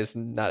lot of that is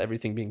not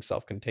everything being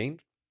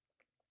self-contained.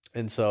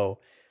 And so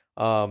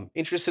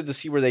interested to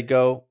see where they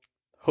go.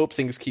 Hope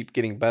things keep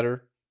getting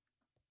better.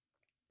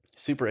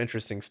 Super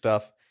interesting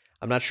stuff.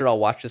 I'm not sure I'll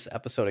watch this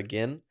episode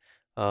again.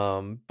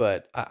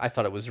 But I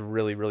thought it was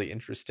really, really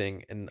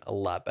interesting and a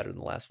lot better than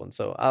the last one.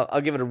 So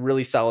I'll give it a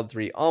really solid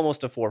 3,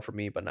 almost a 4 for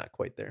me, but not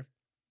quite there.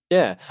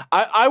 Yeah,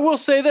 I will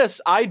say this.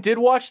 I did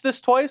watch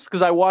this twice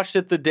because I watched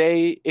it the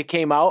day it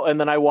came out, and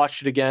then I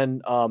watched it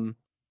again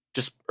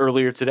just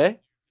earlier today.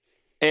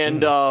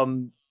 And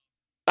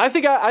I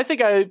think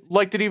I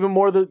liked it even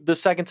more the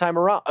second time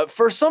around.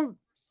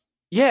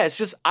 It's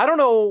just, I don't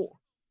know.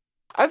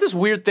 I have this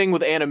weird thing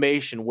with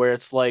animation where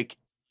it's like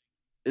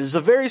there's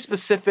a very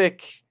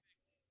specific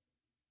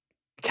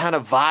kind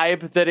of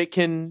vibe that it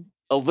can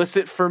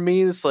elicit for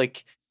me. It's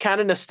like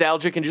kind of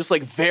nostalgic and just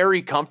like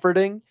very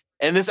comforting.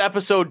 And this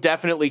episode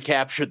definitely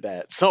captured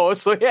that. So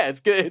yeah, it's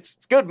good.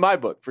 It's good in my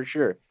book for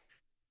sure.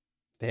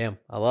 Damn,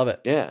 I love it.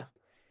 Yeah.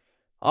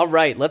 All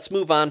right, let's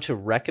move on to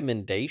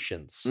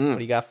recommendations. Mm. What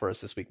do you got for us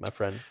this week, my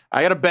friend?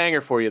 I got a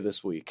banger for you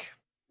this week.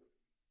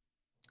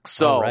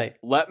 So right.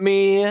 let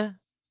me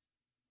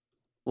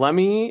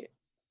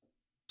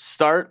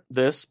start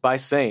this by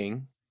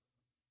saying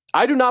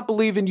I do not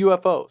believe in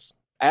UFOs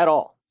at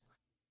all.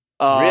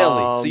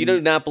 Really? So you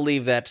do not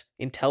believe that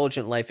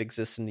intelligent life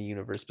exists in the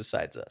universe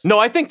besides us? No,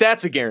 I think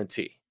that's a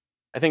guarantee.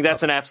 I think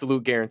that's an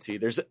absolute guarantee.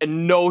 There's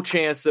no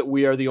chance that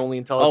we are the only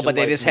intelligent. Oh, but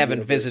they life just in the haven't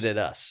universe. visited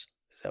us.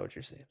 Is that what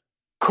you're saying?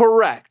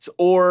 Correct.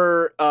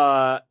 Or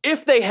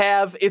if they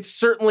have, it's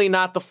certainly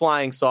not the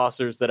flying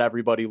saucers that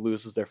everybody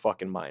loses their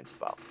fucking minds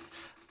about.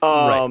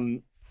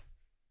 Right.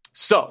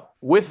 So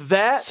with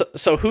that,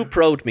 so who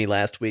probed me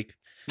last week?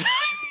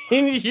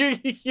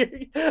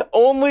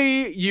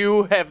 Only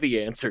you have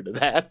the answer to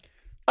that.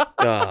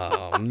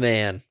 Oh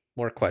man,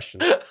 more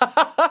questions.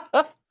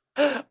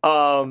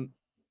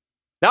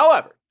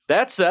 However,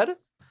 that said,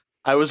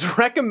 I was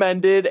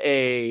recommended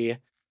they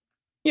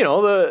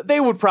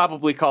would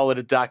probably call it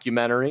a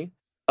documentary.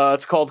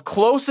 It's called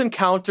Close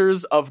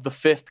Encounters of the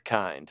Fifth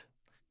Kind.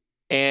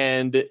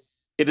 And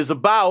it is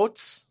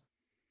about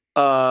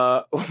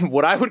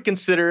what I would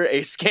consider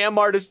a scam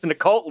artist and a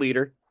cult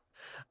leader.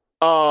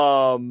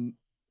 And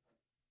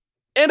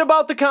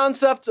about the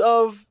concept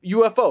of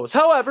UFOs.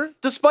 However,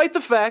 despite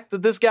the fact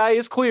that this guy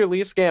is clearly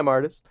a scam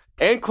artist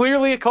and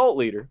clearly a cult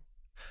leader,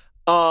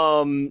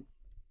 I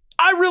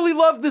really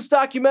love this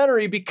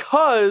documentary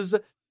because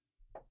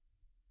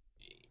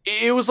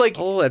it was like...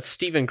 Oh, that's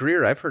Stephen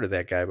Greer. I've heard of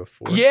that guy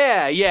before.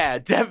 Yeah.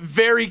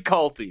 Very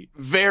culty.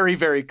 Very,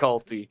 very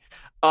culty.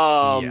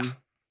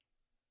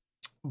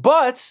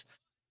 But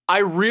I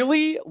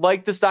really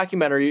like this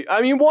documentary.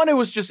 I mean, one, it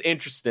was just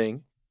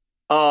interesting.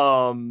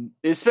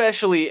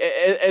 Especially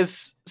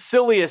as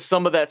silly as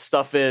some of that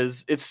stuff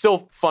is, it's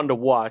still fun to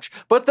watch.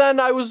 But then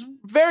I was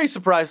very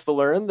surprised to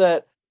learn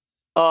that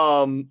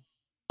a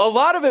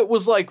lot of it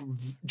was like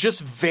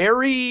just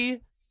very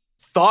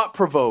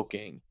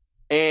thought-provoking.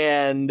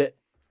 And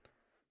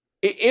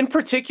in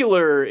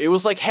particular, it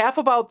was like half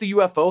about the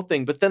UFO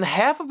thing, but then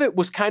half of it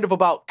was kind of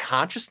about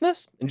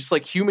consciousness and just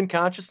like human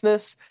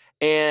consciousness.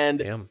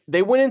 And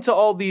they went into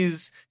all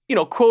these,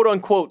 quote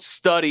unquote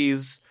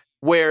studies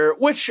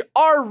which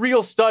are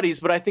real studies,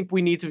 but I think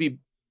we need to be,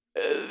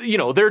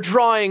 they're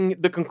drawing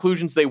the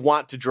conclusions they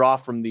want to draw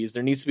from these.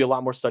 There needs to be a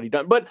lot more study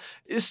done. But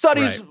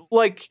studies,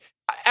 like,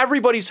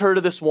 everybody's heard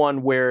of this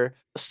one where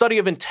a study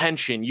of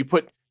intention, you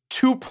put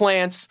two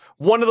plants,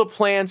 one of the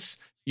plants,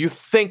 you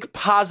think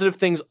positive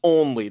things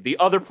only. The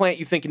other plant,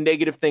 you think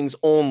negative things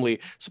only.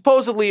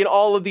 Supposedly, in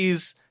all of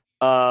these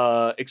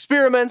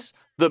experiments,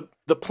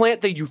 the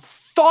plant that you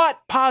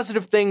thought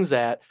positive things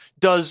at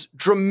does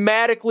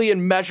dramatically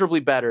and measurably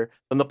better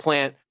than the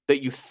plant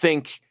that you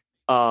think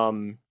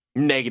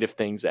negative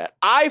things at.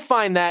 I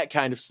find that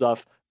kind of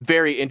stuff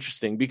very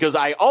interesting because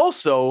I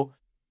also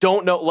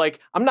don't know, like,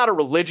 I'm not a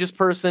religious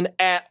person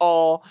at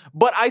all,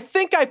 but I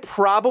think I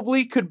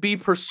probably could be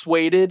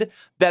persuaded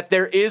that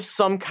there is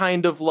some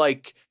kind of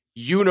like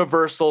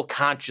universal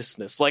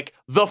consciousness, like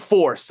the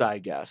Force, I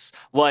guess.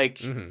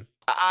 Like,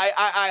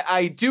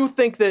 I do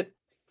think that,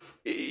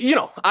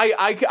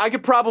 I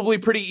could probably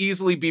pretty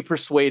easily be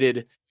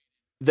persuaded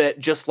that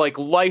just like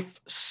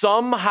life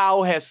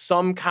somehow has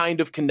some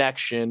kind of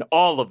connection,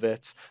 all of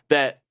it,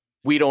 that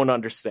we don't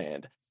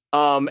understand.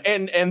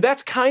 And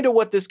that's kind of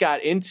what this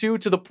got into,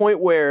 to the point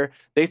where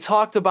they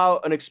talked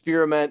about an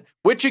experiment,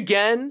 which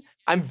again,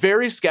 I'm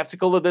very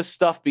skeptical of this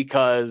stuff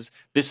because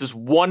this is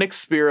one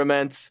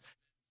experiment.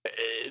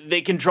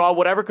 They can draw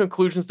whatever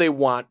conclusions they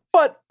want,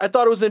 but I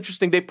thought it was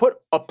interesting. They put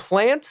a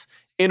plant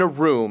in a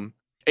room,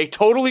 a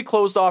totally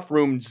closed off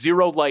room,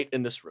 zero light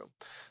in this room.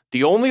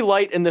 The only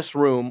light in this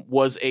room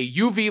was a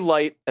UV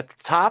light at the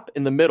top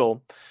in the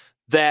middle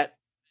that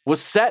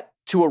was set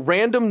to a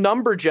random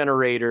number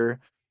generator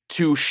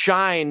to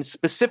shine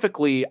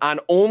specifically on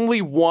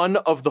only one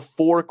of the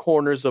four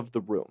corners of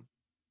the room.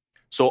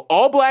 So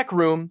all black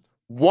room,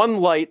 one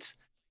light,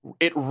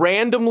 it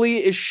randomly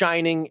is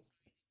shining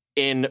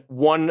in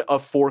one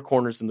of four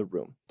corners in the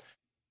room.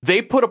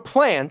 They put a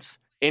plant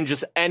in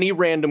just any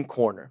random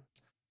corner.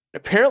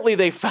 Apparently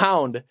they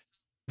found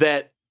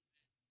that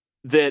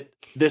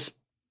this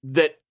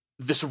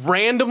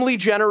randomly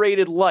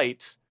generated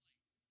light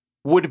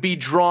would be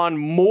drawn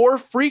more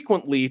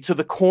frequently to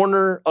the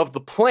corner of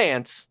the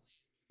plant,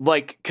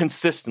 like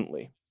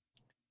consistently.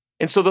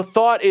 And so the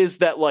thought is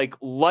that like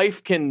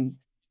life can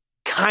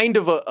kind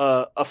of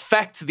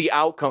affect the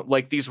outcome,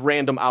 like these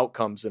random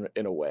outcomes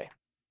in a way,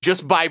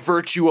 just by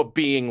virtue of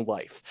being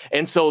life.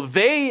 And so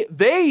they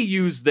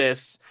use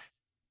this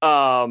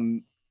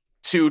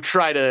to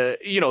try to,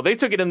 they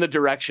took it in the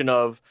direction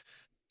of,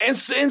 and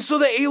so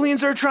the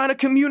aliens are trying to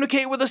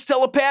communicate with us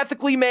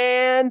telepathically,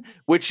 man,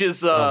 which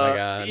is, oh my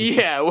God.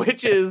 Yeah,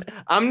 which is,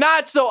 I'm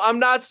not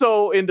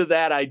so into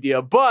that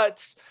idea,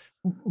 but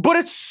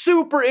it's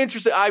super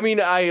interesting. I mean,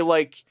 I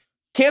like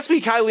can't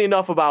speak highly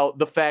enough about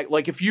the fact,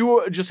 like, if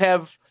you're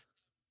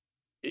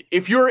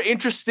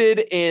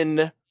interested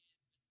in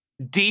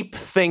deep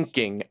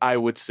thinking, I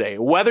would say.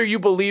 Whether you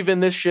believe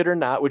in this shit or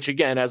not, which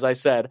again, as I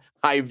said,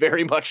 I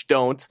very much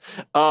don't.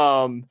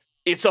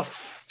 It's a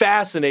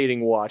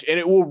fascinating watch, and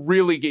it will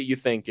really get you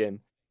thinking.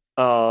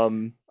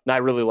 I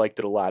really liked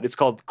it a lot. It's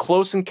called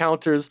Close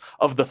Encounters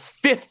of the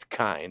Fifth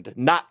Kind,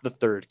 not the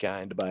Third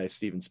Kind, by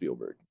Steven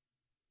Spielberg.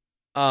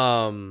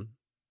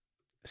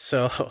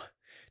 So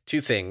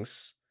two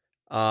things.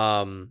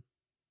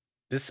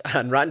 This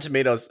on Rotten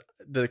Tomatoes,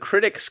 the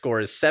critic score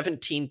is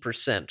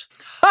 17%,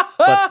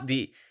 but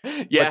the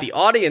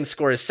audience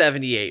score is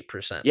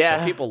 78%. Yeah,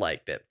 so people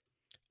liked it.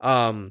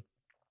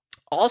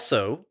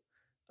 Also,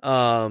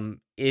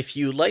 if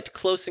you liked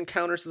Close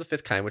Encounters of the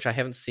Fifth Kind, which I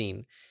haven't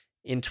seen,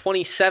 in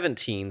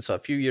 2017, so a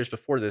few years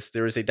before this,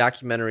 there was a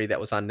documentary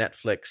that was on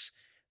Netflix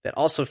that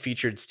also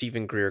featured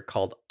Stephen Greer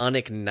called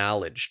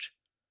Unacknowledged.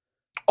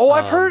 Oh,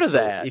 I've heard of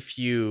that. If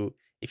you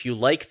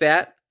like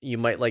that, you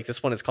might like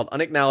this one. It's called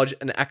Unacknowledged,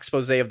 an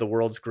expose of the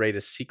world's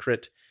greatest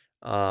secret.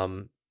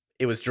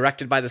 It was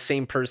directed by the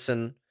same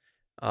person,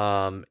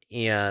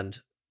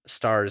 and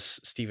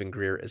stars Stephen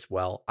Greer as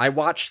well. I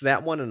watched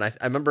that one, and I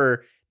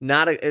remember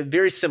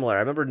very similar. I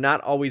remember not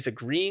always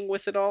agreeing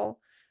with it all,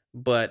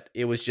 but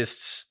it was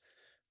just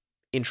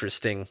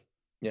interesting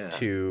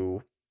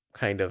to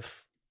kind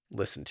of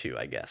listen to,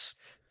 I guess.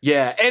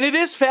 Yeah, and it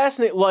is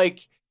fascinating.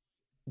 Like,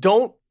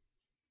 don't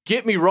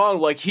get me wrong.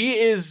 Like,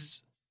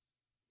 it's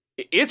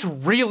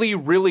really,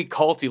 really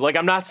culty. Like,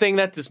 I'm not saying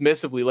that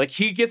dismissively. Like,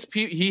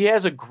 he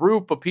has a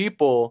group of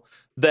people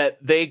that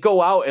they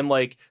go out and,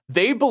 like,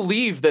 they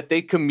believe that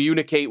they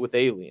communicate with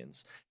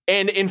aliens.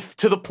 And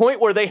to the point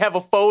where they have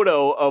a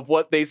photo of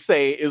what they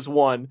say is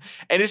one.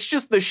 And it's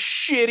just the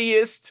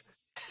shittiest.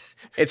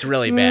 It's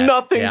really bad.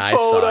 Nothing yeah,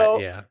 photo. I saw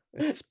it. Yeah,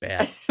 it's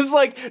bad. It's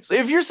like, so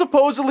if you're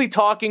supposedly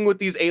talking with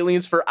these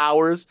aliens for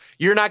hours,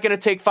 you're not going to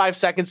take 5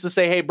 seconds to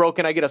say, hey, bro,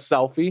 can I get a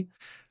selfie?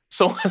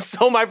 So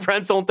my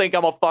friends don't think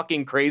I'm a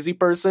fucking crazy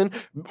person,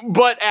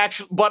 but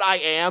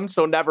I am.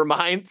 So never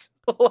mind.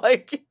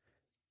 Like,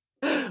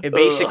 it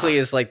basically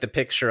is like the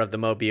picture of the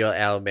Mobile,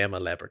 Alabama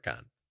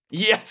leprechaun.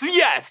 Yes.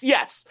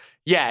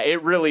 Yeah,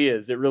 it really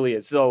is. It really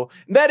is. So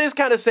that is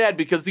kind of sad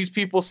because these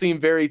people seem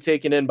very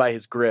taken in by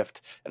his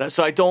grift. And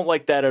so I don't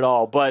like that at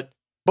all. But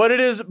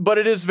it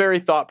is very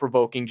thought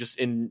provoking, just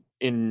in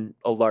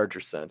a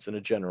larger sense, in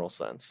a general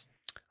sense.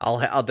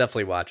 I'll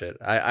definitely watch it.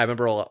 I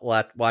remember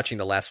watching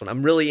the last one.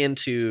 I'm really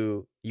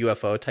into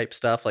UFO type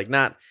stuff. Like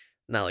not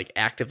like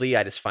actively.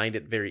 I just find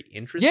it very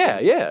interesting.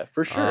 Yeah,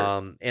 for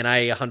sure. And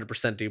I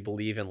 100% do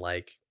believe in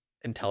like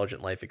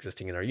intelligent life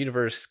existing in our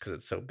universe because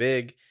it's so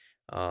big.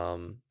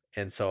 And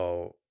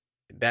so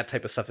that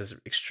type of stuff is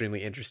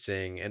extremely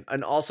interesting.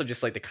 And also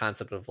just like the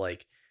concept of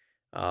like,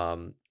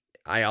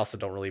 I also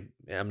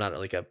I'm not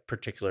like a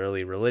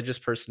particularly religious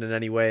person in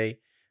any way.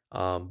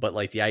 But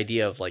like the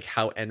idea of like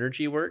how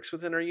energy works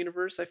within our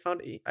universe, I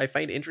find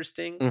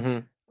interesting. Mm-hmm.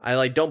 I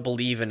like don't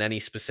believe in any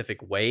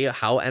specific way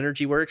how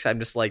energy works. I'm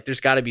just like, there's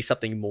got to be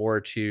something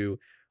more to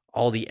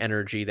all the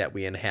energy that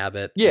we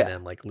inhabit and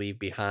then like leave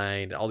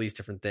behind, all these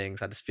different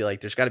things. I just feel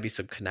like there's got to be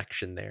some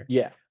connection there.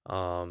 Yeah.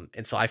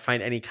 And so I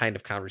find any kind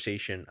of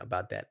conversation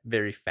about that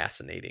very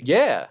fascinating.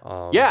 Yeah.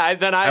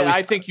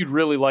 I think you'd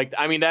really like,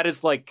 I mean, that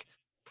is like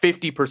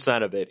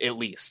 50% of it, at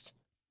least.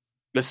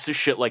 This is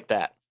shit like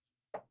that.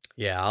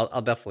 Yeah,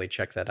 I'll definitely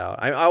check that out.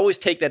 I always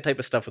take that type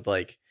of stuff with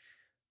like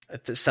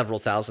several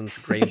thousands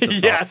grains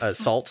of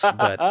salt,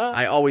 but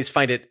I always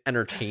find it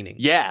entertaining.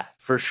 Yeah,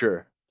 for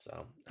sure.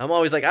 So I'm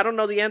always like, I don't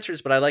know the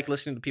answers, but I like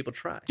listening to people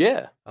try.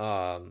 Yeah.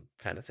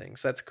 Kind of thing.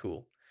 So that's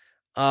cool.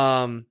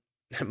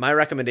 My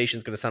recommendation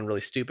is going to sound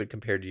really stupid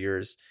compared to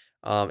yours.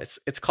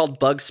 It's called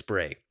Bug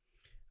Spray.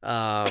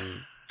 I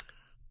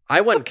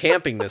went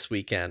camping this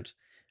weekend,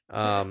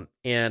 and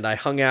I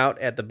hung out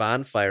at the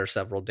bonfire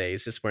several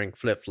days, just wearing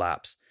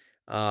flip-flops.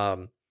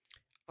 I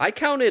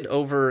counted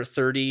over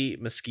 30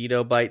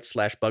 mosquito bites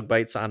 / bug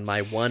bites on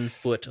my 1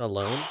 foot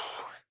alone.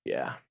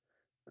 Yeah.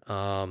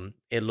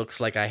 It looks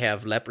like I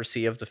have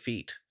leprosy of the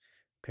feet.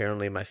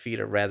 Apparently my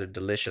feet are rather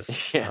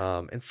delicious.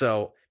 Yeah. And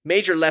so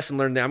major lesson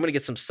learned there. I'm going to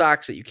get some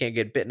socks that you can't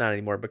get bitten on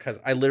anymore because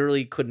I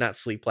literally could not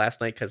sleep last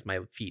night because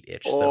my feet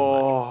itch so much.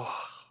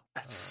 Oh,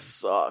 that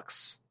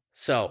sucks.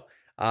 So,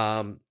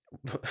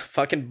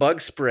 fucking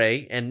bug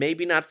spray and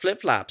maybe not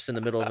flip-flops in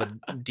the middle of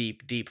a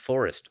deep, deep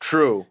forest.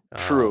 True.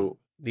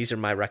 These are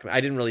my recommend.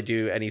 I didn't really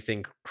do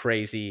anything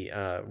crazy,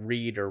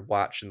 read or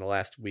watch in the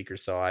last week or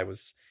so. I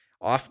was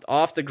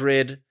off the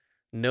grid,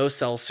 no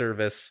cell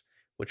service,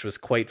 which was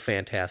quite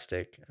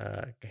fantastic.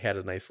 Had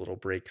a nice little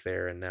break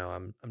there, and now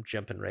I'm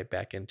jumping right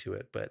back into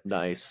it. But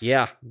nice.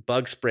 Yeah,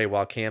 bug spray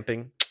while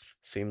camping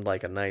seemed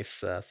like a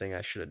nice thing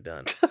I should have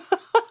done.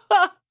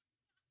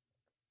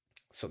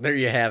 So there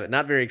you have it.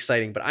 Not very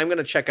exciting, but I'm going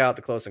to check out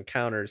the Close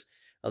Encounters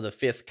of the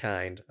Fifth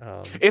Kind.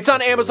 It's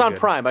on Amazon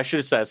Prime. I should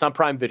have said it's on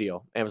Prime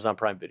Video. Amazon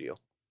Prime Video.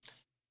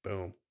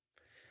 Boom.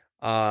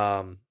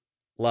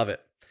 Love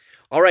it.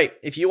 All right.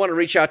 If you want to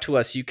reach out to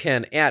us, you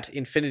can at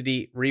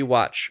Infinity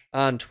Rewatch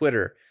on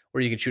Twitter,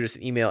 or you can shoot us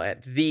an email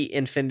at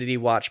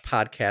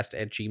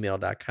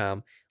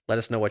theinfinitywatchpodcast@gmail.com. Let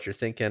us know what you're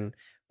thinking.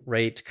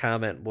 rate,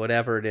 comment,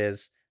 whatever it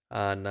is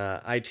on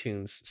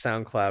iTunes,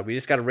 SoundCloud. We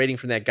just got a rating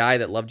from that guy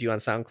that loved you on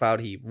SoundCloud.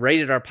 He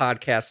rated our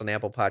podcast on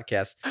Apple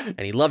Podcasts, and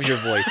he loves your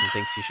voice and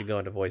thinks you should go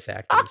into voice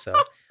acting.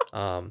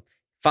 So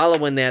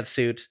follow in that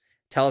suit.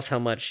 Tell us how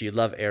much you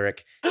love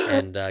Eric,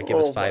 and give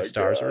us 5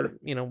 stars, God.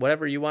 Or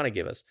whatever you want to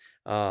give us.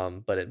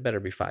 But it better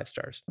be 5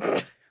 stars.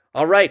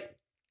 All right.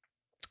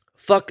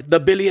 Fuck the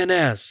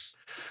billionaires.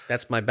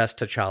 That's my best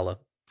T'Challa.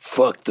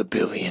 Fuck the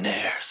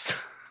billionaires.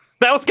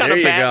 That was kind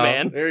of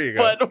Batman. There you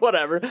go. But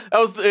whatever. That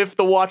was if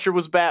the Watcher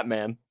was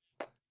Batman.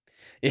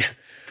 Yeah.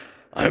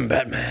 I'm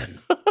Batman.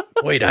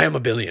 Wait, I am a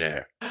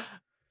billionaire.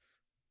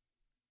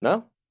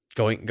 No?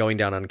 Going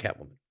down on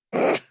Catwoman.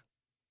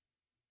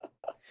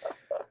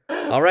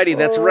 Alrighty,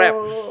 that's a wrap.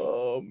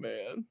 Oh,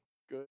 man.